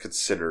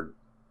considered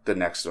the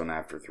next one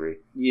after 3.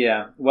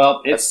 Yeah,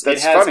 well, it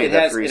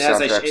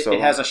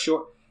has a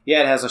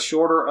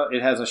shorter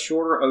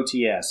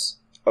OTS.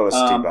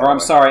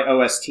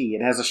 OST.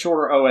 It has a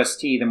shorter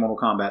OST than Mortal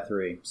Kombat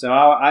 3. So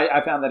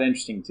I found that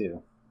interesting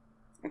too.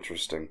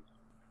 Interesting.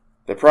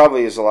 There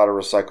probably is a lot of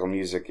recycled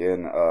music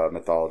in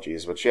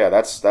Mythologies, but yeah,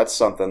 that's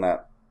something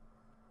that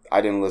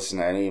I didn't listen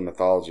to any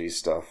Mythology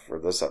stuff for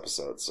this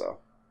episode. So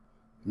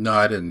no,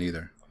 I didn't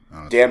either.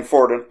 Honestly. Dan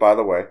Forden, by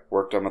the way,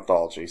 worked on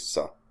Mythology.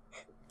 So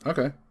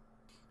okay.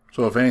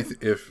 So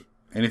if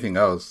anything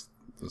else,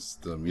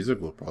 the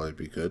music will probably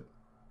be good.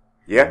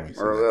 Yeah,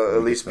 or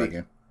at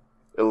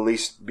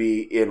least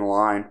be in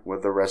line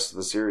with the rest of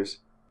the series.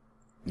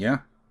 Yeah.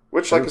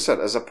 Which, like I said,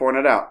 as I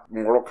pointed out,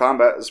 Mortal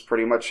Kombat has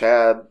pretty much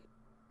had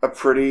a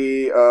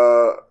pretty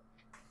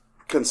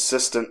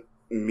consistent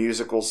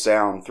musical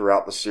sound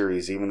throughout the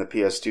series, even the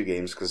PS2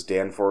 games, because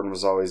Dan Forden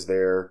was always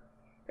there,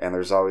 and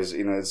there's always,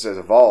 it's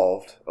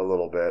evolved a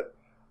little bit.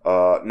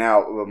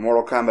 Now,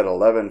 Mortal Kombat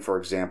 11, for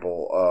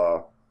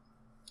example,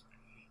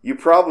 you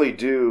probably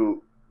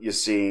do,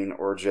 Yassine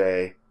or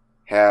Jay,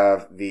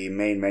 have the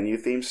main menu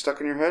theme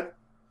stuck in your head?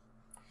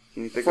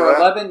 Can you think for of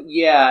that? 11,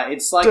 yeah,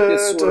 it's like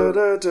this sort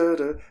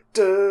of...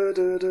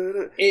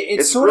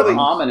 It's sort of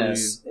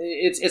ominous.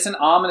 It's an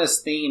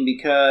ominous theme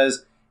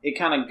because it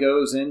kind of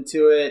goes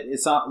into it.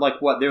 It's not like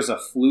there's a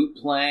flute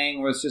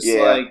playing where it's just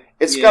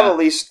It's got at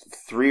least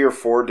 3 or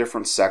 4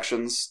 different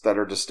sections that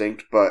are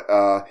distinct, but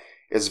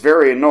it's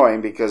very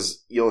annoying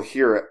because you'll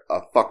hear it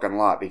a fucking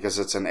lot because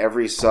it's in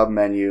every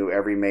sub-menu,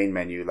 every main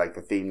menu, like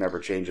the theme never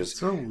changes. It's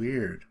so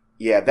weird.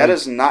 Yeah, that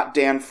is not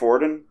Dan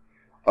Forden.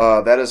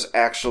 That is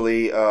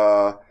actually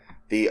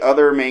the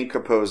other main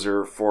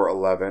composer for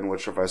 11,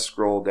 which if I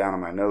scroll down in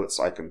my notes,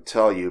 I can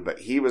tell you, but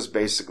he was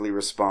basically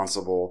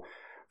responsible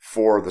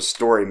for the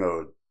story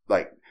mode.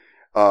 Like,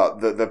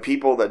 the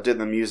people that did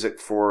the music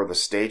for the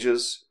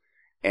stages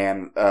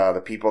and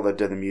the people that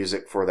did the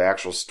music for the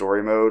actual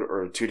story mode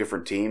are 2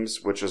 different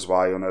teams, which is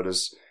why you'll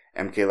notice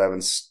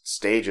MK11's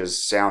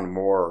stages sound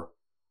more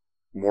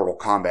Mortal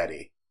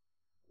Kombat-y.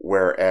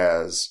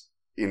 Whereas,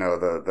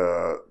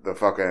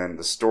 the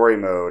story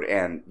mode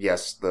and,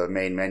 yes, the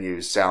main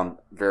menus sound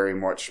very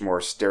much more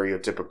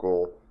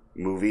stereotypical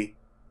movie.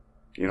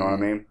 You know what I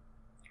mean?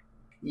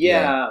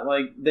 Yeah,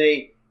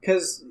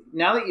 because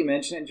now that you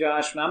mention it,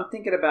 Josh, when I'm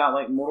thinking about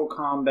like Mortal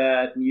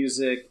Kombat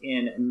music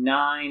in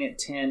 9,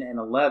 10, and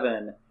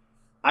 11,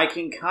 I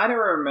can kind of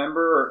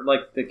remember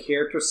like the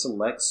character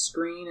select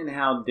screen and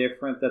how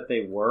different that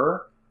they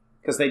were,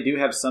 because they do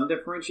have some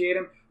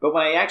differentiating. But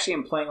when I actually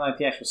am playing like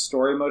the actual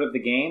story mode of the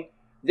game,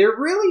 there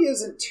really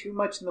isn't too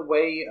much in the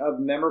way of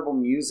memorable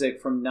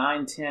music from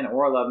 9, 10,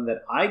 or 11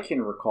 that I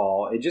can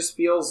recall. It just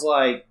feels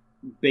like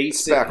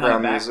basic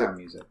background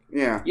music.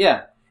 Yeah.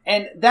 Yeah.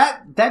 And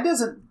that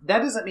doesn't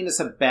mean it's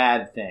a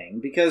bad thing,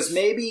 because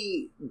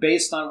maybe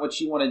based on what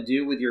you want to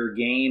do with your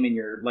game and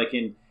your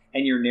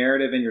your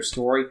narrative and your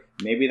story,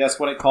 maybe that's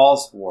what it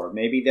calls for.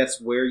 Maybe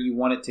that's where you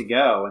want it to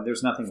go, and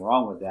there's nothing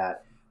wrong with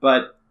that.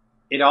 But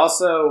it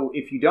also,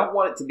 if you don't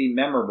want it to be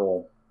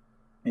memorable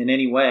in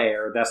any way,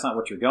 or that's not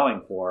what you're going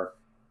for,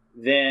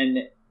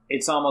 then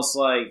it's almost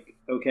like,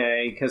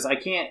 okay, because I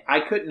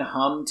couldn't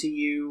hum to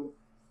you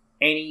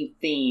any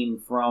theme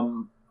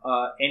from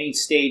any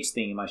stage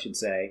theme, I should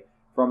say,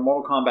 from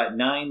Mortal Kombat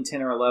 9,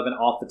 10, or 11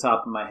 off the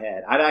top of my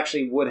head.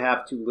 Would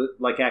have to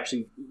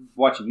actually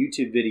watch a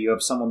YouTube video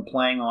of someone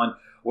playing on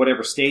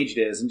whatever stage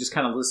it is and just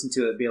kind of listen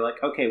to it and be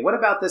like, okay, what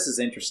about this is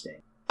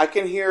interesting? I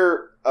can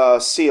hear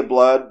Sea of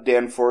Blood,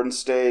 Dan Forden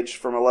stage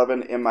from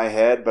 11 in my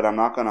head, but I'm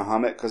not going to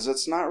hum it because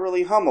it's not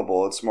really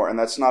hummable. It's more, and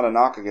that's not a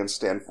knock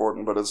against Dan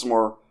Forden, but it's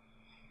more,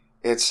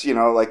 it's,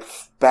 like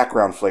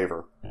background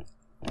flavor.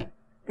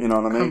 You know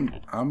what I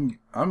mean?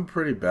 I'm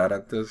pretty bad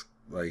at this,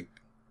 like,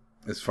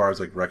 as far as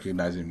like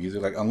recognizing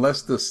music. Like,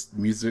 unless this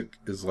music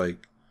is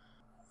like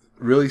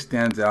really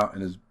stands out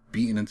and is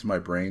beaten into my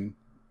brain,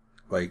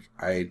 like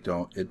it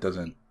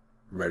doesn't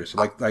register.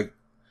 Like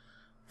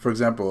for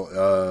example,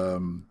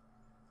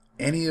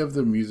 any of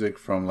the music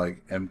from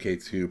like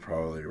MK2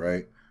 probably,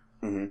 right?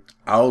 Mm-hmm.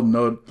 I'll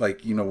know,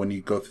 like, when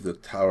you go through the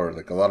tower,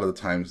 like a lot of the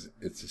times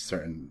it's a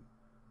certain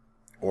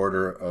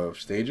order of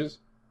stages,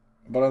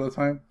 a lot of the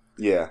time.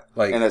 Yeah,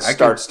 like, and it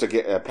starts to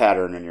get a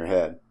pattern in your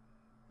head.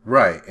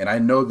 Right, and I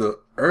know the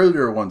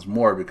earlier ones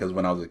more because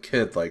when I was a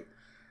kid, like,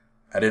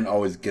 I didn't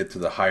always get to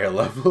the higher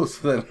levels,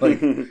 so that,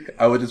 like,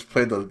 I would just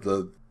play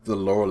the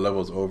lower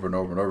levels over and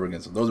over and over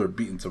again, so those are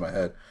beaten to my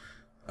head.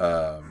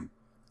 But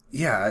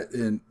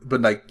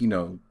like,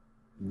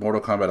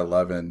 Mortal Kombat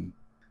 11,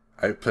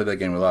 I played that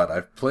game a lot.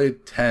 I've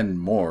played 10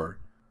 more,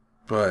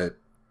 but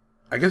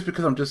I guess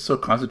because I'm just so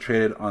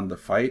concentrated on the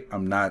fight,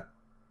 I'm not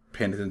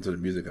paying attention to the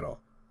music at all.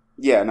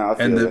 Yeah, no, I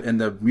feel it. And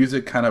the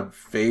music kind of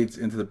fades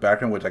into the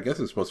background, which I guess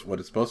is what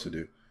it's supposed to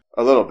do.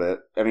 A little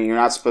bit. I mean, you're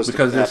not supposed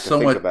because to have to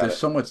think about it. There's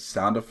so much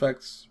sound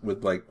effects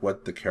with like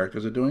what the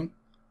characters are doing,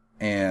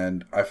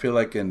 and I feel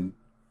like in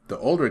the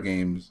older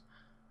games,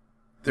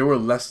 there were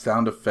less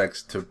sound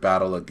effects to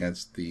battle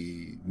against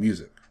the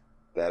music.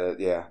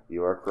 Yeah,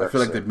 you are correct. I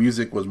feel like the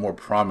music was more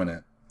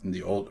prominent in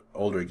the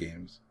older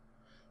games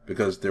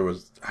because there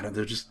was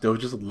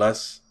just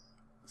less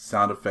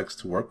sound effects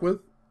to work with.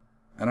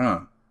 I don't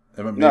know.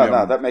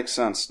 No, that makes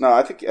sense. No,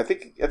 I think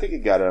you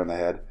got it in the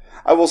head.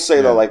 I will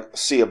say though, like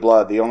Sea of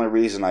Blood, the only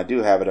reason I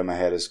do have it in my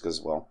head is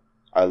because, well,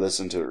 I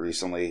listened to it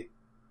recently,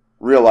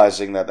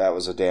 realizing that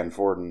was a Dan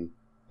Forden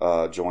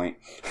joint.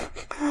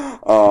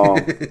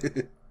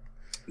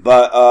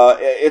 But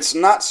it's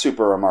not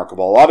super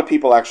remarkable. A lot of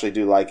people actually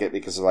do like it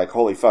because they're like,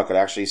 holy fuck, it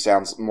actually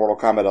sounds, Mortal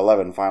Kombat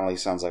 11 finally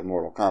sounds like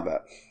Mortal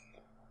Kombat.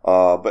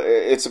 But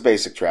it's a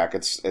basic track.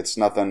 It's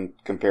nothing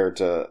compared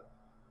to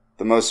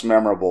the most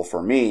memorable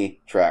for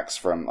me tracks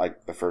from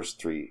like the first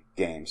 3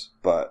 games.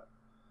 But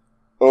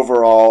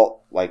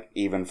overall, like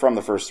even from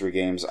the first 3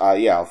 games,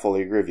 I'll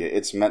fully agree with you.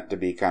 It's meant to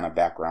be kind of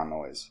background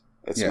noise.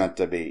 It's meant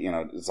to be,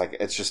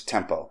 it's just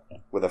tempo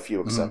with a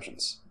few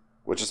exceptions.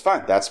 Which is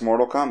fine. That's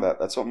Mortal Kombat.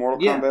 That's what Mortal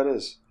Kombat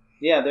is.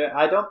 Yeah,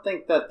 I don't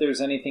think that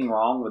there's anything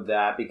wrong with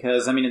that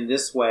because, I mean, in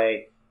this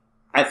way,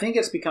 I think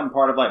it's become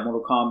part of like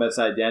Mortal Kombat's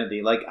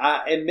identity. Like,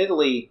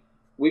 admittedly,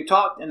 we've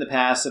talked in the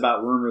past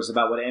about rumors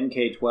about what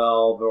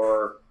MK12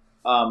 or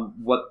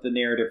what the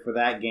narrative for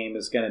that game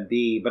is going to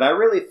be, but I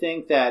really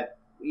think that,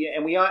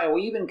 and we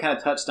even kind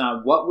of touched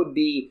on what would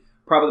be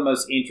probably the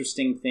most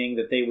interesting thing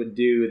that they would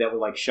do that would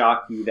like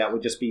shock you, that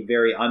would just be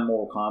very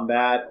un-Mortal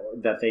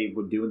Kombat that they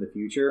would do in the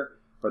future,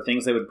 or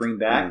things they would bring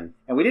back.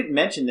 And we didn't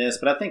mention this,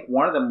 but I think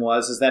one of them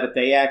is that if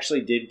they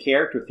actually did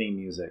character theme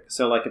music.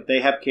 So like if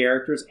they have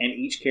characters and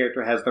each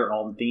character has their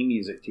own theme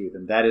music to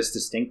them, that is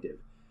distinctive.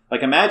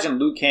 Like imagine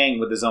Liu Kang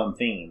with his own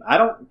theme.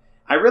 I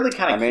really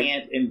kind of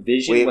can't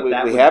envision what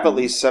that would be. We have at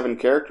least 7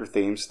 character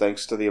themes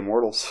thanks to the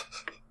Immortals.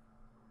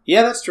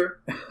 Yeah, that's true.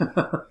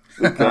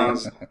 Liu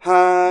Kang's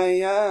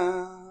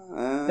Hiya.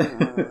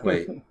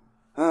 Wait.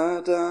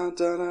 Dun dun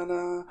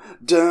dun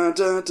dun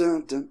dun dun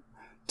dun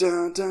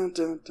dun dun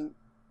dun dun.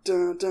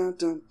 Dun, dun,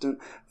 dun, dun.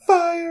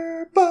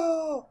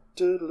 Fireball!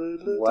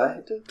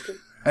 What?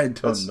 I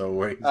don't know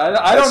where he's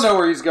I don't know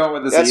where he's going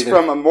with this That's either.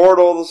 from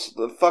Immortals,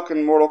 the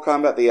fucking Mortal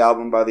Kombat, the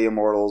album by the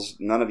Immortals.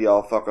 None of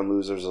y'all fucking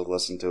losers have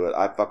listened to it.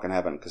 I fucking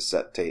have it in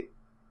cassette tape.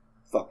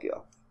 Fuck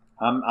y'all.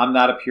 I'm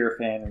not a pure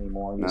fan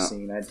anymore. You've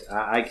seen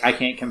I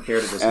can't compare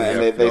to this.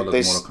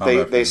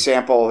 And they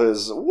sample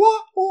his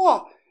wah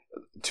wah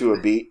to a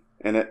beat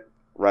in it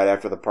right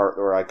after the part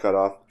where I cut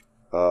off.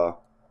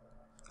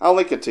 I'll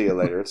link it to you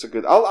later. It's a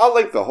good. I'll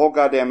link the whole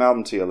goddamn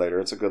album to you later.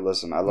 It's a good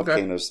listen. I love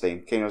Kano's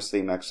theme. Kano's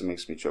theme actually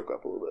makes me choke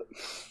up a little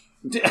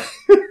bit.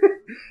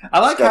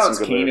 I like how it's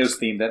Kano's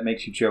theme that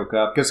makes you choke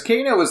up, because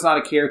Kano is not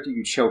a character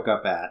you choke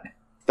up at.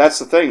 That's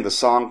the thing. The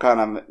song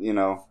kind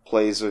of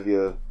plays with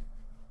you.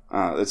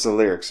 It's the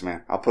lyrics,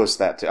 man. I'll post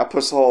that too. I'll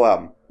post the whole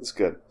album. It's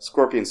good.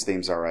 Scorpion's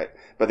theme's all right.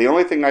 But the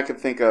only thing I can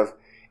think of,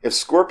 if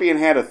Scorpion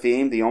had a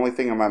theme, the only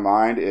thing in my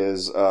mind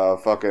is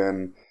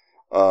fucking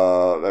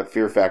that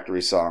Fear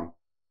Factory song.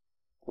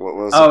 What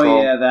was it called?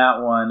 Oh, yeah,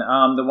 that one.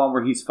 The one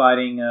where he's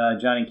fighting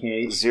Johnny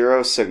Cage.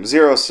 Zero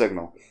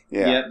Signal.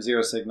 Yeah. Yep,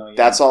 Zero Signal. Yeah.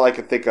 That's all I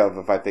could think of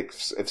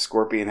if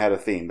Scorpion had a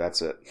theme.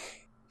 That's it.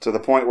 To the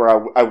point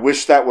where I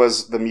wish that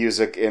was the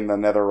music in the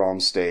NetherRealm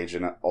stage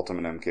in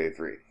Ultimate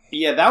MK3.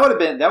 Yeah, that would have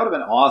been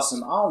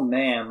awesome. Oh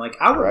man, like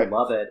I would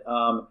love it.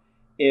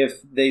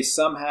 If they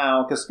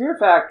somehow, because Fear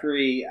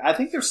Factory, I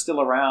think they're still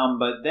around,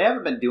 but they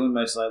haven't been doing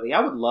much lately. I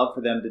would love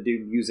for them to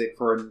do music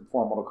for a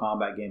Mortal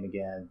Kombat game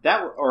again.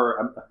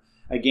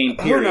 A game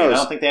period. I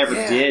don't think they ever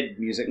did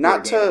music.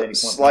 Not to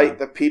slight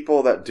the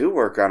people that do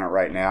work on it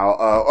right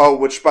now.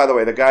 Which, by the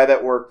way, the guy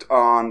that worked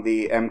on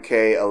the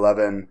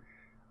MK11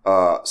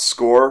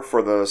 score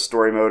for the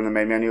story mode in the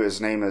main menu,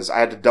 his name is, I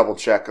had to double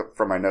check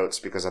from my notes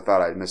because I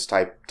thought I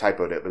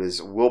typoed it, but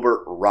it's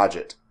Wilbert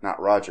Rodgett.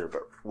 Not Roger,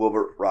 but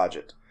Wilbert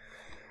Rodgett,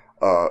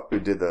 who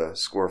did the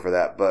score for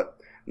that. But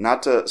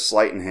not to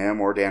slight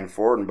him or Dan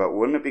Forden, but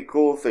wouldn't it be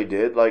cool if they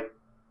did, like,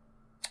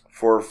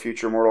 for a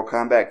future Mortal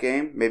Kombat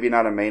game, maybe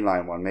not a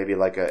mainline one, maybe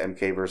like a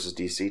MK versus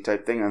DC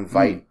type thing,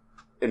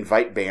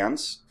 invite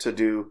bands to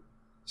do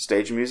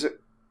stage music,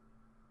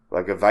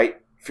 like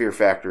invite Fear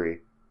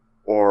Factory,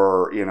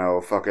 or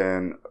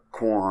fucking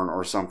Korn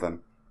or something,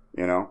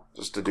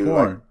 just to do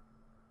Korn. Like,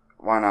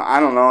 why not?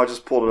 I don't know. I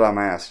just pulled it out of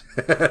my ass.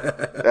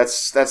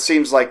 That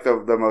seems like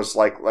the most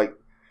like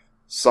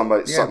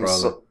somebody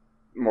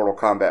Mortal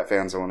Kombat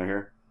fans I want to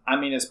hear. I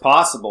mean, it's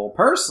possible.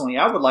 Personally,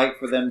 I would like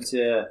for them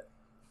to.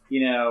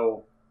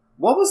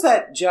 What was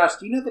that, Josh?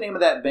 Do you know the name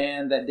of that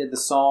band that did the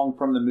song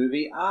from the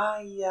movie?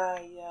 I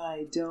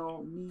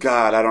don't need...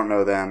 God, I don't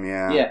know them,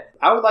 yeah. Yeah,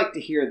 I would like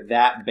to hear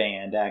that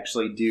band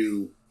actually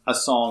do a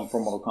song for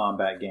Mortal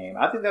Kombat game.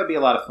 I think that would be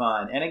a lot of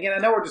fun. And again, I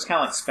know we're just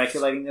kind of like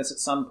speculating this at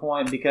some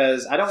point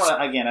because I don't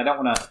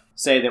want to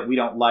say that we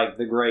don't like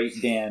the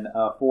great Dan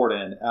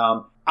Forden.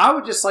 I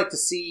would just like to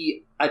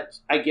see, a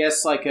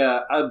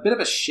bit of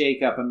a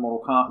shake-up in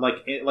Mortal Kombat,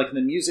 like in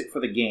the music for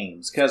the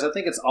games, because I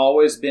think it's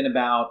always been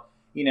about,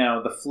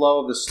 the flow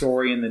of the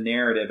story and the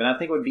narrative, and I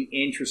think it would be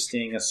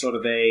interesting as sort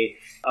of a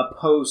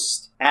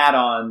post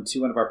add-on to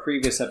one of our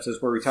previous episodes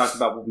where we talked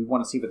about what we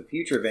want to see for the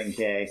future of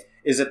NK,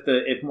 is that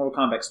if Mortal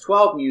Kombat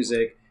 12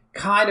 music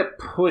kind of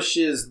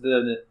pushes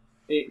the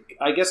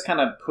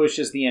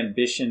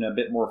ambition a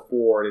bit more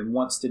forward and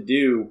wants to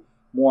do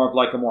more of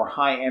like a more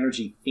high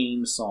energy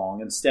theme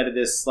song instead of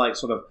this like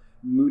sort of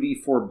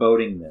moody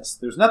forebodingness.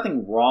 There's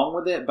nothing wrong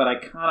with it, but I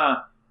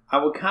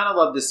would kind of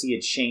love to see a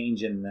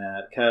change in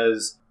that,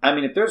 because I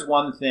mean, if there's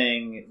one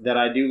thing that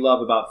I do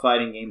love about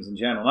fighting games in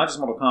general, not just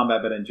Mortal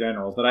Kombat but in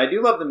general, but I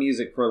do love the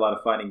music for a lot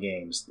of fighting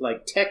games.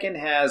 Like Tekken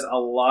has a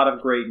lot of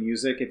great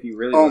music. If you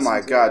really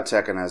listen to God,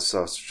 Tekken has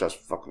just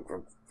fucking.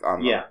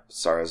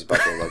 Sorry, I was about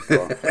to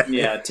go.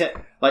 Yeah,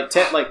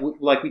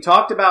 like we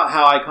talked about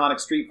how iconic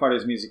Street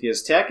Fighter's music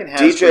is. Tekken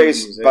has DJs. great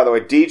music. By the way,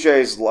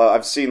 DJs.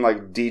 I've seen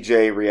like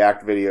DJ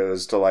react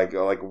videos to like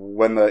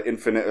when the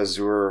Infinite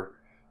Azure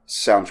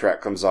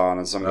soundtrack comes on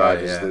and some guy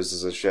just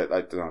loses his shit.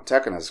 I don't know.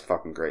 Tekken has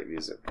fucking great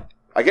music.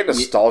 I get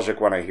nostalgic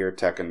when I hear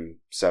Tekken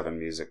 7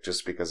 music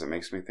just because it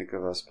makes me think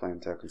of us playing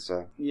Tekken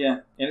 7. Yeah,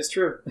 and it's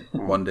true.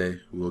 One day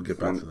we'll get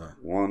back to that.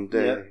 One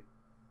day. Yep.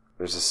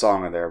 There's a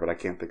song in there, but I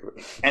can't think of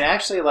it. And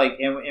actually, like,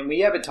 and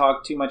we haven't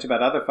talked too much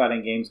about other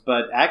fighting games,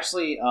 but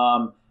actually,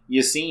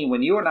 Yassine,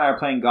 when you and I are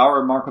playing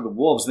Garou Mark of the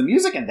Wolves, the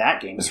music in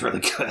that game is really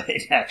good.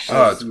 Actually,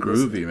 oh, it's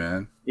groovy,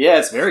 man. Yeah,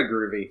 it's very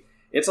groovy.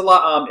 It's a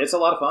lot. It's a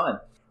lot of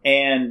fun.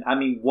 And I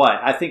mean,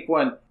 I think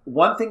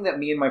one thing that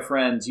me and my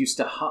friends used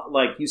to hum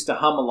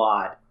a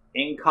lot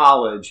in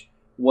college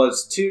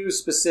was two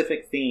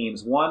specific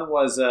themes. One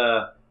was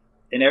and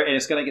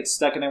it's going to get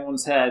stuck in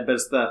everyone's head, but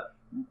it's the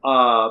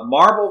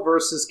Marvel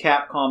vs.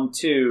 Capcom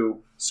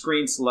 2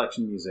 screen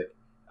selection music.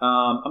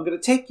 I'm going to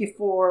take you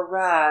for a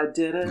ride.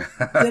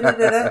 I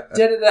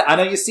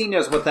know Yassine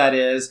knows what that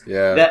is.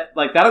 Yeah.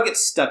 That'll get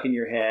stuck in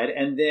your head.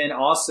 And then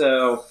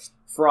also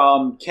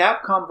from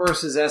Capcom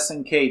vs.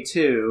 SNK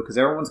 2, because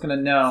everyone's going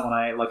to know when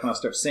I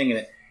start singing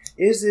it.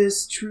 Is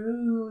this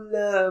true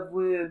love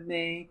we're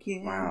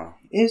making? Wow.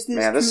 Is this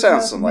Man, this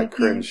sounds some like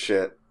cringe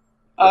shit.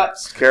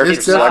 Characters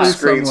Characters select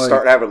screens like,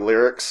 start having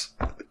lyrics.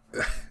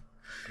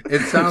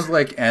 It sounds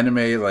like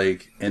anime,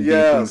 like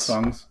indie theme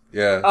songs.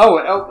 Yeah. Oh,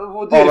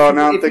 well, dude, hold on.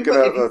 Now I'm thinking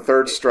of the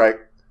Third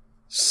Strike.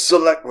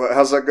 Select.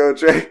 How's that go,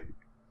 Jay?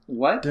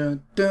 What?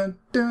 Dun, dun,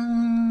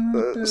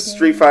 dun,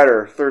 Street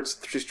Fighter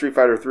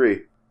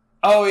 3.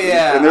 Oh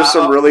yeah. And there's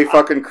some really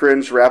fucking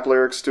cringe rap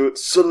lyrics to it.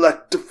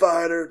 Select a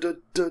fighter. Da,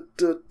 da,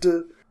 da,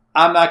 da.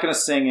 I'm not going to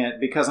sing it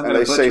because I'm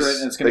going to butcher it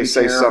and it's going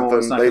to be terrible.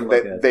 It's not going to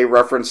look good. They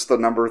reference the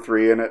number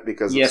 3 in it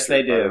because yes,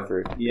 they do.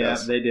 3. Yeah,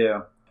 yes. They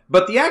do.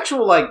 But the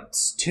actual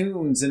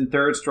tunes in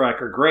Third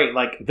Strike are great.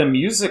 Like the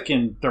music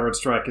in Third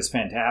Strike is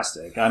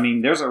fantastic. I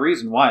mean, there's a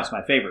reason why it's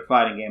my favorite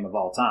fighting game of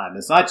all time.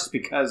 It's not just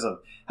because of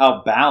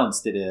how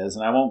balanced it is,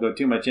 and I won't go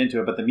too much into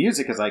it, but the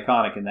music is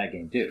iconic in that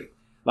game too.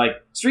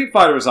 Like Street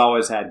Fighter has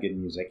always had good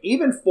music.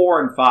 Even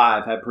 4 and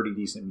 5 had pretty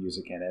decent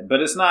music in it,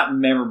 but it's not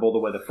memorable the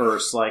way the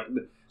first, like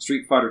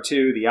Street Fighter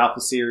 2, the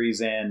Alpha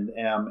series, and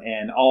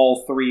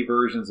all 3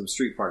 versions of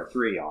Street Fighter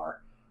 3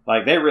 are.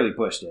 Like they really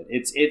pushed it.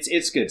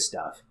 It's good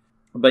stuff.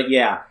 But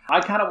yeah, I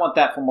kind of want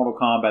that for Mortal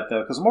Kombat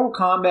though, because Mortal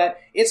Kombat,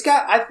 it's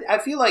got. I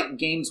feel like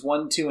games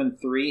 1, 2, and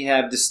 3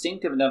 have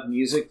distinctive enough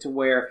music to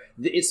where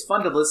it's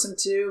fun to listen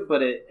to.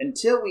 But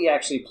until we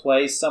actually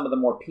play some of the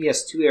more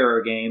PS2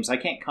 era games, I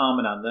can't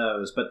comment on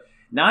those. But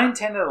 9,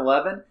 10, and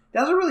 11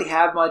 doesn't really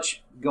have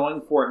much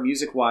going for it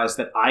music wise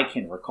that I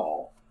can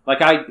recall.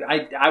 Like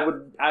I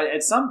would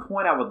at some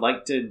point I would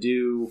like to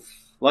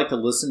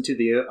listen to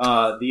the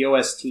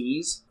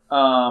OSTs.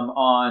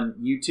 On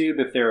YouTube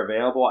if they're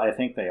available. I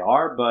think they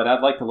are, but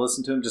I'd like to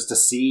listen to them just to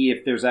see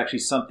if there's actually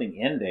something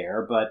in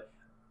there. But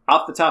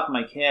off the top of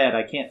my head,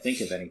 I can't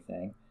think of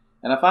anything.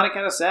 And I find it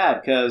kind of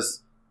sad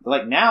because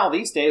like now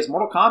these days,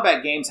 Mortal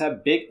Kombat games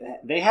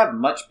have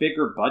much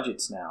bigger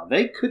budgets now.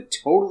 They could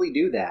totally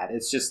do that.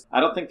 It's just I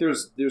don't think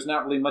there's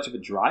not really much of a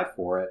drive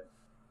for it.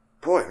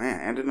 Boy, man,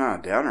 ended on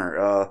a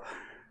downer.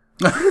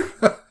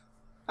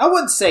 I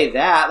wouldn't say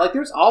that. Like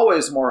there's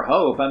always more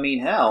hope. I mean,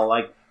 hell,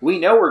 like we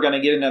know we're going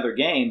to get another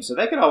game, so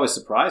they could always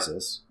surprise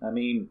us. I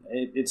mean,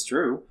 it's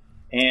true.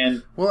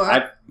 And well,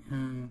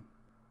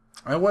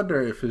 I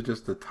wonder if it's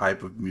just the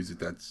type of music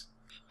that's.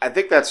 I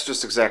think that's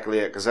just exactly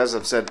it. Because as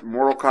I've said,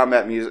 Mortal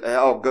Kombat music.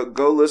 Hell,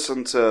 go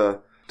listen to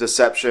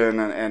Deception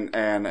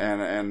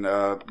and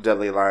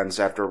Deadly Alliance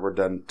after we're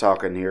done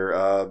talking here.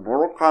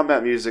 Mortal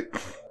Kombat music.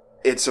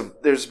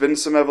 There's been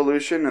some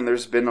evolution and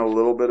there's been a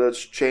little bit of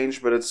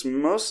change, but it's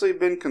mostly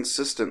been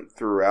consistent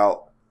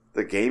throughout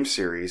the game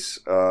series.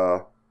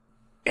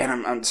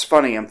 And it's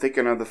funny, I'm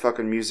thinking of the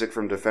fucking music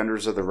from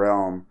Defenders of the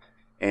Realm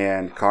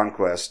and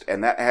Conquest,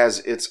 and that has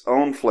its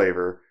own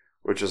flavor,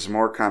 which is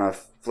more kind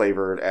of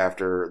flavored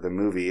after the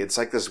movie. It's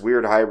like this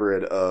weird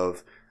hybrid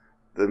of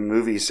the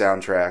movie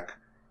soundtrack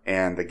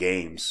and the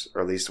games,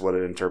 or at least what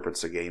it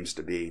interprets the games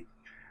to be.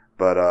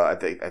 But I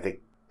think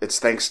it's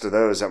thanks to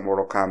those that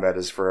Mortal Kombat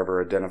is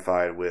forever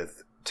identified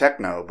with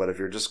techno, but if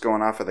you're just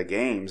going off of the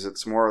games,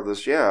 it's more of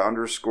this,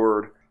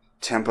 underscored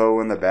tempo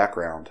in the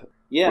background.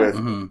 Yeah.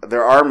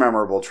 There are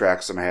memorable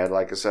tracks in my head.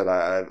 Like I said,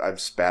 I've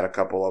spat a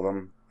couple of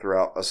them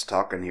throughout us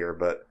talking here,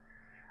 but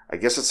I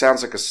guess it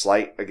sounds like a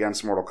slight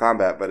against Mortal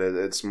Kombat, but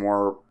it's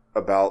more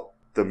about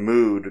the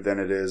mood than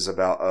it is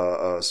about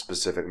a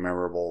specific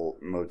memorable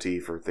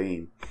motif or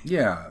theme.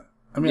 Yeah.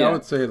 I mean, I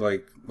would say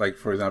like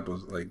for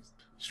example, like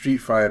Street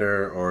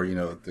Fighter or,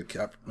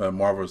 the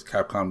Marvel's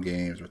Capcom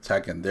games or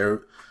Tekken,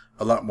 they're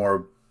a lot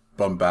more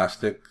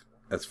bombastic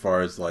as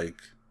far as like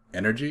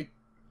energy.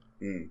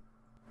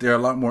 They're a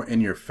lot more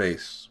in your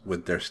face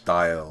with their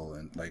style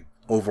and like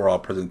overall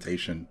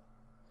presentation,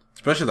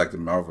 especially like the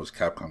Marvel's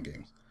Capcom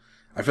games.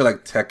 I feel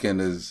like Tekken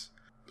is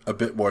a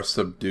bit more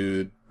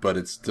subdued, but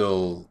it's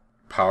still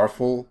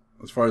powerful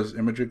as far as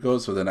imagery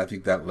goes. So then I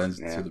think that lends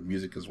to the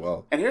music as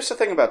well. And here's the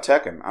thing about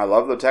Tekken. I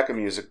love the Tekken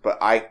music, but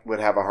I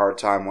would have a hard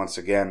time once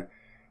again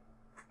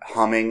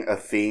humming a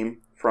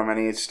theme from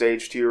any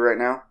stage to you right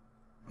now.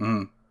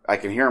 I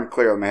can hear them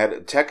clear in my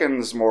head.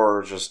 Tekken's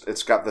more just,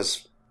 it's got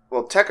this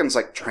Well, Tekken's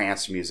like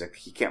trance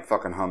music. You can't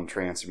fucking hum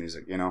trance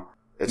music, you know?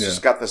 It's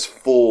just got this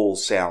full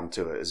sound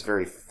to it. It's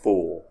very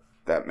full.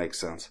 If that makes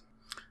sense.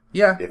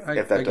 Yeah,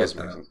 if that does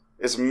make sense.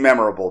 It's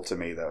memorable to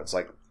me, though. It's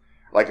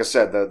like I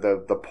said,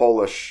 the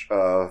Polish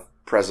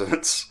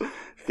president's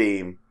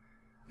theme.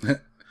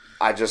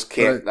 I just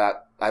can't.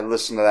 I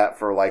listen to that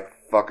for like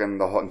fucking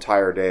the whole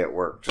entire day at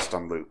work, just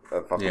on loop. I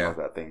fucking love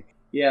that thing.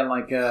 Yeah,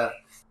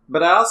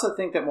 but I also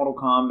think that Mortal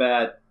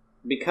Kombat,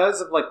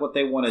 because of like what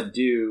they want to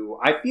do,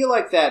 I feel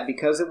like that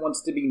because it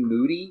wants to be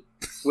moody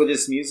with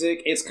its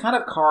music, it's kind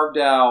of carved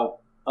out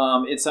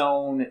its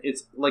own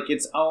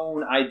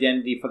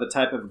identity for the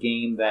type of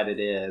game that it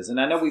is. And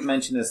I know we've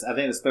mentioned this, I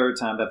think it's third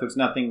time,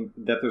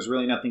 that there's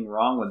really nothing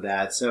wrong with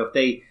that. So if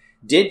they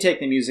did take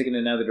the music in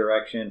another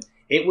direction,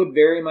 it would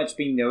very much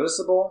be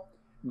noticeable.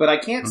 But I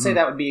can't say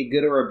that would be a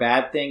good or a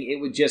bad thing.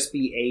 It would just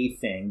be a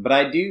thing. But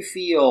I do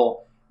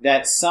feel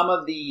that some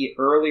of the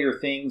earlier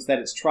things that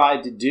it's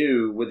tried to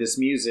do with this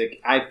music,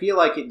 I feel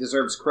like it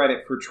deserves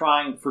credit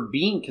for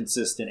being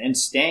consistent and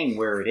staying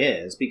where it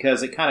is,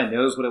 because it kind of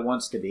knows what it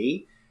wants to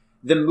be.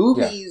 The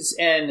movies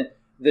and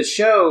the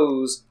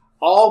shows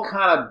all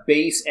kind of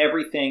base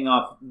everything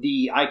off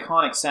the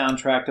iconic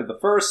soundtrack of the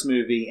first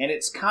movie, and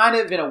it's kind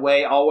of, in a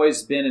way,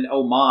 always been an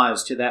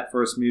homage to that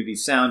first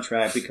movie's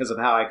soundtrack because of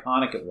how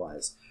iconic it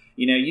was.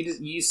 You know,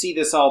 you see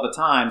this all the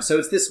time. So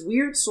it's this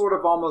weird sort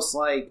of almost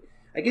like,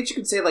 I guess you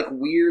could say like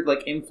weird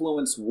like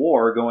influence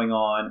war going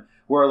on,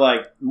 where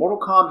like Mortal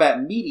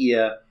Kombat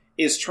media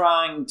is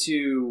trying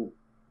to,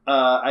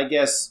 I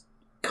guess,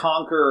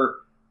 conquer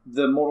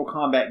the Mortal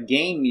Kombat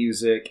game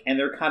music, and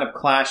they're kind of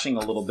clashing a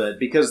little bit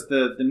because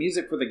the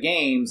music for the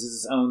games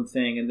is its own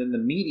thing, and then the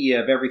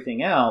media of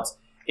everything else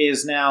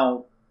is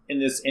now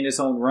in its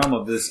own realm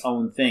of this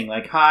own thing,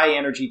 like high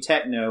energy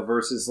techno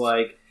versus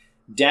like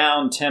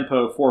down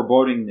tempo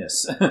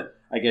forebodingness.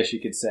 I guess you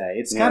could say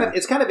it's kind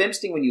of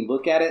interesting when you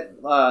look at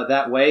it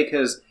that way,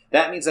 because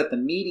that means that the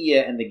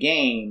media and the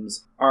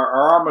games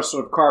are almost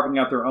sort of carving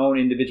out their own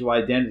individual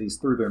identities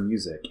through their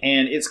music.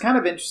 And it's kind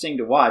of interesting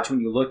to watch when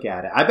you look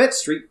at it. I bet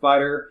Street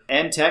Fighter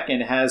and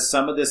Tekken has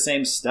some of the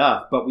same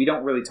stuff, but we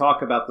don't really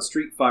talk about the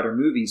Street Fighter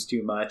movies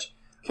too much.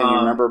 Can you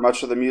remember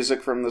much of the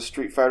music from the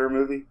Street Fighter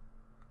movie?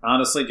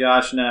 Honestly,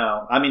 Josh,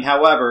 no. I mean,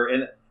 however,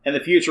 in the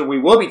future, we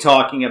will be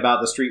talking about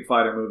the Street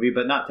Fighter movie,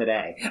 but not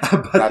today.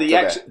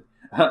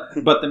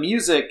 But the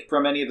music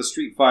from any of the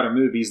Street Fighter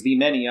movies, the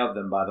many of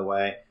them, by the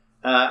way,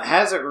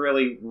 hasn't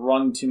really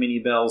rung too many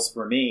bells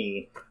for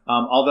me.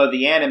 Although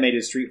the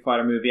animated Street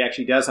Fighter movie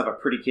actually does have a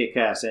pretty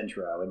kick-ass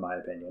intro, in my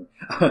opinion.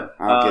 I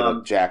don't give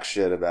a jack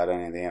shit about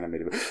any of the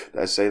animated. Did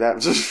I say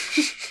that?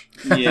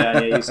 yeah,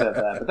 you said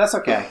that, but that's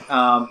okay.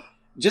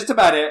 Just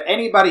about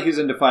anybody who's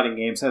into fighting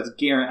games I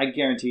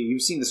guarantee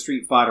you've seen the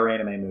Street Fighter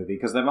anime movie,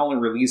 because they've only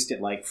released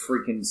it like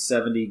freaking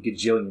 70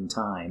 gajillion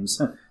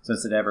times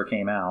since it ever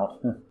came out.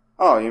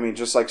 Oh, you mean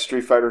just like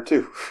Street Fighter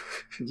 2?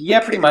 Yeah,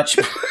 pretty much.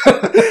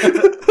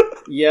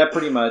 Yeah,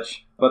 pretty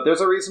much. But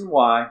there's a reason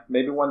why.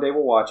 Maybe one day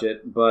we'll watch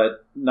it,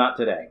 but not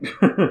today.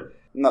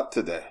 Not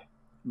today.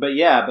 But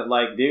yeah,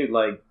 dude,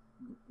 like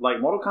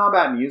Mortal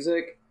Kombat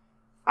music,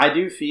 I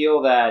do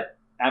feel that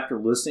after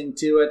listening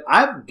to it,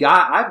 I've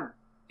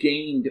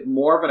gained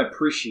more of an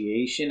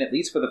appreciation, at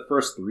least for the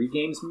first 3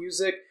 games'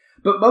 music,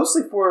 but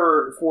mostly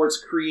for its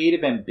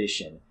creative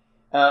ambition.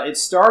 It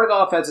started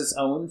off as its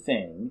own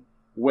thing,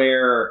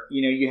 where,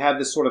 you know, you have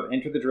this sort of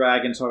Enter the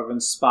Dragon sort of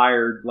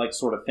inspired like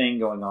sort of thing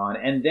going on,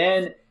 and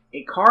then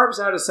it carves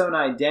out its own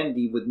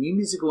identity with new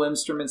musical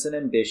instruments and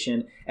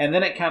ambition, and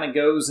then it kind of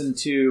goes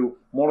into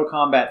Mortal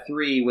Kombat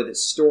 3 with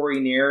its story,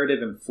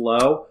 narrative, and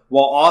flow,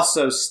 while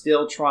also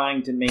still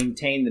trying to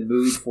maintain the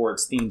mood for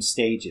its themed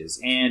stages.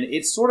 And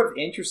it's sort of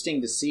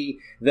interesting to see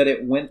that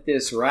it went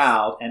this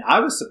route, and I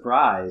was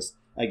surprised,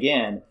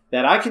 again,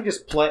 that I could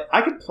play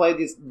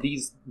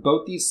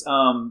both these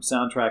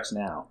soundtracks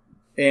now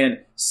and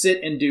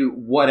sit and do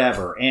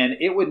whatever, and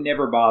it would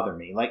never bother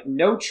me. Like,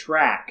 no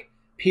track,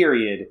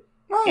 period,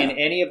 in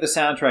any of the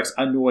soundtracks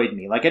annoyed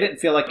me. Like, I didn't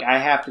feel like I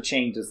have to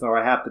change this or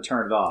I have to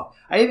turn it off.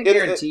 I even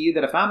guarantee you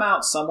that if I'm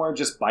out somewhere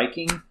just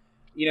biking,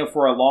 you know,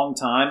 for a long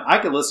time, I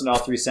could listen to all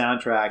 3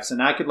 soundtracks,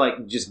 and I could,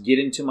 like, just get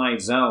into my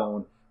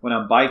zone when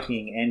I'm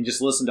biking and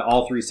just listen to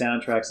all 3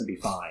 soundtracks and be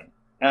fine.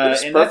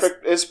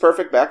 It's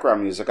perfect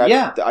background music.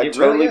 I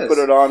totally really put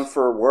it on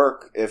for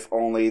work if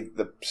only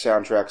the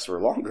soundtracks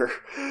were longer.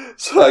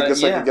 So I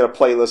guess I could get a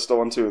playlist of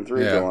 1, 2, and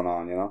 3 going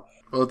on, you know?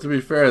 Well, to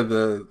be fair,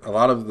 a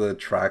lot of the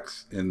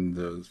tracks in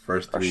the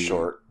first 3 are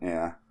short,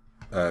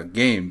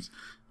 games,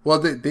 well,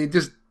 they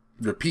just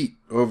repeat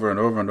over and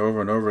over and over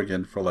and over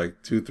again for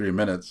like 2-3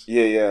 minutes.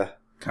 Yeah.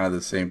 Kind of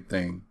the same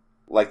thing.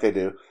 Like they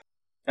do.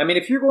 I mean,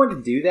 if you're going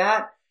to do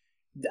that,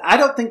 I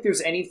don't think there's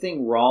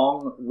anything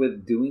wrong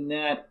with doing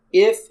that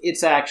if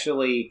it's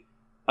actually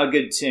a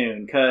good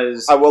tune,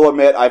 because I will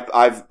admit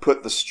I've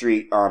put The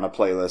Street on a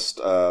playlist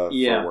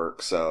for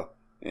work, so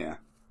yeah.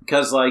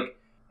 Because like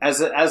as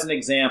an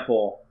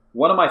example,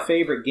 one of my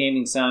favorite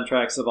gaming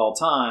soundtracks of all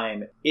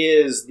time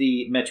is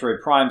the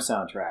Metroid Prime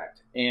soundtrack,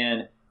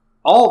 and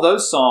all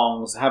those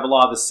songs have a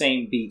lot of the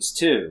same beats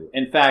too.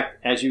 In fact,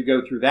 as you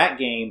go through that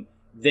game,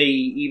 they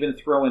even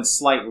throw in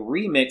slight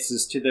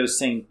remixes to those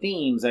same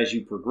themes as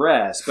you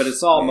progress, but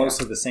it's all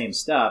most of the same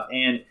stuff.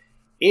 And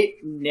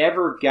it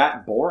never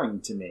got boring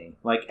to me,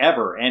 like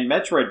ever. And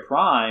Metroid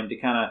Prime, to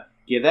kind of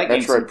give that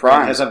game some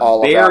credit, has a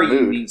very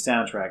unique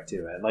soundtrack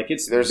to it. Like,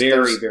 it's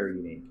very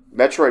unique.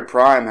 Metroid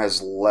Prime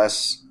has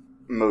less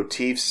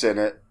motifs in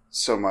it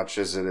so much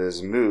as it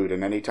is mood,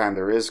 and anytime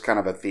there is kind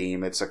of a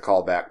theme, it's a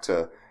callback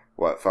to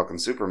fucking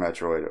Super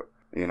Metroid,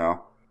 you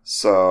know?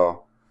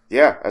 So,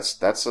 yeah, that's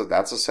a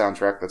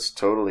soundtrack that's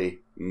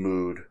totally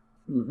mood.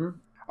 Mm-hmm.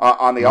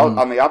 On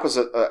the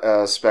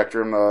opposite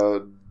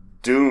spectrum,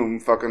 Doom,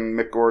 fucking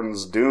Mick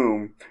Gordon's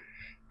Doom,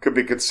 could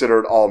be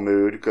considered all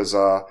mood, because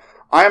I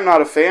am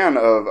not a fan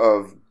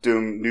of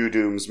New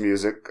Doom's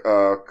music,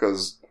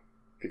 because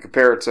if you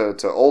compare it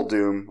to old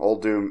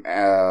Doom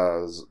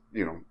as,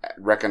 you know,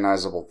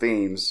 recognizable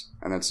themes,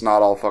 and it's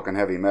not all fucking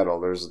heavy metal.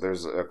 There's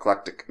an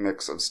eclectic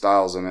mix of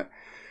styles in it.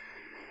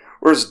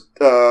 Whereas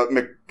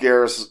Mick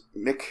Garris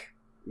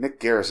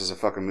is a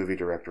fucking movie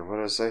director. What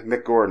did I say?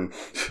 Mick Gordon.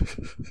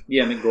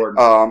 Yeah, Mick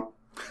Gordon.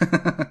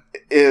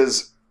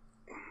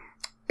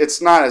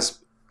 It's not as,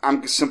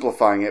 I'm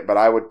simplifying it, but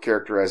I would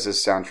characterize his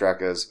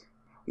soundtrack as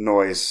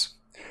noise.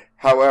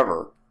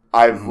 However,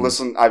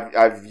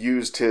 I've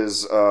used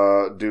his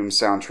Doom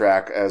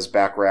soundtrack as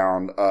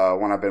background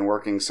when I've been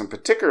working some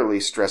particularly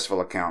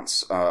stressful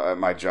accounts at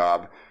my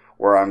job,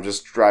 where I'm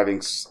just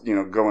driving, you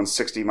know, going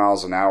 60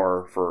 miles an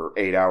hour for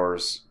 8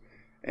 hours,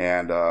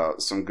 and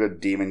some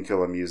good demon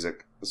killer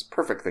music. It's a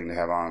perfect thing to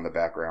have on in the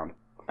background.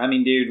 I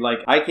mean, dude, like,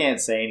 I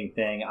can't say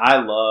anything.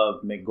 I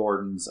love Mick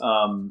Gordon's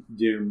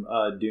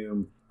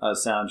Doom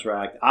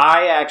soundtrack.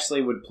 I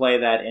actually would play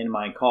that in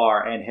my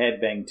car and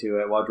headbang to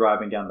it while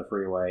driving down the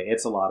freeway.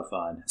 It's a lot of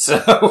fun.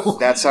 So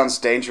that sounds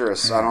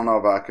dangerous. I don't know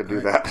if I could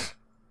do that.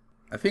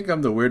 I think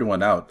I'm the weird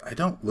one out. I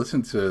don't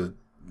listen to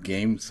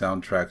game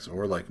soundtracks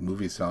or like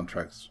movie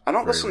soundtracks. I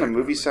don't listen to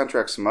movie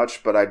soundtracks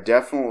much, but I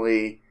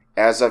definitely,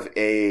 as I've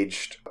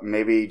aged,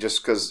 maybe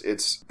just because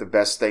it's the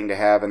best thing to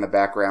have in the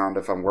background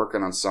if I'm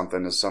working on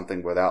something, is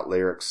something without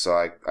lyrics. So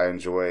I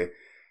enjoy,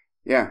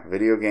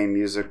 video game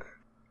music.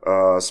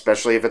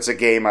 Especially if it's a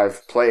game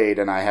I've played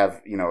and I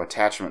have, you know,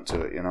 attachment to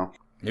it, you know?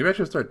 Maybe I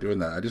should start doing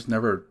that. I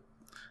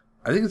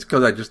think it's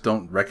because I just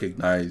don't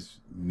recognize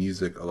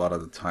music a lot of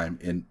the time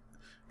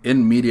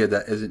in media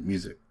that isn't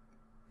music,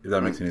 if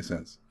that makes any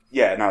sense.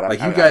 Yeah, no,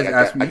 like you guys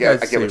ask me, I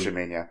get what you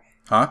mean, yeah.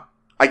 Huh?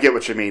 I get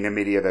what you mean in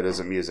media that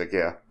isn't music,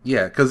 yeah.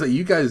 Yeah, because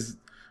you guys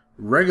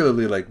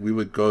regularly, like, we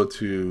would go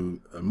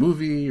to a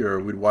movie or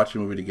we'd watch a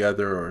movie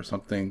together or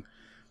something,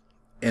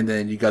 and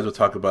then you guys would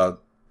talk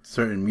about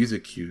certain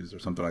music cues or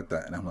something like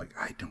that, and I'm like,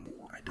 I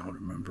don't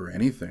remember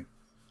anything,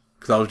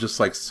 because I was just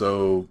like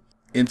so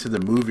into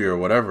the movie or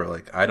whatever.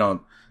 Like,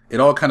 it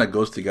all kind of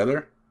goes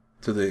together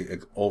to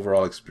the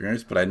overall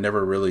experience, but I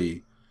never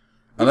really,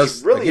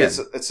 unless really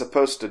again, it's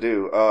supposed to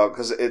do,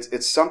 because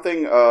it's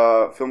something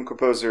film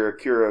composer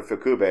Akira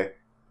Ifukube,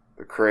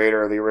 the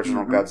creator of the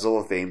original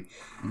Godzilla theme,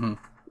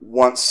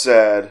 once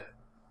said.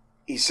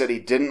 He said he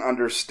didn't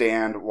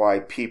understand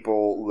why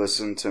people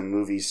listen to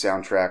movie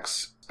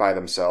soundtracks by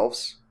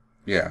themselves.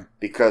 Yeah.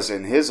 Because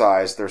in his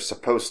eyes, they're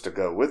supposed to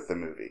go with the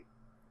movie.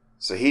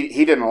 So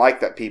he didn't like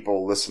that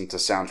people listen to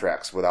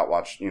soundtracks without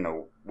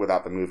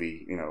the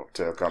movie,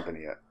 to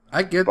accompany it.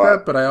 I get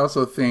that, but I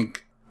also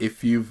think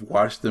if you've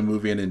watched the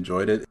movie and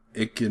enjoyed it,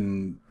 it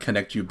can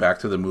connect you back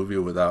to the movie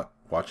without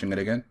watching it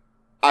again.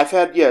 I've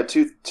had,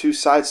 two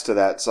sides to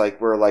that. It's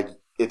like where, like,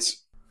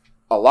 it's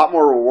a lot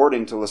more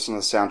rewarding to listen to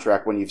the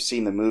soundtrack when you've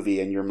seen the movie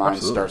and your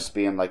mind starts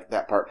being like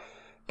that part.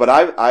 But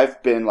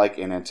I've been, like,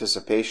 in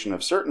anticipation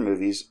of certain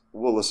movies,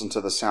 we'll listen to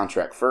the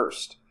soundtrack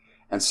first.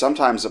 And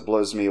sometimes it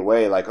blows me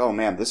away, like, oh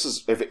man, this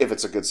is, if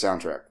it's a good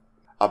soundtrack,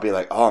 I'll be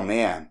like, oh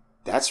man,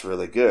 that's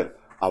really good.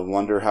 I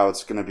wonder how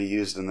it's going to be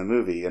used in the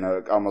movie.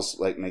 It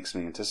almost, like, makes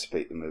me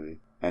anticipate the movie.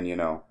 And,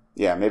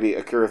 maybe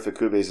Akira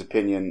Fukube's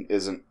opinion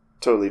isn't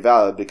totally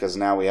valid, because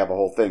now we have a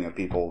whole thing of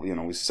people,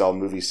 we sell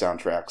movie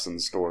soundtracks in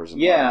stores.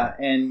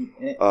 And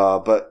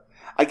but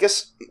I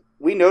guess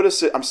we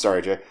notice it, I'm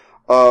sorry, Jay.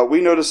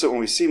 We notice it when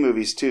we see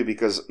movies, too,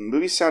 because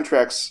movie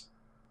soundtracks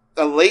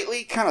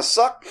lately kind of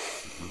suck.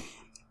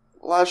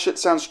 A lot of shit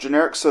sounds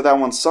generic, so that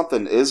when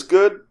something is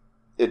good,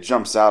 it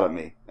jumps out at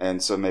me.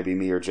 And so maybe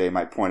me or Jay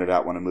might point it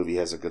out when a movie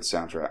has a good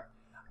soundtrack.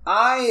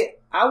 I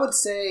would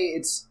say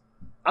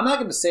I'm not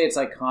going to say it's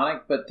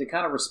iconic, but to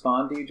kind of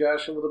respond to you,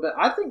 Josh, a little bit,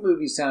 I think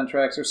movie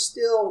soundtracks are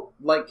still,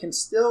 like, can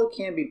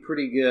be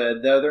pretty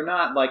good, though they're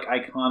not, like,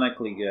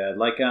 iconically good.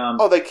 Like,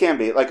 oh, they can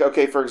be. Like,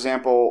 okay, for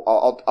example,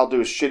 I'll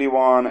do a shitty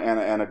one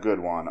and a good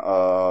one.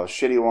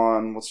 Shitty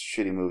one, what's a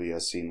shitty movie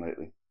I've seen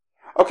lately?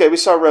 Okay, we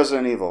saw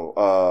Resident Evil,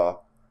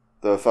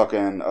 the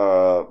fucking,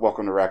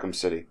 Welcome to Raccoon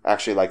City. I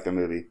actually liked the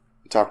movie.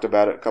 We talked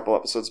about it a couple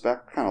episodes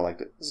back. Kind of liked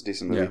it. It's a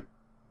decent movie. Yeah.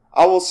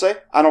 I will say,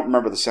 I don't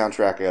remember the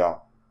soundtrack at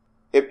all.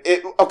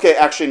 Okay,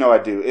 actually, no, I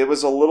do. It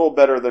was a little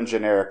better than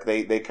generic.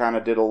 They kind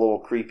of did a little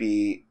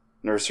creepy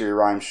nursery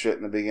rhyme shit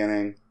in the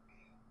beginning.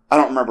 I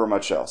don't remember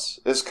much else.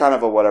 It's kind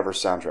of a whatever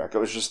soundtrack. It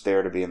was just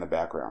there to be in the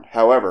background.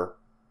 However,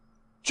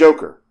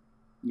 Joker.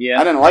 Yeah.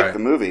 I didn't like the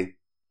movie,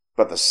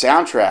 but the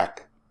soundtrack,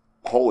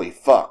 holy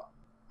fuck.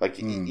 Like,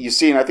 you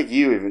see, and I think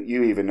you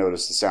even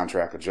noticed the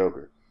soundtrack of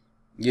Joker.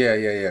 Yeah.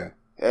 It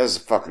was a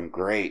fucking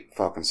great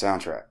fucking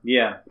soundtrack.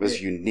 Yeah. It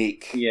was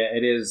unique. Yeah,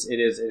 it is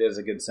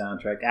a good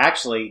soundtrack.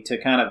 Actually,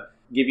 to kind of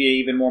give you an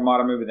even more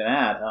modern movie than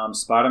that,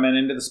 Spider-Man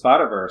Into the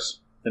Spider-Verse.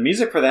 The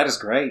music for that is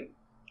great.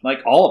 Like,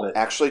 all of it.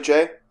 Actually,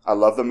 Jay, I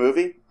love the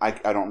movie. I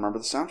don't remember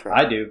the soundtrack.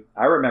 I do.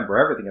 I remember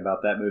everything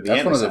about that movie.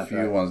 That's and one of the the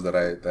few ones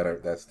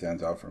that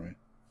stands out for me.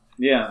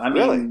 Yeah, I mean,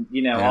 Really?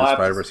 you know, Yeah,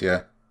 Spider-Verse,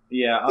 yeah.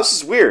 Yeah. This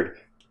is weird.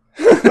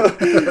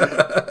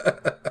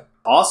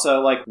 Also,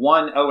 like,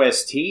 one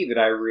OST that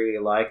I really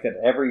like that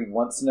every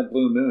once in a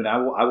blue moon I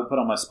will put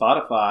on my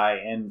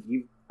Spotify, and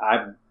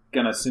I'm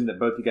going to assume that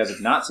both you guys have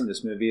not seen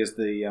this movie, is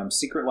the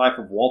Secret Life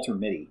of Walter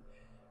Mitty.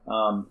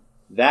 I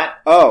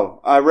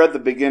read the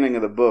beginning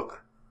of the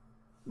book.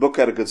 Book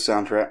had a good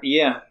soundtrack.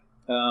 Yeah.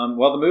 The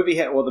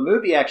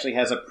movie actually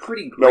has a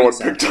pretty great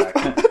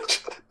soundtrack.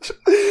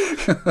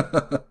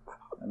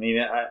 I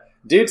mean,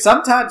 dude,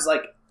 sometimes,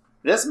 like,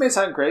 this may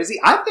sound crazy.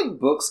 I think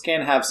books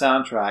can have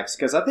soundtracks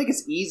because I think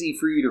it's easy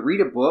for you to read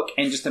a book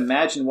and just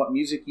imagine what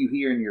music you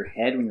hear in your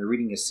head when you're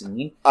reading a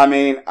scene. I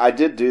mean, I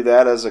did do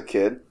that as a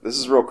kid. This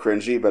is real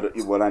cringy, but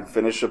when I'd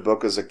finish a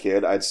book as a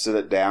kid, I'd sit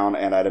it down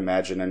and I'd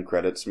imagine end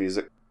credits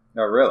music.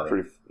 Oh,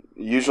 really?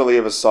 Usually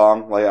of a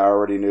song like I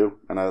already knew,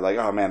 and I was like,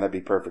 oh man, that'd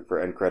be perfect for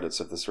end credits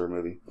if this were a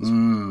movie.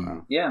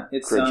 Yeah,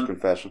 it's cringe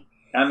confession.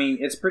 I mean,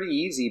 it's pretty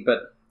easy,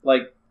 but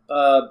like,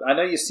 I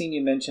know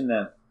you mentioned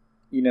that,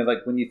 you know,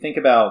 like when you think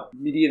about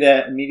media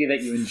that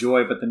you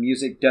enjoy, but the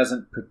music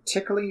doesn't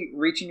particularly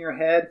reach in your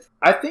head.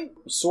 I think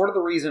sort of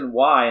the reason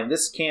why, and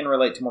this can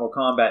relate to Mortal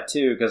Kombat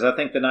too, because I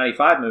think the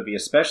 '95 movie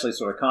especially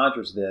sort of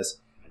conjures this.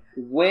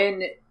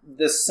 When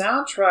the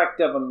soundtrack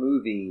of a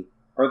movie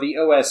or the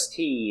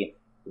OST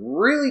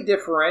really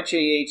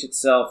differentiates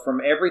itself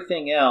from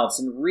everything else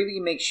and really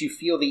makes you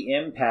feel the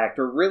impact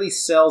or really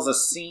sells a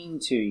scene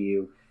to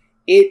you,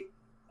 it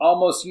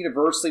almost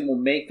universally will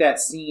make that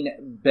scene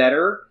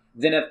better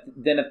than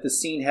if the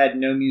scene had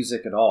no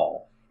music at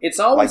all. It's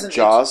always like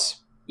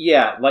Jaws.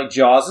 Yeah, like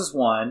Jaws is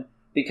one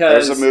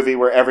because there's a movie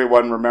where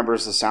everyone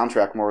remembers the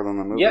soundtrack more than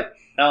the movie. Yep.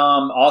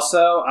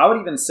 Also, I would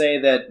even say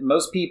that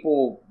most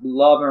people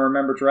love and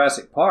remember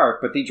Jurassic Park,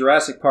 but the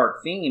Jurassic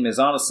Park theme is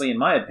honestly, in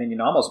my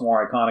opinion, almost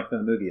more iconic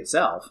than the movie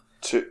itself.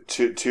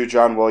 Two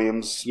John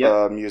Williams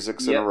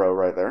musics in a row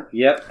right there.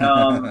 Yep.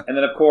 And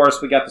then, of course,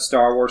 we got the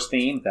Star Wars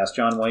theme. That's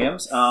John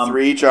Williams.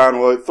 Three John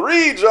Williams. Yeah,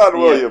 three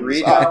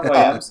John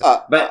Williams.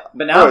 But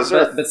now, is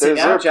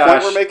there a Josh,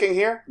 point we're making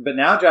here? But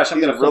now, Josh, I'm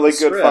He's going a to flip really the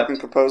good script. fucking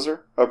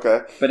composer.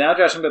 Okay. But now,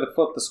 Josh, I'm going to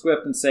flip the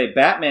script and say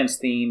Batman's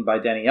theme by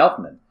Danny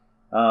Elfman.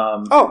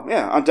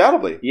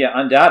 Undoubtedly. Yeah,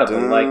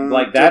 undoubtedly.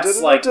 Like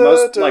that's like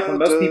when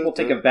most people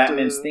think of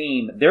Batman's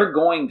theme, they're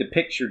going to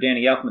picture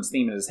Danny Elfman's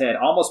theme in his head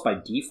almost by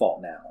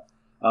default now.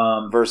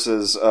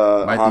 Versus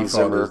my Hans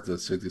default Zimmer. is the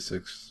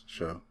 '66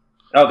 show.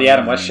 Oh, the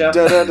Adam West show.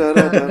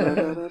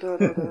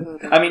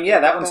 I mean,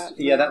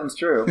 that one's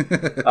true.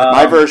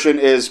 My version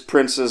is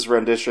Prince's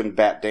rendition,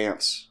 "Bat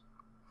Dance."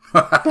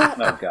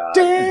 Oh God,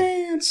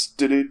 dance.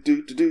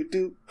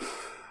 Do.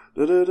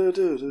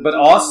 But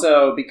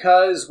also,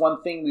 because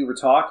one thing we were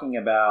talking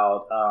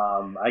about,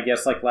 I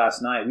guess like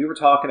last night, we were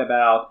talking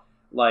about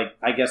like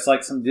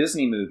some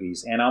Disney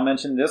movies, and I'll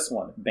mention this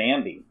one,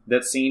 Bambi.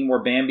 That scene where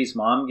Bambi's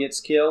mom gets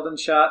killed and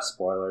shot,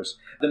 spoilers.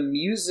 The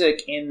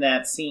music in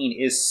that scene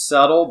is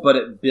subtle, but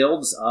it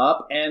builds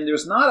up, and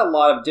there's not a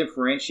lot of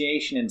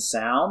differentiation in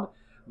sound,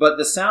 but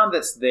the sound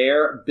that's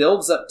there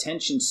builds up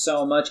tension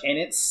so much, and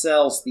it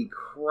sells the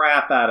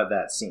crap out of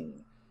that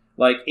scene.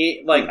 I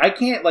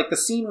can't, the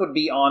scene would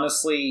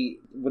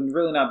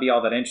really not be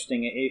all that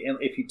interesting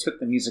if you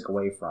took the music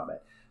away from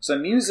it. So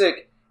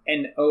music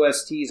and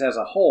OSTs as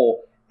a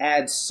whole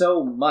add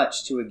so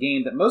much to a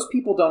game that most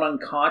people don't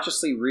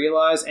unconsciously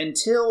realize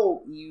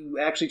until you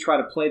actually try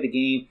to play the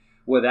game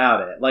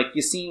without it. Like,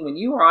 you see, when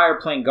you or I are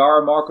playing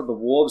Gara Mark of the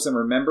Wolves, and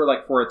remember,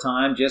 like, for a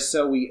time, just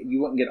so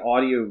you wouldn't get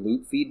audio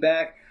loop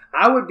feedback,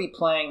 I would be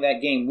playing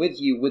that game with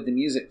you with the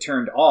music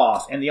turned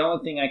off, and the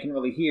only thing I can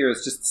really hear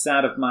is just the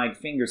sound of my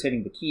fingers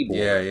hitting the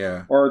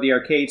keyboard or the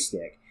arcade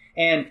stick.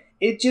 And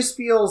it just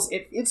feels,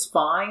 it's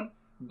fine,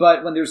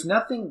 but when there's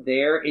nothing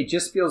there, it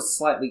just feels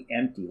slightly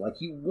empty. Like,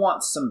 you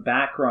want some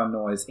background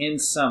noise in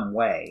some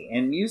way,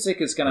 and music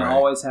is going to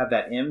always have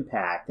that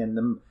impact. And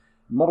the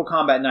Mortal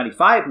Kombat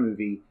 95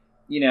 movie,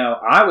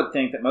 I would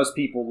think that most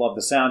people love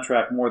the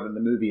soundtrack more than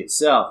the movie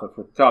itself, if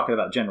we're talking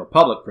about general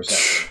public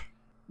perception.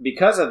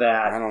 Because of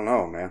that, I don't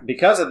know, man.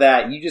 Because of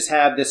that, you just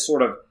have this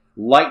sort of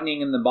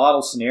lightning in the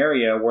bottle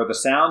scenario where the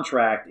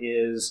soundtrack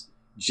is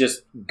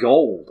just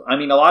gold. I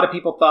mean, a lot of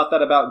people thought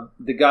that about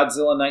the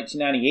Godzilla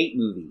 1998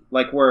 movie,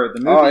 like where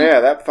the movie. Oh yeah,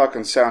 that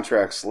fucking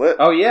soundtrack's lit.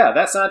 Oh yeah,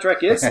 that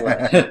soundtrack is lit.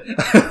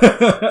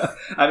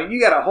 I mean, you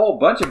got a whole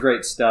bunch of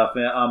great stuff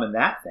in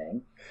that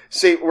thing.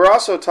 See, we're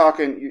also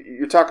talking.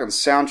 You're talking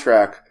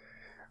soundtrack.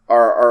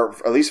 are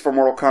at least for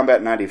Mortal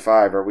Kombat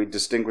 95, are we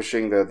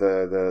distinguishing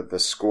the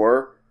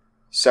score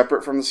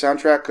separate from the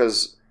soundtrack?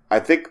 Because I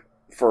think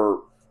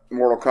for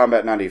Mortal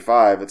Kombat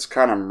 95, it's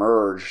kind of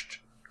merged.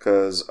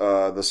 Because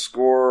the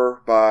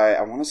score by,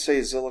 I want to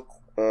say Zilla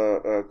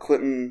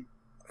Clinton.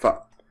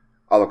 Fuck,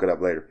 I'll look it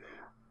up later.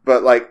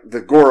 But like the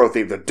Goro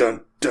theme, the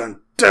dun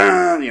dun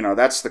dun,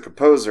 that's the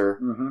composer.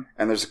 Mm-hmm.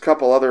 And there's a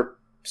couple other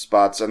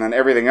spots, and then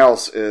everything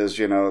else is,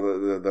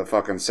 the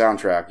fucking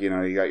soundtrack. You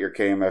got your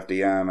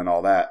KMFDM and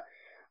all that.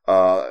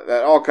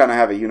 That all kind of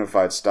have a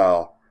unified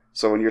style.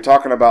 So when you're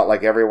talking about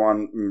like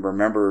everyone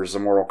remembers the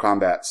Mortal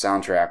Kombat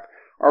soundtrack,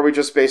 are we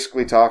just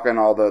basically talking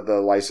all the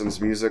licensed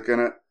music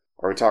in it?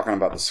 Or are we talking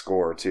about the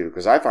score too?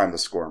 Because I find the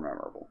score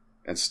memorable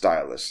and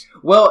stylish.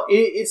 Well,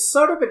 it's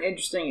sort of an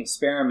interesting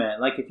experiment.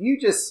 Like if you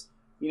just,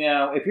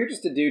 if you're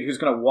just a dude who's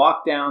going to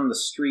walk down the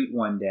street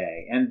one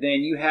day, and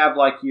then you have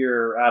like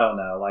your, I don't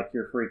know, like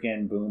your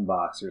freaking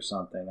boombox or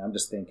something. I'm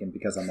just thinking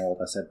because I'm old,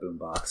 I said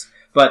boombox.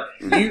 But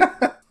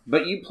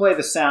you play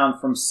the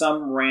sound from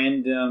some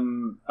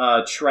random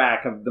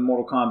track of the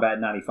Mortal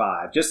Kombat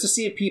 95 just to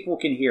see if people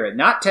can hear it.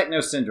 Not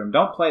Techno Syndrome.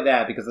 Don't play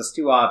that because it's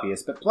too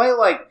obvious. But play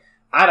like,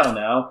 I don't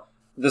know,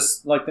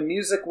 this like the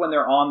music when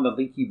they're on the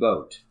leaky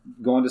boat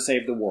going to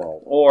save the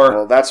world. Or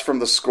well, that's from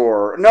the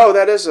score. No,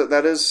 that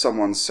is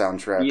someone's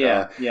soundtrack.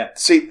 Yeah, yeah.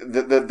 See,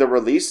 the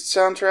released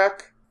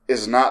soundtrack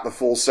is not the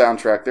full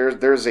soundtrack.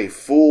 There's a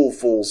full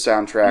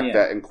soundtrack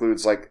that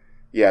includes like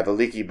the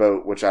leaky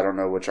boat, which I don't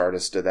know which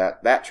artist did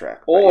that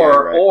track.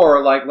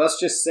 Or like let's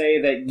just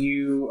say that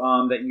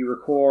you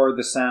record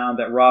the sound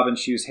that Robin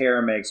Shu's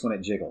hair makes when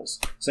it jiggles.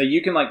 So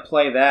you can like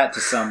play that to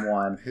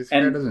someone. His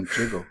hair doesn't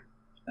jiggle.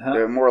 Huh?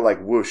 They're more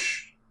like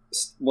whoosh.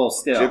 Well,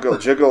 still.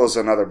 Jiggle is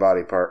another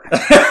body part.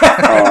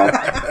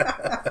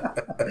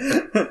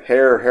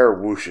 Hair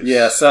whooshes.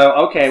 Yeah, so,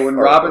 okay, when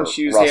Robin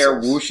Shu's hair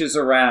whooshes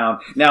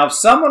around. Now, if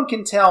someone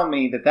can tell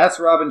me that that's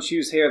Robin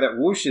Shu's hair that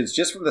whooshes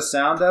just from the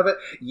sound of it,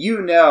 you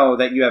know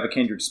that you have a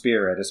kindred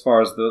spirit as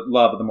far as the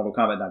love of the Mortal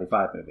Kombat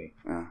 95 movie.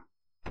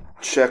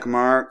 Check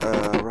mark.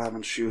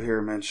 Robin Shu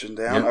hair mentioned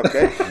down. Yep.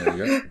 Okay. There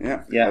you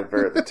go. Yeah.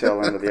 We're at the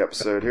tail end of the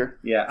episode here.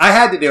 Yeah, I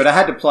had to do it. I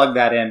had to plug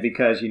that in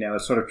because,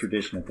 it's sort of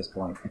tradition at this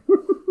point.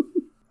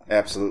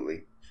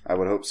 Absolutely. I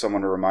would hope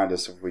someone will remind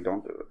us if we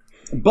don't do it.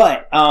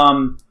 But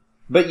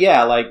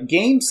yeah, like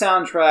game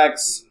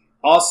soundtracks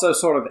also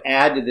sort of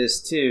add to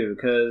this too,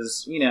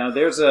 because you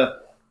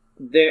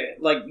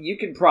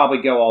could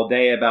probably go all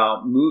day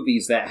about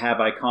movies that have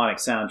iconic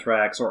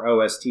soundtracks or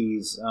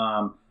OSTs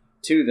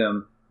to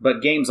them.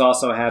 But games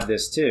also have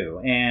this too,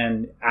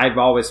 and I've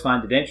always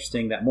found it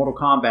interesting that Mortal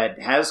Kombat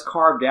has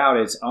carved out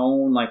its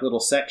own like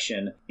little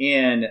section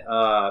in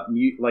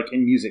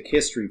in music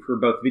history for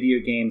both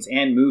video games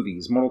and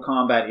movies. Mortal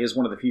Kombat is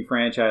one of the few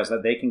franchises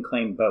that they can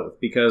claim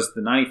both because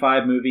the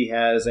 95 movie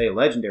has a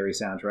legendary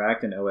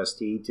soundtrack and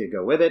OST to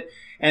go with it,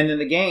 and then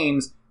the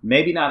games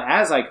maybe not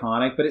as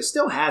iconic, but it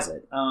still has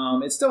it.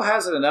 It still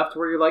has it enough to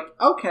where you're like,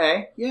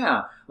 okay,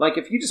 yeah. Like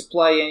if you just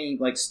play any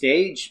like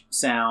stage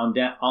sound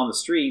on the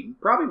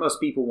street, probably most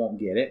people won't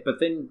get it.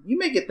 But then you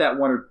may get that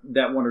one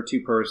or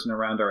two person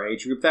around our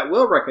age group that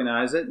will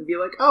recognize it and be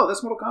like, oh,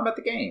 that's Mortal Kombat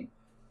the game.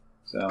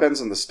 So depends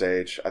on the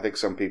stage. I think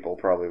some people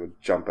probably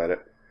would jump at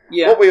it.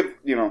 Yeah. What we've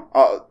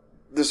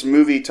this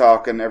movie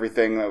talk and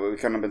everything that we've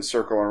kind of been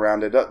circling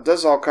around, it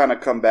does all kind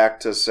of come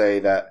back to say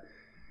that.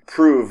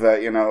 Prove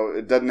that,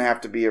 it doesn't have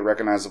to be a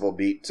recognizable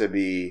beat to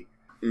be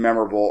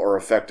memorable or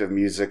effective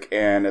music.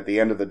 And at the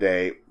end of the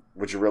day,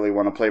 would you really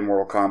want to play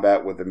Mortal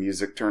Kombat with the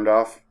music turned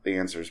off? The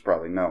answer is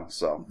probably no.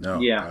 So, no.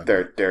 Yeah.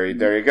 There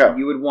you go.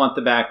 You would want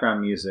the background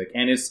music.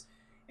 And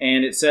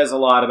it says a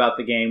lot about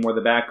the game where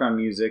the background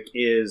music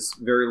is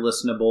very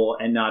listenable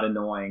and not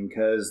annoying.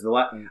 Because would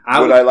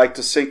I like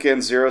to sync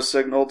in Zero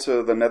Signal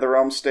to the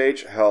NetherRealm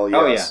stage? Hell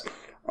yes. Oh, yeah.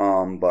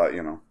 But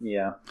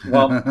Yeah.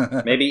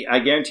 Well, maybe I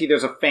guarantee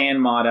there's a fan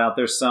mod out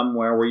there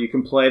somewhere where you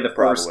can play the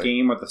first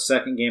game or the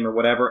second game or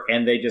whatever,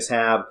 and they just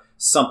have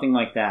something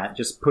like that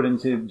just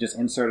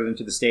inserted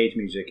into the stage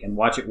music and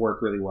watch it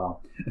work really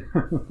well.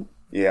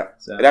 Yeah.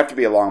 So. It'd have to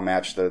be a long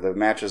match though. The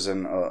matches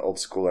in old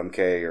school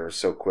MK are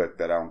so quick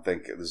that I don't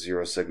think the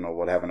Zero Signal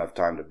would have enough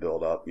time to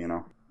build up.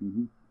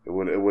 Mm-hmm. It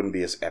wouldn't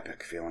be as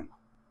epic feeling.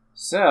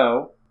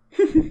 So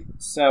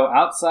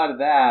outside of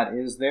that,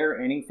 is there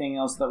anything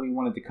else that we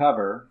wanted to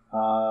cover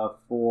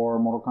for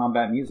Mortal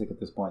Kombat music at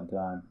this point in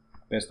time,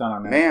 based on our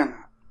notes? Man,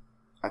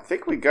 I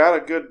think we got a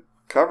good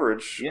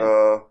coverage.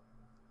 Yeah.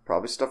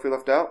 Probably stuff we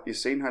left out. You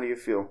seen? How do you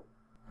feel?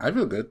 I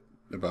feel good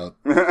about.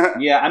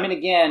 Yeah, I mean,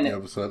 again, the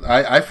episode.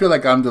 I feel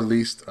like I'm the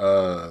least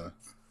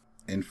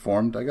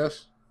informed, I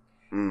guess.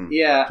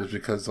 Yeah, just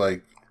because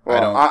like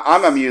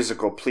I'm a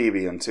musical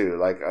plebeian too.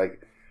 Like.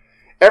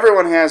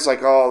 Everyone has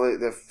like all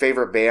the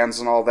favorite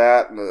bands and all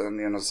that,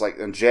 and it's like,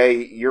 and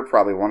Jay, you're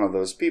probably one of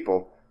those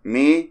people.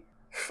 Me,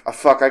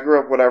 I grew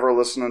up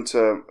listening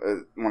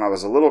to when I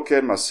was a little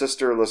kid. My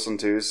sister listened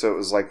to, so it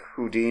was like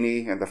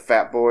Houdini and the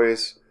Fat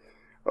Boys,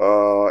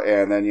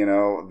 And then,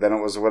 then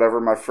it was whatever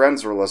my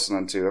friends were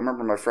listening to. I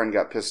remember my friend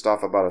got pissed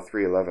off about a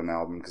 311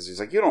 album because he's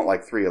like, you don't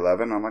like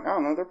 311. I'm like, oh,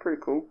 no, they're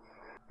pretty cool.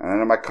 And then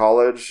in my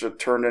college, it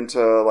turned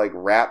into, like,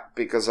 rap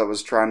because I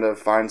was trying to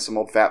find some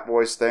old Fat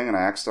Boys thing, and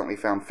I accidentally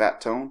found Fat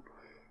Tone.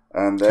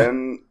 And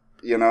then,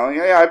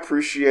 I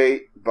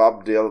appreciate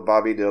Bobby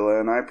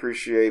Dylan. I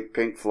appreciate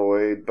Pink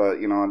Floyd, but,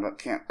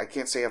 I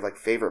can't say I have, like,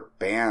 favorite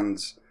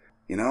bands,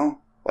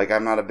 Like,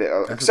 I'm not a bit...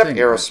 except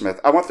Aerosmith.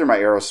 Right? I went through my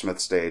Aerosmith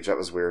stage. That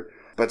was weird.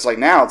 But it's like,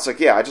 now, it's like,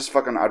 yeah,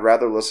 I'd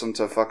rather listen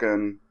to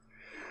fucking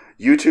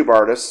YouTube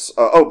artists.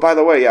 By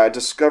the way, yeah, I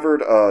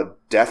discovered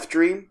Death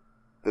Dream.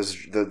 The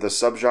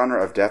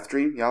subgenre of Death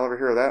Dream. Y'all ever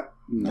hear of that?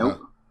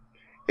 Nope.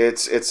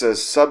 It's a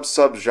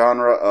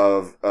subgenre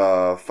of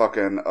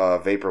fucking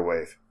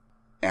vaporwave,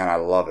 and I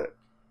love it.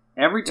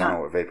 Every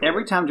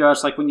time,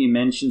 Josh, like when you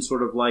mention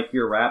sort of like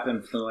your rap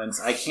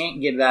influence, I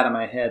can't get it out of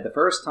my head. The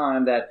first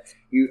time that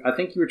I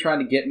think you were trying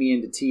to get me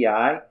into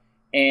T.I.,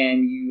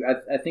 and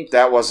I think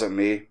that wasn't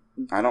me.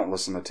 I don't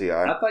listen to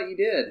T.I. I thought you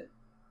did.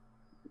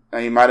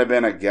 And he might have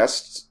been a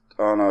guest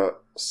on a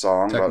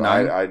song, Tech but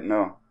Nine? I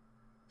know.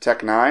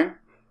 Tech Nine.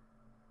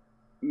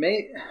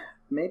 Maybe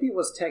it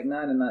was Tech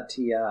Nine and not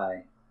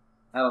T.I.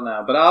 I don't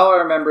know, but all I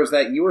remember is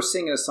that you were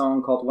singing a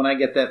song called "When I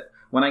Get That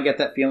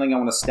Feeling, I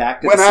Want to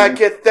Stack to the Ceiling." When I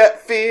get that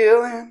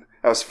feeling,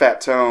 that was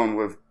Fat Tone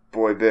with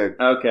Boy Big.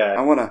 Okay,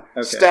 I want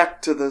to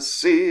stack to the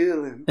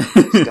ceiling,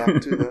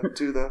 stack to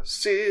the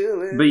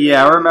ceiling. But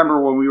yeah, I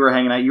remember when we were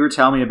hanging out, you were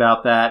telling me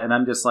about that, and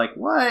I'm just like,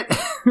 what?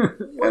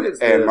 What is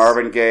this? And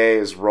Marvin Gaye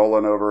is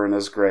rolling over in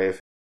his grave.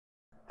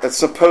 It's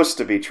supposed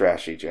to be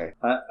trashy, Jay.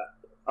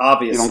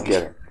 Obviously, you don't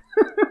get it.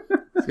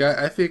 Yeah,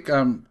 I think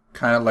I'm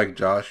kind of like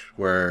Josh,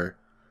 where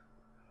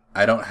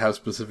I don't have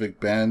specific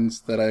bands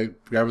that I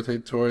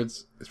gravitate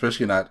towards,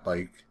 especially not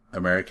like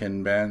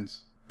American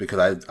bands,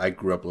 because I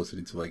grew up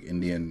listening to like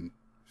Indian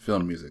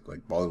film music,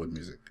 like Bollywood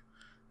music.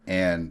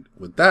 And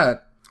with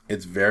that,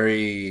 it's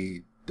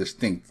very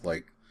distinct.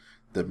 Like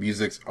the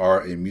musics are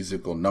a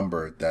musical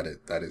number that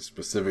is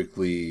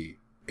specifically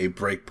a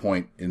break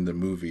point in the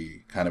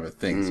movie kind of a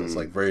thing. So it's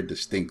like very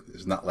distinct.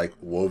 It's not like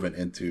woven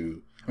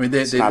into... I mean, they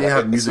have music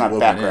woven in. It's not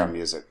background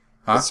music.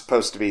 Huh? It's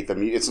supposed to be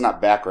it's not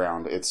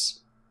background. It's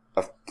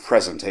a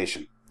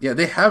presentation. Yeah,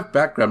 they have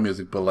background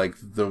music, but like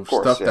the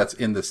stuff that's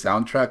in the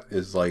soundtrack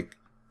is like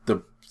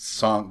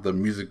the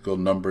musical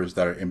numbers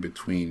that are in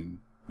between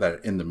that are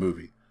in the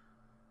movie.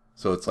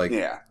 So it's like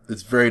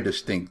it's very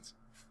distinct.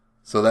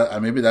 So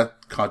that maybe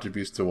that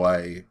contributes to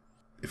why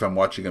if I'm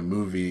watching a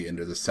movie and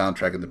there's a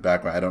soundtrack in the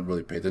background, I don't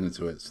really pay attention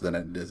to it. So then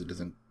it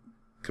doesn't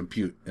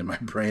compute in my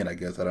brain. I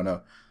guess I don't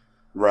know.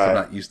 Right, so I'm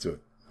not used to it.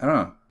 I don't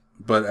know.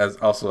 But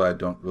I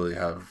don't really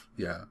have,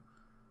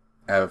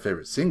 I have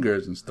favorite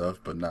singers and stuff,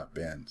 but not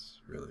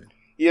bands, really.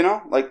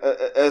 Like,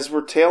 as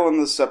we're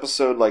tailing this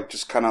episode, like,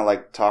 just kind of,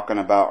 like, talking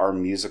about our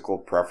musical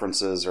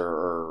preferences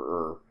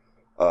or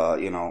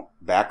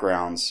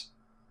backgrounds,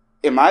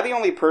 am I the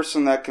only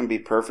person that can be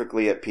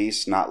perfectly at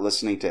peace not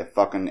listening to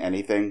fucking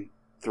anything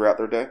throughout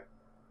their day?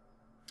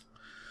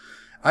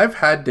 I've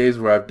had days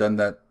where I've done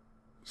that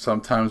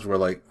sometimes where,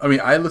 like,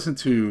 I listen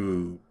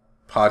to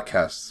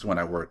podcasts when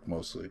I work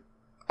mostly.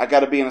 I got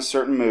to be in a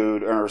certain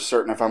mood or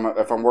if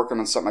I'm working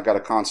on something I got to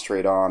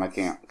concentrate on. I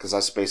can't because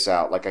I space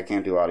out. Like I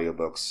can't do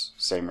audiobooks.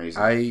 Same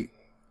reason.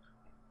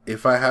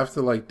 If I have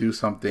to like do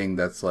something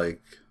that's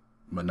like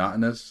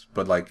monotonous,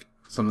 but like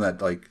something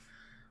that like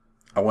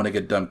I want to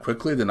get done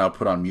quickly, then I'll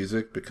put on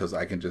music because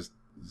I can just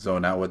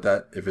zone out with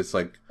that. If it's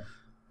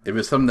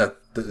something that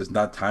is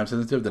not time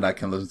sensitive, then I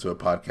can listen to a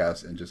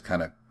podcast and just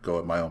kind of go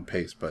at my own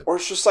pace. Or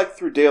it's just like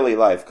through daily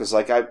life because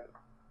like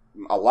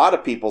a lot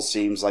of people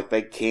seems like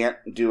they can't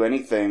do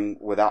anything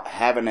without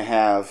having to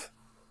have,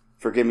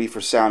 forgive me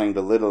for sounding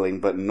belittling,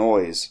 but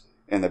noise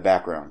in the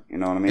background. You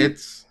know what I mean?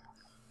 It's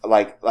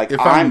like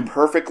I'm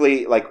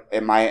perfectly like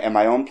in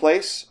my own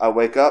place. I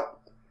wake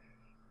up,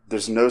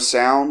 there's no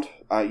sound.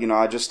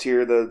 I just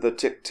hear the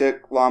tick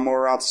tick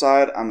lawnmower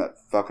outside. I'm at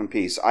fucking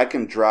peace. I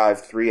can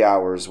drive 3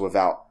 hours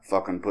without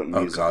fucking putting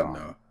music on. Oh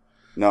God,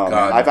 no,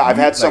 man. I've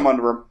had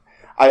someone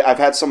I've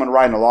had someone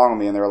riding along with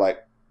me, and they're like,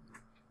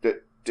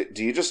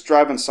 do you just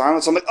drive in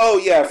silence? I'm like, oh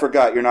yeah, I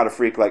forgot. You're not a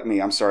freak like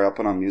me. I'm sorry. I'll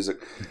put on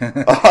music.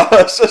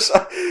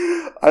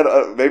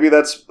 Maybe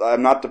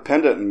I'm not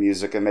dependent on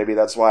music, and maybe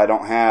that's why I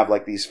don't have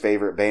like these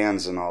favorite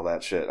bands and all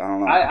that shit. I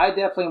don't know. I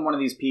definitely am one of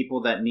these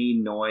people that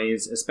need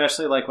noise,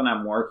 especially like when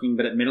I'm working.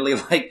 But admittedly,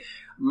 like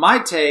my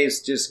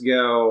tastes just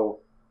go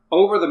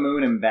over the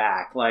moon and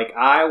back. Like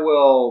I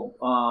will,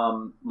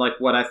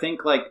 I think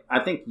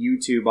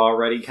YouTube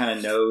already kind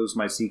of knows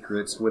my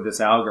secrets with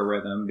this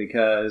algorithm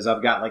because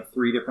I've got like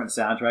 3 different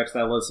soundtracks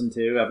that I listen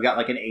to. I've got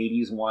like an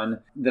 80s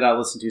one that I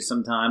listen to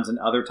sometimes, and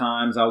other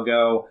times I'll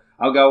go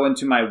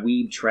into my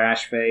weeb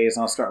trash phase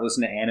and I'll start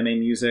listening to anime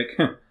music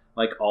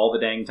like all the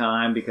dang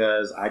time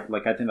because I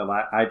tend to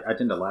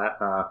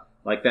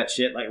like that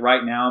shit. Like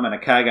right now I'm in a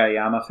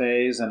Kagayama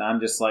phase and I'm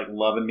just like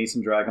loving me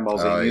some Dragon Ball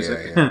Z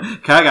music. Yeah.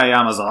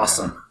 Kagayama's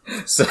awesome.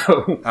 Yeah.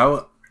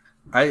 So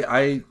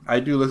I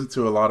do listen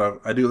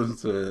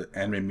to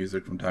anime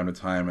music from time to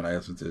time, and I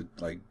listen to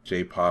like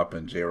J-pop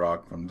and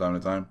J-rock from time to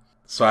time.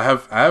 So I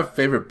have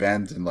favorite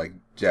bands in like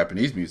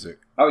Japanese music.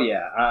 Oh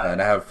yeah,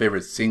 and I have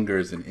favorite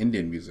singers in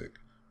Indian music,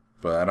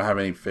 but I don't have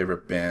any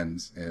favorite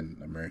bands in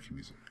American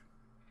music.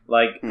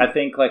 Like, I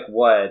think, like,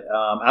 what?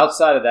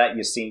 Outside of that,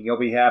 you'll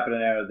be happy to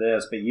know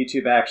this, but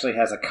YouTube actually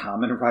has a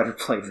Common Writer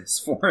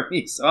playlist for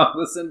me. So I'm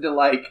listening to,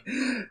 like,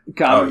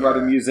 Common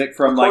Writer music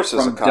from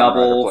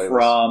Double,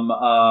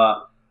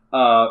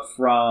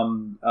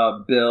 from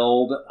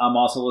Build. I'm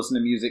also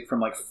listening to music from,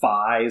 like,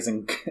 Fies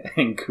and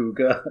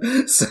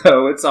Kuga.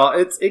 So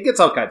it gets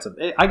all kinds of,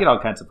 I get all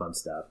kinds of fun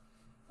stuff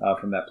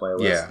from that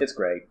playlist. Yeah. It's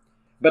great.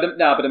 But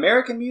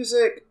American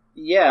music...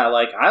 Yeah,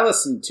 like, I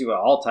listen to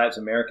all types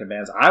of American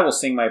bands. I will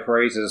sing my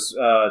praises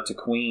to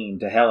Queen,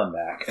 to hell and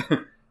back.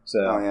 So,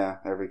 oh, yeah,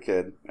 every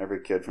kid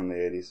from the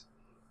 80s.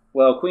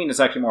 Well, Queen is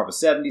actually more of a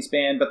 70s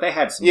band, but they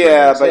had some...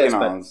 Yeah, but hits,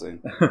 honestly.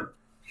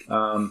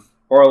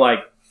 Or, like,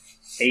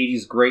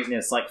 80s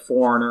greatness, like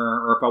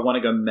Foreigner, or if I want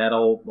to go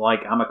metal,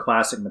 like, I'm a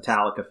classic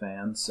Metallica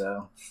fan,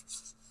 so...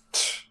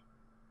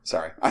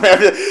 Sorry. I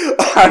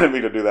didn't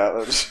mean to do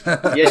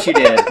that. Yes, you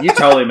did. You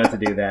totally meant to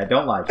do that.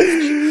 Don't lie, Josh.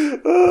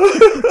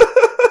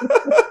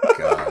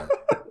 God.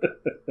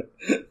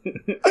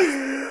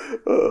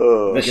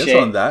 I guess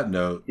on that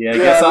note. Yeah, I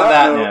guess on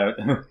that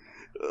note.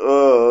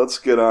 Let's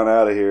get on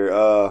out of here.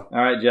 All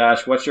right,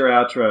 Josh, what's your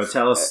outro?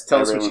 Tell us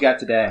what you got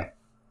today.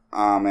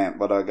 Oh, man,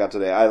 what I got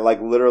today.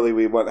 Literally,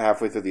 we went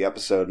halfway through the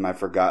episode and I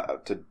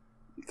forgot to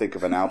think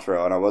of an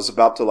outro. And I was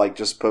about to,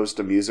 just post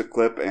a music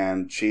clip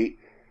and cheat.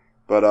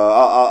 But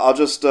I'll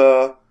just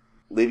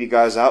leave you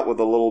guys out with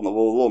a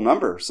little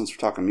number since we're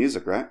talking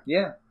music, right?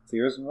 Yeah,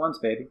 0s and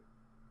 1s, baby.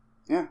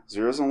 Yeah,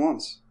 0s and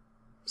 1s.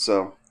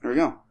 So, here we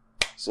go.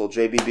 This little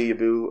JBB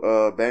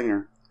Yaboo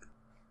banger.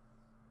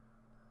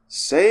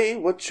 Say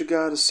what you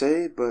gotta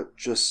say, but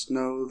just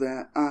know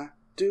that I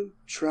do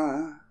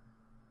try.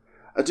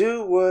 I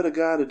do what I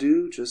gotta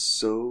do just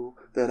so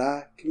that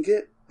I can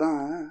get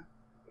by.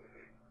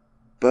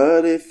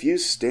 But if you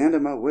stand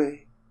in my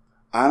way,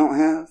 I don't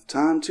have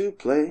time to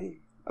play.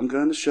 I'm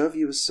gonna shove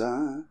you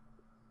aside.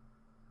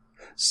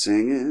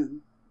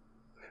 Singing,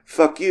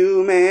 fuck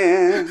you,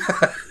 man.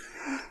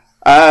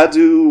 I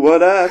do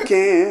what I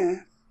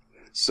can.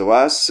 So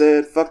I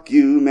said, fuck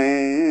you,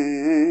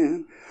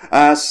 man.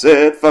 I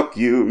said, fuck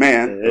you,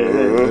 man.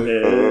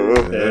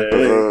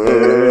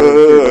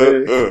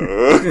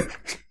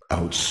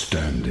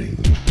 Outstanding.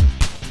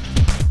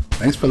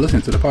 Thanks for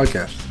listening to the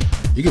podcast.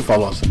 You can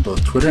follow us on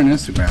both Twitter and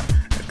Instagram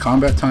at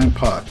Combat Time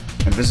Pod.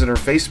 And visit our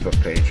Facebook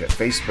page at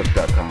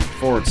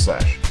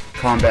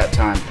facebook.com/Combat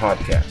Time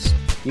Podcast.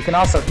 You can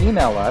also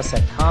email us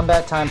at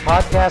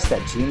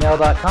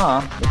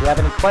combattimepodcast@gmail.com if you have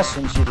any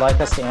questions you'd like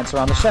us to answer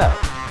on the show.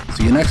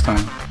 See you next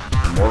time.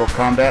 Mortal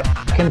Kombat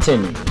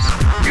continues.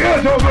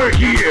 Get over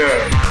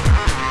here!